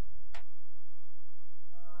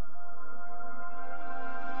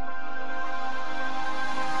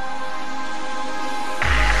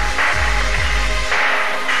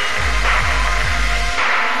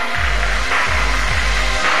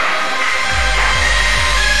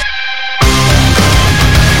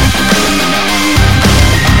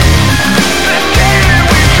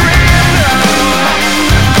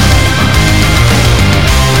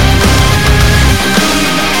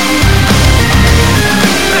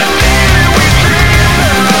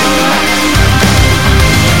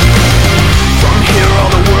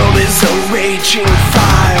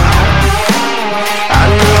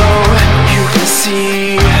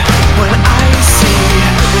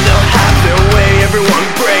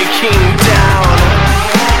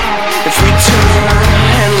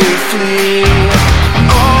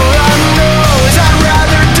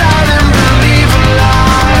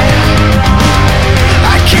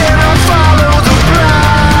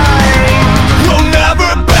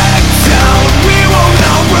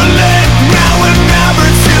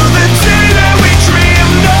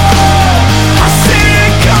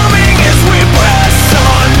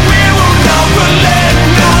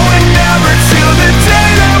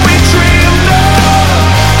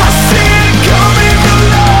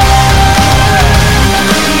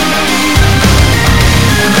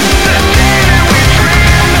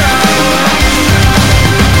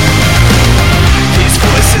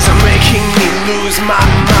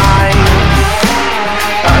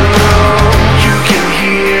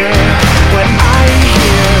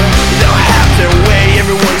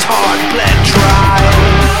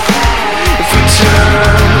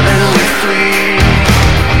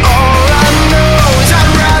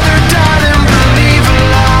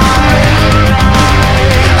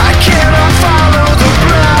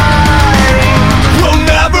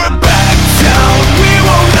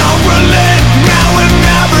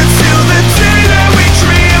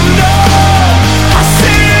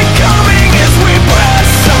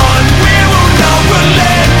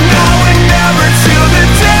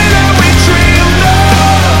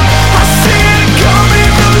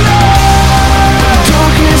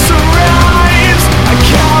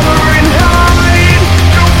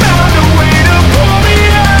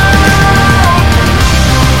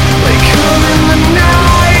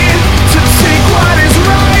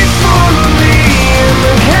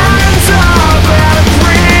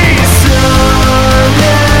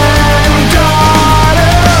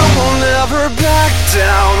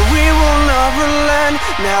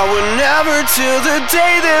 till the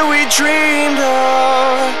day that we dreamed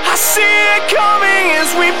of. I see it coming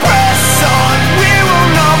as we press on. We will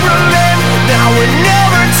not relent. Now we're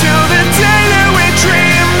never till the day that we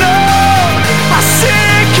dreamed of. I see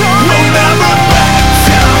it coming. We'll never back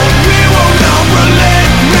down. We will not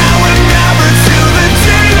relent. Now we're never till the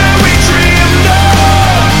day that we dreamed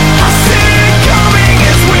of. I see it coming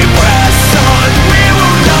as we press on. We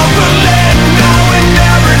will not relent. Now we're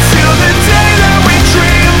never till the day that we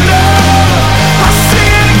dreamed of. I see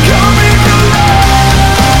it coming alive.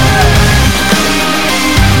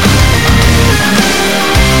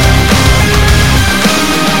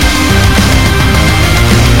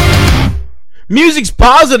 Music's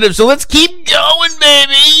positive, so let's keep going,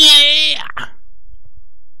 baby. Yeah.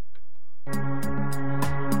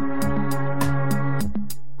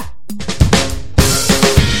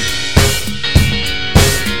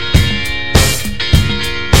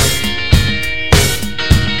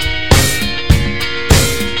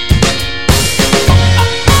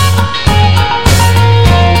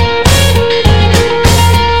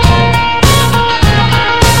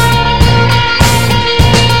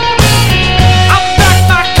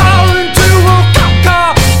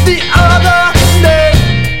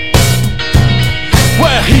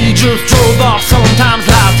 Just drove off, sometimes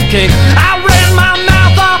life's a cake. I ran my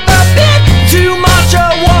mouth off a bit too much,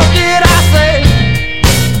 or what did I say?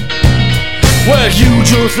 Well, you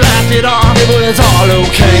just laughed it off, it was all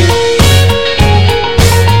okay.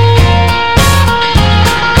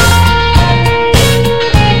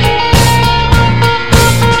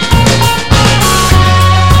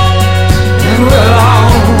 And we're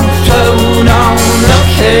all flown on the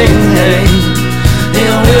king,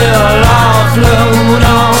 and we'll all float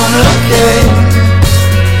on.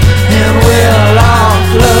 And we'll all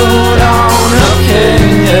float on,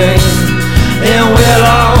 okay. And we'll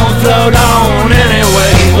all float on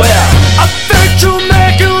anyway. Well, I think you're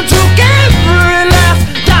making together.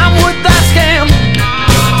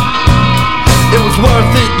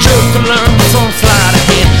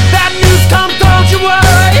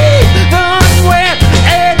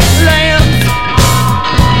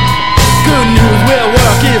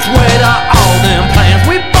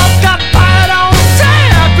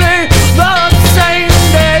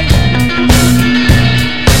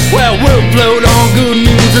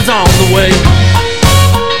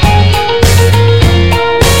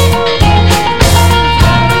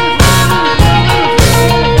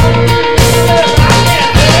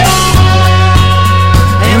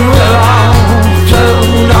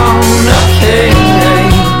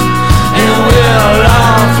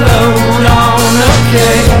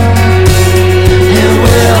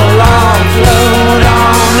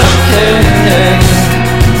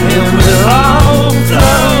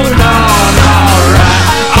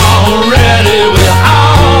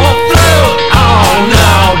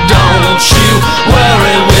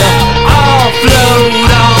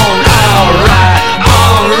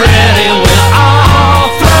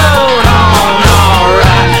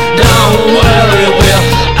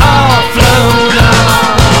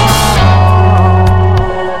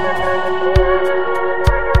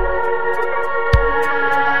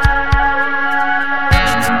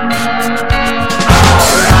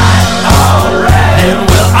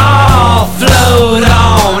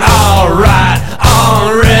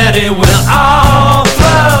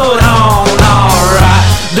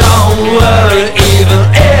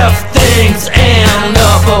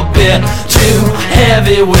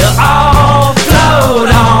 already we'll all float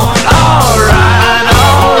on. Alright,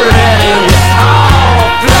 already we'll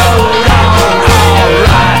all float on.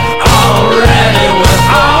 Alright, already we'll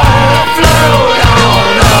all float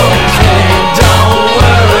on. Okay, don't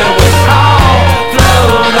worry, we'll all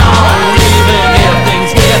float on. Even if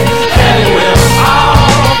things get heavy, we'll all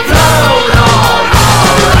float on.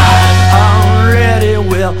 Alright, already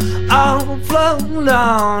we'll all float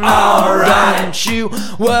on. Alright, don't you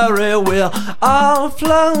worry, we'll all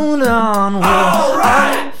float on. We'll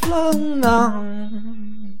all float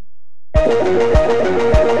on.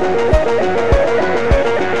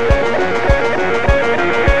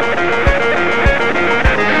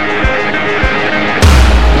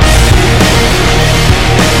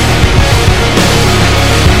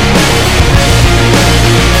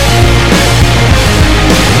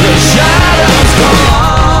 The shadow's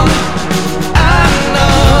gone, I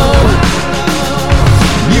know.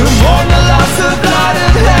 You mourn the loss of light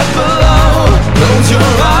and head below. Close your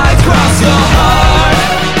eyes, cross your heart,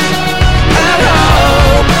 and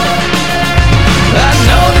hope. I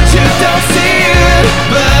know that you don't see it,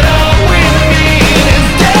 but all we need is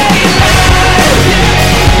daylight.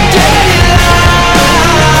 Daylight.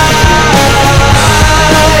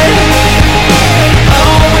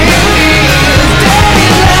 All we need is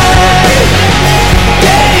daylight.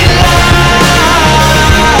 Daylight.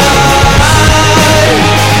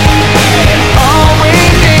 All we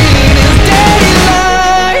need is daylight.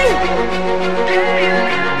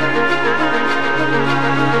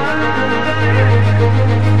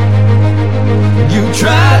 You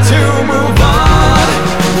try to move on,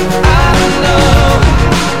 I know.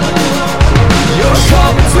 You're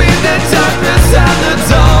caught between the darkness and the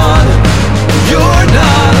dawn. You're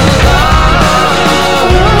not alone.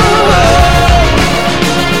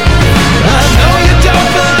 I know you don't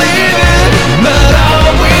believe it, but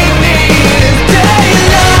all we need is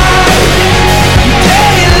daylight.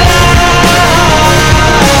 Daylight.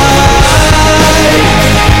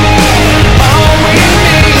 All we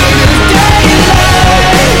need is daylight.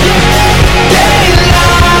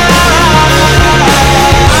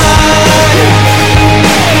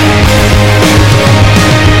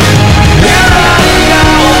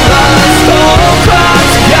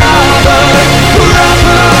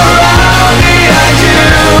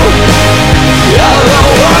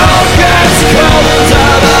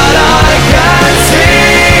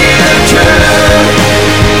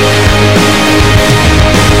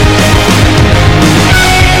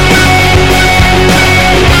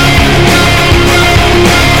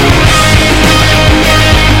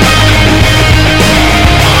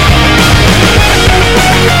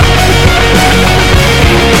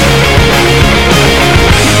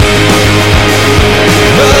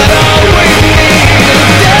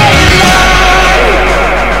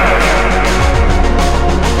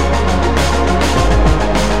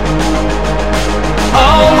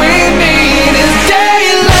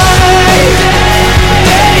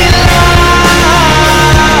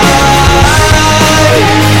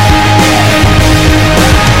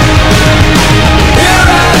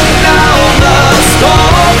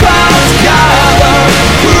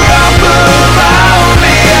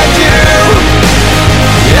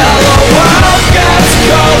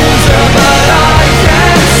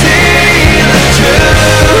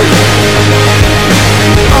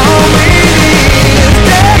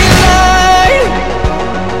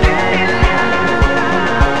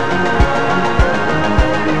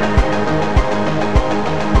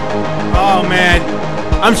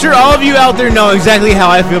 I'm sure all of you out there know exactly how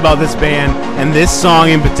I feel about this band and this song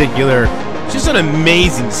in particular. It's just an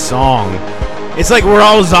amazing song. It's like we're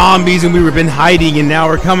all zombies and we've been hiding and now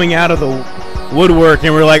we're coming out of the woodwork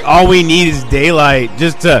and we're like, all we need is daylight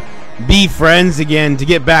just to be friends again, to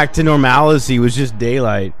get back to normalcy was just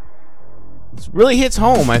daylight. It really hits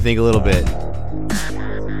home, I think, a little bit.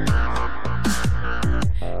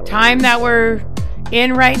 Time that we're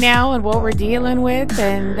in right now and what we're dealing with,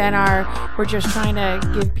 and then we're just trying to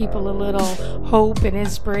give people a little hope and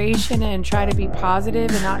inspiration and try to be positive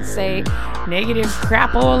and not say negative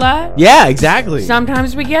crapola. Yeah, exactly.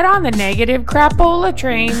 Sometimes we get on the negative crapola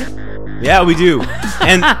train. Yeah, we do.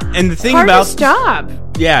 And the thing hard about to stop.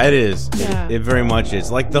 Yeah, it is. Yeah. It very much is.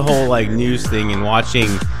 Like the whole like news thing and watching,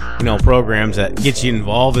 programs that get you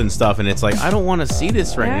involved in stuff, and it's like, I don't want to see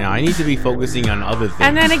this right now. I need to be focusing on other things.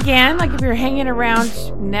 And then again, like if you're hanging around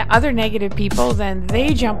other negative people, then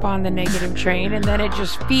they jump on the negative train, and then it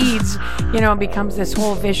just feeds, and becomes this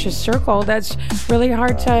whole vicious circle that's really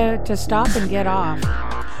hard to stop and get off.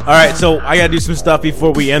 All right, so I got to do some stuff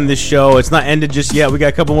before we end this show. It's not ended just yet. We got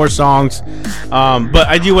a couple more songs. But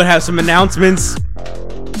I do want to have some announcements.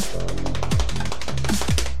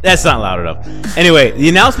 That's not loud enough. Anyway, the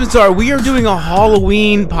announcements are we are doing a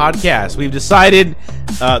Halloween podcast. We've decided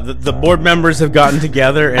the board members have gotten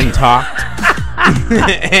together and talked.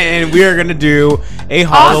 And we are going to do a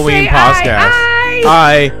Halloween podcast.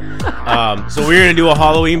 So we're going to do a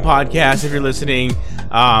Halloween podcast if you're listening.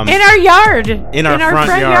 In our yard. In our front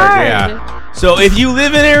yard. Yeah. So if you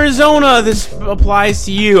live in Arizona, this applies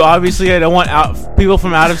to you. Obviously, I don't want people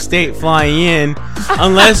from out of state flying in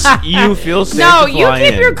unless you feel safe to fly in. No,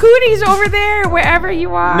 you keep your cooties over there, wherever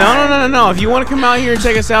you are. No. If you want to come out here and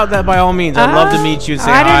check us out, that by all means. I'd love to meet you and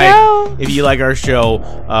say I hi. don't know. If you like our show.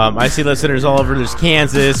 I see listeners all over. There's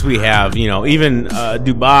Kansas. We have, even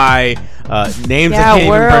Dubai. Names I can't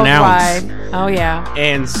even pronounce. Oh, yeah.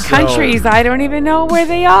 And so, countries, I don't even know where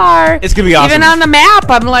they are. It's going to be awesome. Even on the map,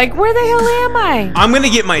 I'm like, where the hell am I? I'm going to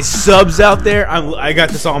get my subs out there. I got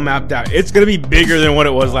this all mapped out. It's going to be bigger than what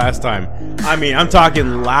it was last time. I mean, I'm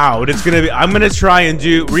talking loud. I'm going to try and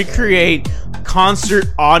recreate concert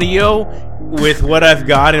audio with what I've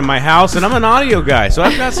got in my house. And I'm an audio guy, so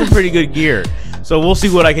I've got some pretty good gear. So we'll see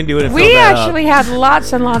what I can do to fill that up. We actually had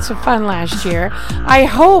lots and lots of fun last year. I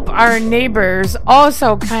hope our neighbors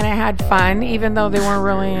also kind of had fun, even though they weren't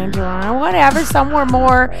really into it. Whatever, some were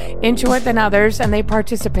more into it than others, and they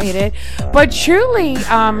participated. But truly,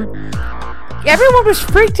 everyone was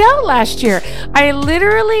freaked out last year. I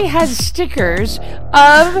literally had stickers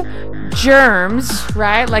of germs,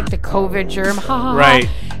 right? Like the COVID germ, right?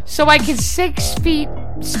 So I could 6 feet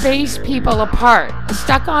space people apart,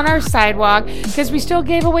 stuck on our sidewalk, because we still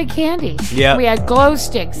gave away candy. Yeah. We had glow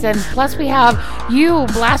sticks, and plus we have you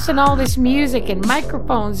blasting all this music and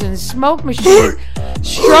microphones and smoke machines,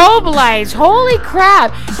 strobe lights. Holy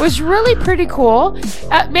crap. It was really pretty cool.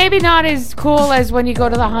 Maybe not as cool as when you go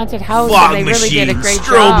to the haunted house. Fog and they machines, really did a great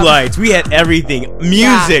strobe job. lights. We had everything.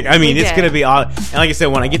 Music. Yeah, I mean, we it's did. going to be awesome. And like I said,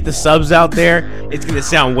 when I get the subs out there, it's going to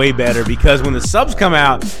sound way better because when the subs come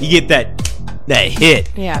out, you get that hit.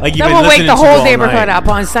 Yeah. Like you've Then been we'll wake listening the to whole all neighborhood night. up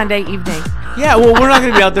on Sunday evening. Yeah, well, we're not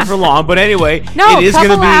going to be out there for long, but anyway, No, it a is going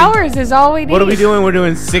to couple be. hours is all we need. What are we doing? We're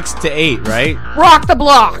doing 6 to 8, right? Rock the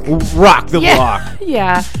block. Rock the Yeah. block.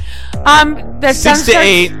 Yeah. The 6 to Sunset-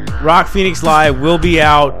 8, Rock Phoenix Live will be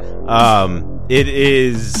out. It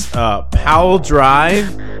is Powell Drive.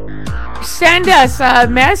 Send us a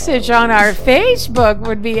message on our Facebook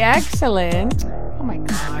would be excellent. Oh my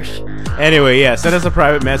gosh. Anyway, yeah, send us a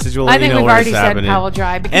private message. We'll I let think you know we've where already it's said happening. Powell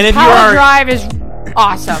Drive because And if you Powell are- Drive is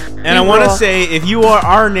awesome. And I want to say, if you are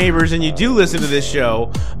our neighbors and you do listen to this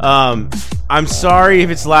show, I'm sorry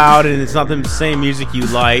if it's loud and it's not the same music you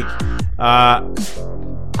like.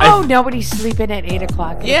 Nobody's sleeping at 8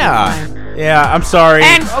 o'clock. Yeah, I'm sorry.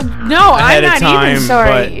 And no, Ahead I'm of not time, even sorry.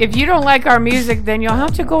 but- If you don't like our music, then you'll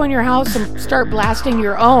have to go in your house and start blasting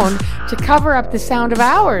your own to cover up the sound of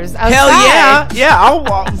ours. Outside. Hell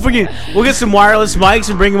yeah! We'll get some wireless mics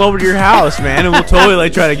and bring them over to your house, man, and we'll totally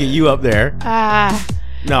try to get you up there.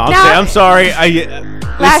 No, I'm sorry.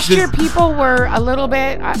 Last year, people were a little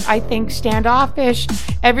bit, I think, standoffish.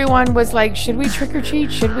 Everyone was like, should we trick or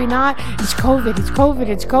treat? Should we not? It's COVID. It's COVID.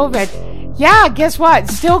 It's COVID. Yeah, guess what?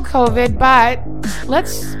 Still COVID, but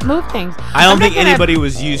let's move things. I don't think anybody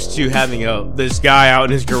was used to having this guy out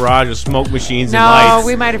in his garage with smoke machines and No, lights.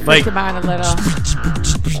 we might have freaked him out a little.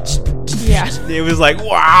 Yeah. It was like,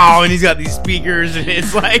 wow, and he's got these speakers, and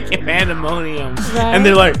it's like pandemonium. Right. And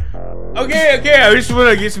they're like, okay, I just want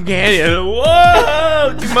to get some candy. And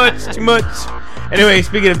whoa, too much. Anyway,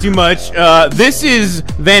 speaking of too much, this is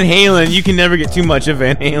Van Halen. You can never get too much of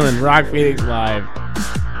Van Halen. Rock Phoenix Live.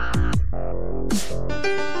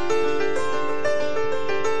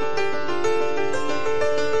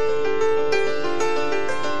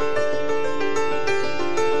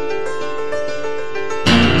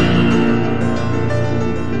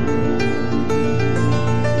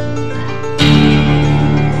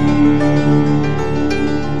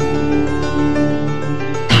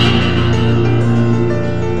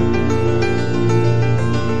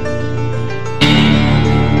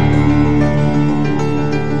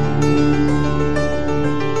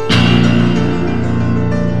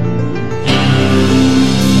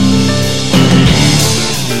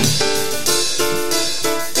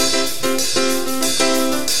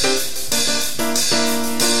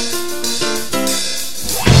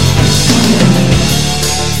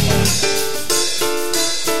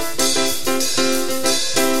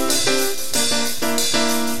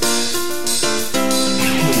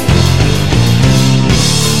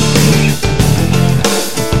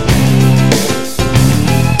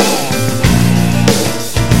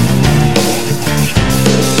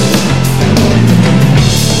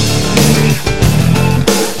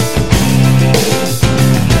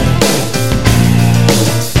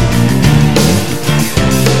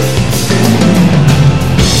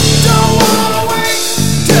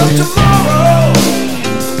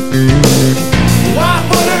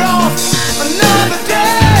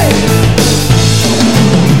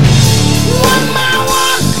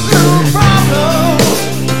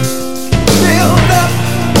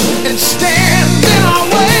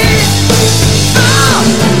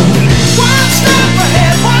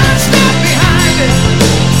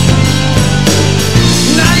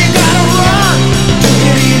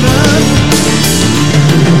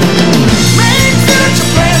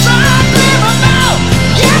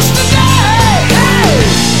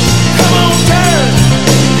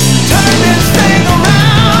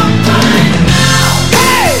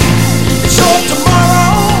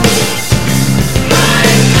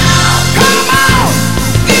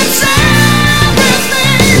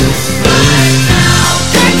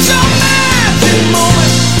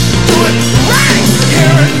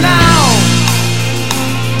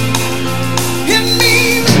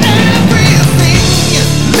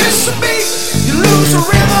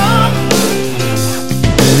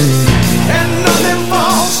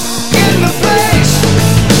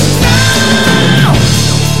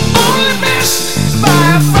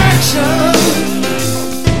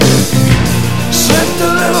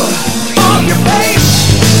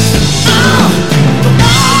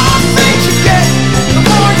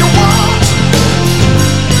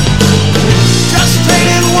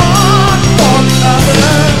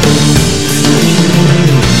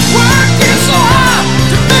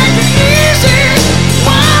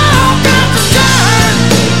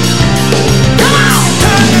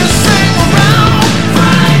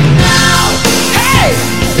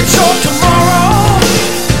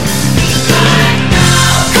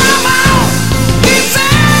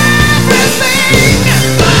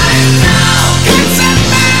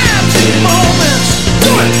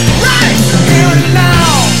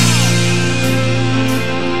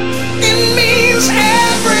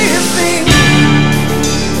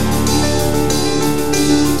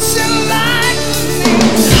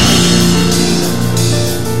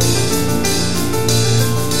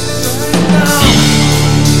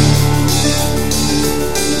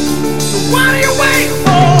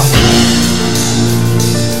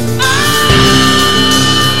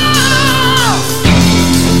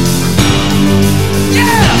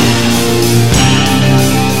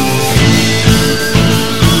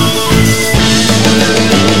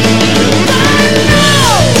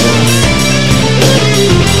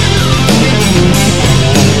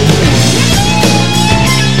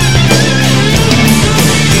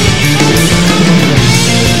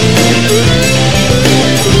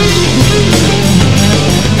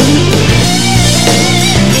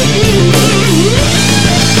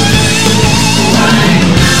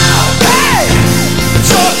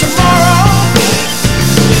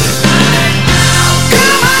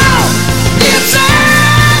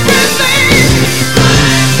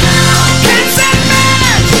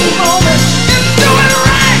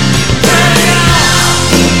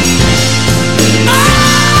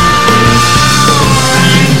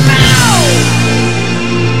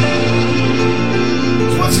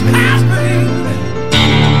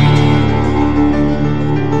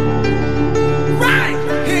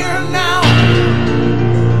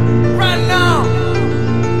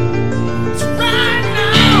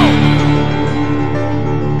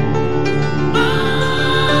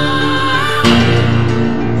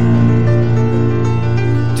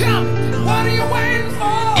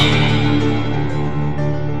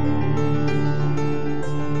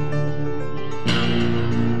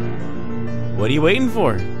 What are you waiting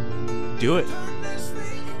for? Do it.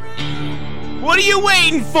 What are you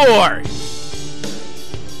waiting for?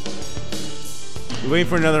 You waiting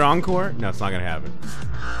for another encore? No, it's not gonna happen.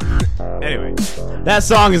 Anyway, that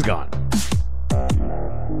song is gone.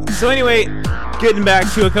 So anyway, getting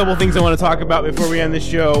back to a couple things I want to talk about before we end the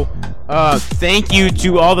show. Thank you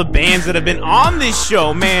to all the bands that have been on this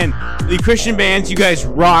show, man. The Christian bands, you guys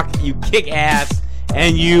rock, you kick ass,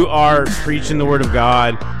 and you are preaching the word of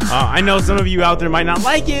God. I know some of you out there might not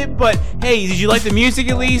like it, but hey, did you like the music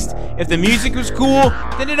at least? If the music was cool,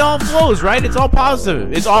 then it all flows, right? It's all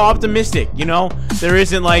positive. It's all optimistic, you know? There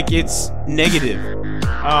isn't like it's negative.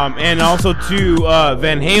 And also to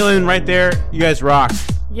Van Halen right there, you guys rock.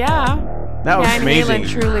 Yeah. That was Van amazing. Halen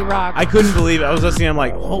truly rocked. I couldn't believe it. I was listening. I'm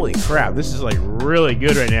like, holy crap, this is like really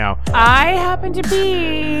good right now. I happen to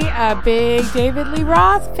be a big David Lee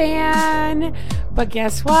Roth fan, but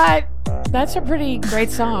guess what? That's a pretty great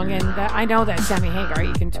song, and I know that Sammy Hagar,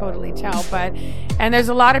 you can totally tell. And there's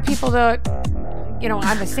a lot of people that, you know,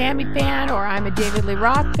 I'm a Sammy fan or I'm a David Lee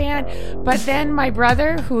Roth fan, but then my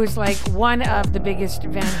brother, who is like one of the biggest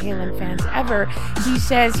Van Halen fans ever, he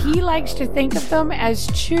says he likes to think of them as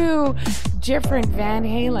two different Van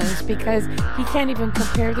Halens because he can't even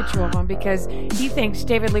compare the two of them because he thinks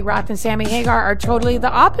David Lee Roth and Sammy Hagar are totally the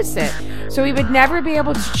opposite. So he would never be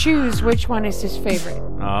able to choose which one is his favorite.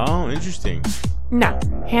 Oh, interesting. No,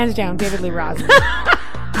 hands down, David Lee Roth.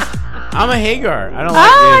 I'm a Hagar. I don't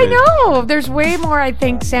like David. I know. There's way more, I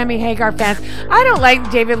think, Sammy Hagar fans. I don't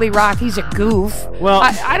like David Lee Roth. He's a goof. Well,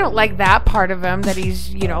 I don't like that part of him that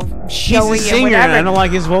he's, you know, showy he's a singer, and whatever. and I don't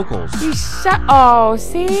like his vocals. It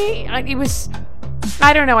was,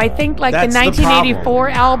 I don't know. I think like That's the the 1984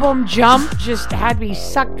 album Jump just had me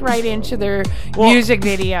sucked right into their music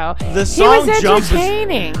video. The song he was Jump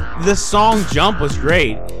entertaining. The song Jump was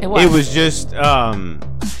great. It was. It was just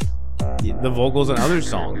the vocals on other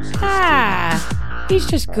songs. He's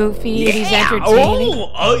just goofy and he's entertaining.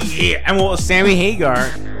 Oh yeah. And well, Sammy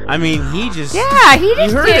Hagar, I mean, he just he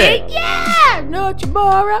just heard did it. Yeah, no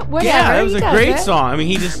tomorrow, whatever. Yeah, that was he a does great it. song. I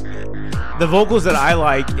mean, the vocals that I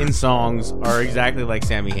like in songs are exactly like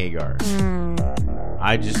Sammy Hagar.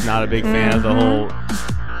 I'm just not a big fan of the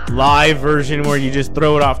whole live version where you just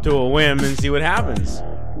throw it off to a whim and see what happens.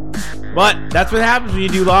 But that's what happens when you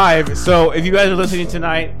do live. So if you guys are listening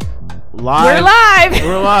tonight, We're live.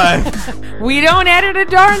 We're live. We don't edit a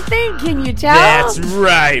darn thing, can you tell? That's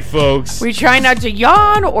right, folks. We try not to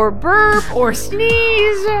yawn or burp or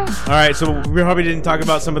sneeze. All right, so we probably didn't talk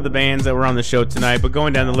about some of the bands that were on the show tonight, but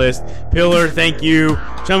going down the list, Pillar, thank you,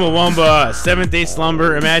 Chumbawamba, Seventh Day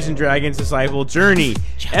Slumber, Imagine Dragons, Disciple, Journey.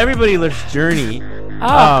 Everybody loves Journey.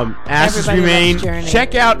 Ashes everybody Remain. loves Journey.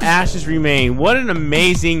 Check out Ashes Remain. What an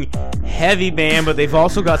amazing, heavy band, but they've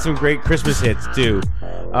also got some great Christmas hits, too.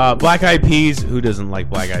 Black Eyed Peas. Who doesn't like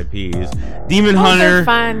Black Eyed Peas? Demon Hunter. They're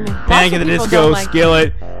fun. Panic at the Lots of people Disco. don't like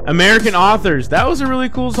Skillet. American Authors. That was a really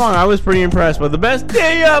cool song. I was pretty impressed. But the best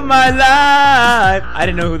day of my life. I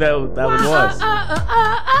didn't know who that one was.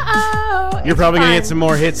 You're probably gonna get some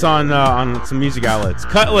more hits on some music outlets.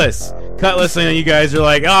 Cutlass. I know you guys are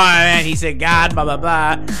like, oh man, he said God, blah blah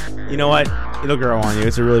blah. You know what? It'll grow on you.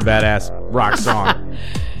 It's a really badass rock song.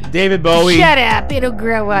 David Bowie. Shut up, it'll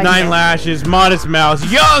grow on Nine you. Lashes, Modest Mouse,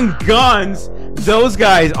 Young Guns. Those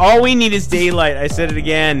guys, all we need is daylight. I said it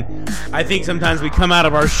again. I think sometimes we come out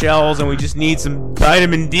of our shells and we just need some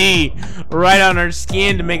vitamin D right on our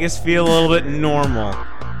skin to make us feel a little bit normal.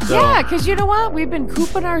 So, Yeah, because you know what? We've been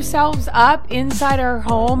cooping ourselves up inside our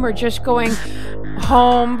home or just going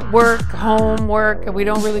home, work, and we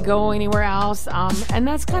don't really go anywhere else. And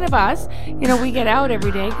that's kind of us. You know, we get out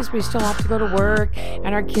every day because we still have to go to work and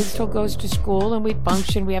our kid still goes to school and we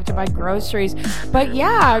function. We have to buy groceries. But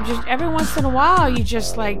yeah, just every once in a while, you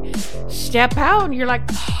just like step out and you're like,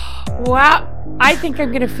 wow, I think I'm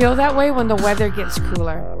going to feel that way when the weather gets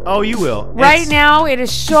cooler. oh, you will. Right now, it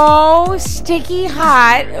is so sticky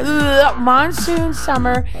hot. Ugh, monsoon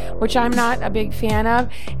summer, which I'm not a big fan of.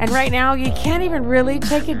 And right now, you can't even really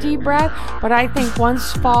take a deep breath. But I think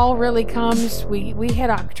once fall really comes, we hit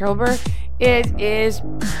October. It is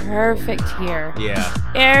perfect here. Yeah.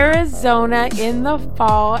 Arizona in the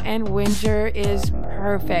fall and winter is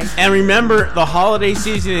perfect. And remember, the holiday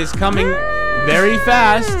season is coming very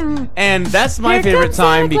fast, and that's my Here favorite comes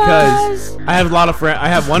time Santa because Claus. I have a lot of friends. I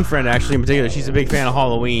have one friend actually in particular. She's a big fan of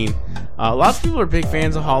Halloween. Lots of people are big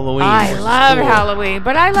fans of Halloween. I which is love cool. Halloween,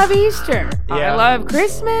 but I love Easter. Yeah. I love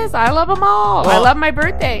Christmas. I love them all. I Well, love my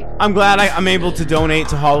birthday. I'm glad I'm able to donate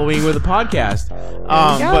to Halloween with a podcast. go.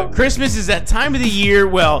 But Christmas is that time of the year.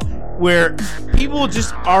 Well, where people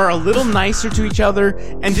just are a little nicer to each other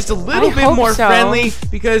and just a little I bit hope more so. friendly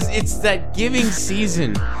because it's that giving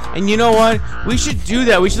season. And you know what? We should do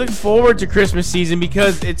that. We should look forward to Christmas season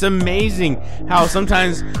because it's amazing how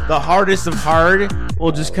sometimes the hardest of hard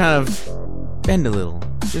will just kind of bend a little,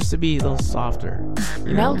 just to be a little softer.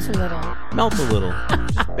 You know? Melts a little. Melt a little,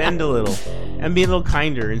 just bend a little, and be a little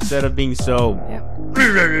kinder instead of being so. Yeah.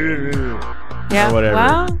 Or whatever.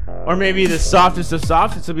 Well, Or maybe the softest of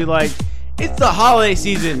softest will be like, it's the holiday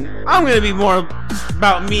season. I'm gonna be more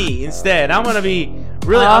about me instead. I'm gonna be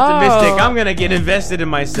really optimistic. I'm gonna get invested in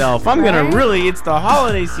myself. I'm gonna Right. really. It's the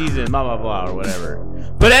holiday season. Blah blah blah or whatever.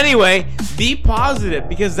 But anyway, be positive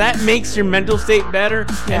because that makes your mental state better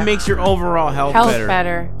Yeah. and makes your overall health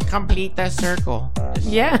better. Complete the circle. Just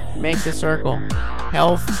Yeah. make the circle.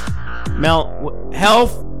 Health, mental,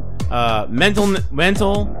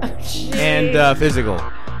 and physical.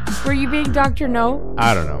 Were you being Dr. No?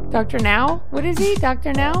 I don't know. Dr. Now? What is he?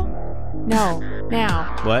 Dr. Now? No.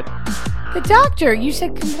 Now. What? The doctor. You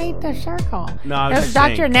said complete the circle. No, I was That just was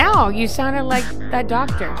Dr. saying. Now. You sounded like that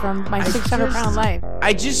doctor from My 600-Pound Life.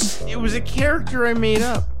 It was a character I made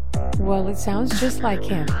up. Well, it sounds just like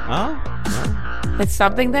him. Huh? Well, It's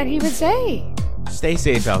something that he would say. stay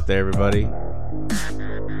safe out there, everybody.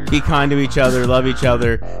 Be kind to each other, love each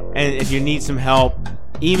other, and if you need some help,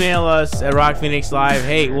 email us at Rock Phoenix Live.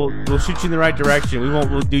 Hey, we'll shoot you in the right direction.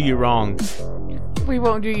 We'll do you wrong. We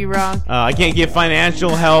won't do you wrong. I can't give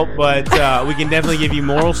financial help, but we can definitely give you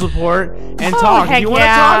moral support and Oh, talk. If heck you want to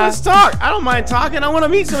yeah. talk, let's talk. I don't mind talking. I want to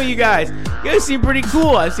meet some of you guys. You guys seem pretty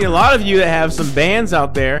cool. I've seen a lot of you that have some bands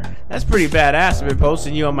out there. That's pretty badass. I've been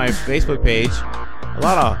posting you on my Facebook page. A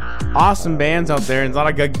lot of awesome bands out there and a lot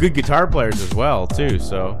of good guitar players as well, too.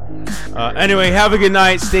 So, anyway, have a good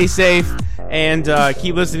night. Stay safe. And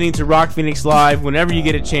keep listening to Rock Phoenix Live whenever you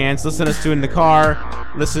get a chance. Listen to us in the car.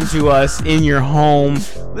 Listen to us in your home.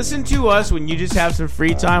 Listen to us when you just have some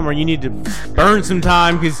free time or you need to burn some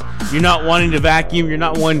time because you're not wanting to vacuum, you're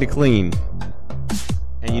not wanting to clean.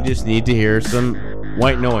 And you just need to hear some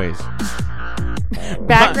white noise.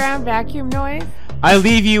 Background vacuum noise. I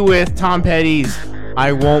leave you with Tom Petty's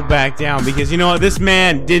I Won't Back Down because you know what? This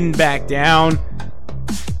man didn't back down.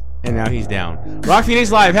 And now he's down. Rock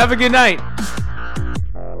Phoenix Live. Have a good night.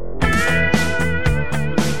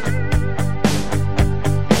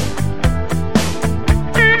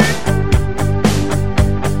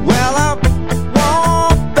 Well, I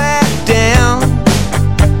won't back down.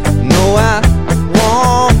 No, I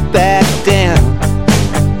won't back down.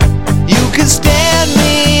 You can stand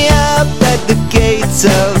me up at the gates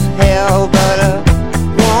of hell, but I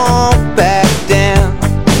won't back down.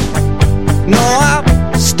 No, I'll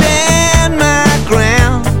stand my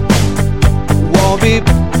ground. Won't be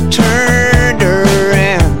turned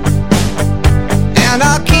around. And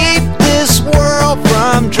I'll keep this world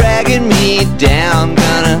from dragging me down.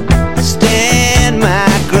 Gonna stand my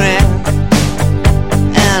ground.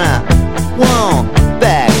 And I won't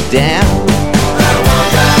back down.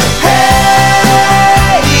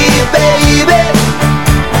 Hey, baby,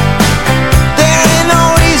 there ain't no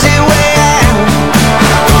easy way out.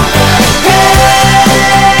 Hey,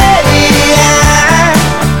 I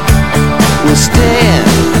will stand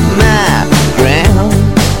my ground.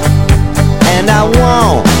 And I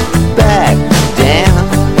won't back down.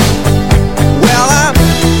 Well, I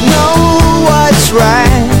know what's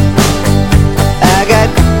right. I got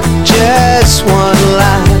just one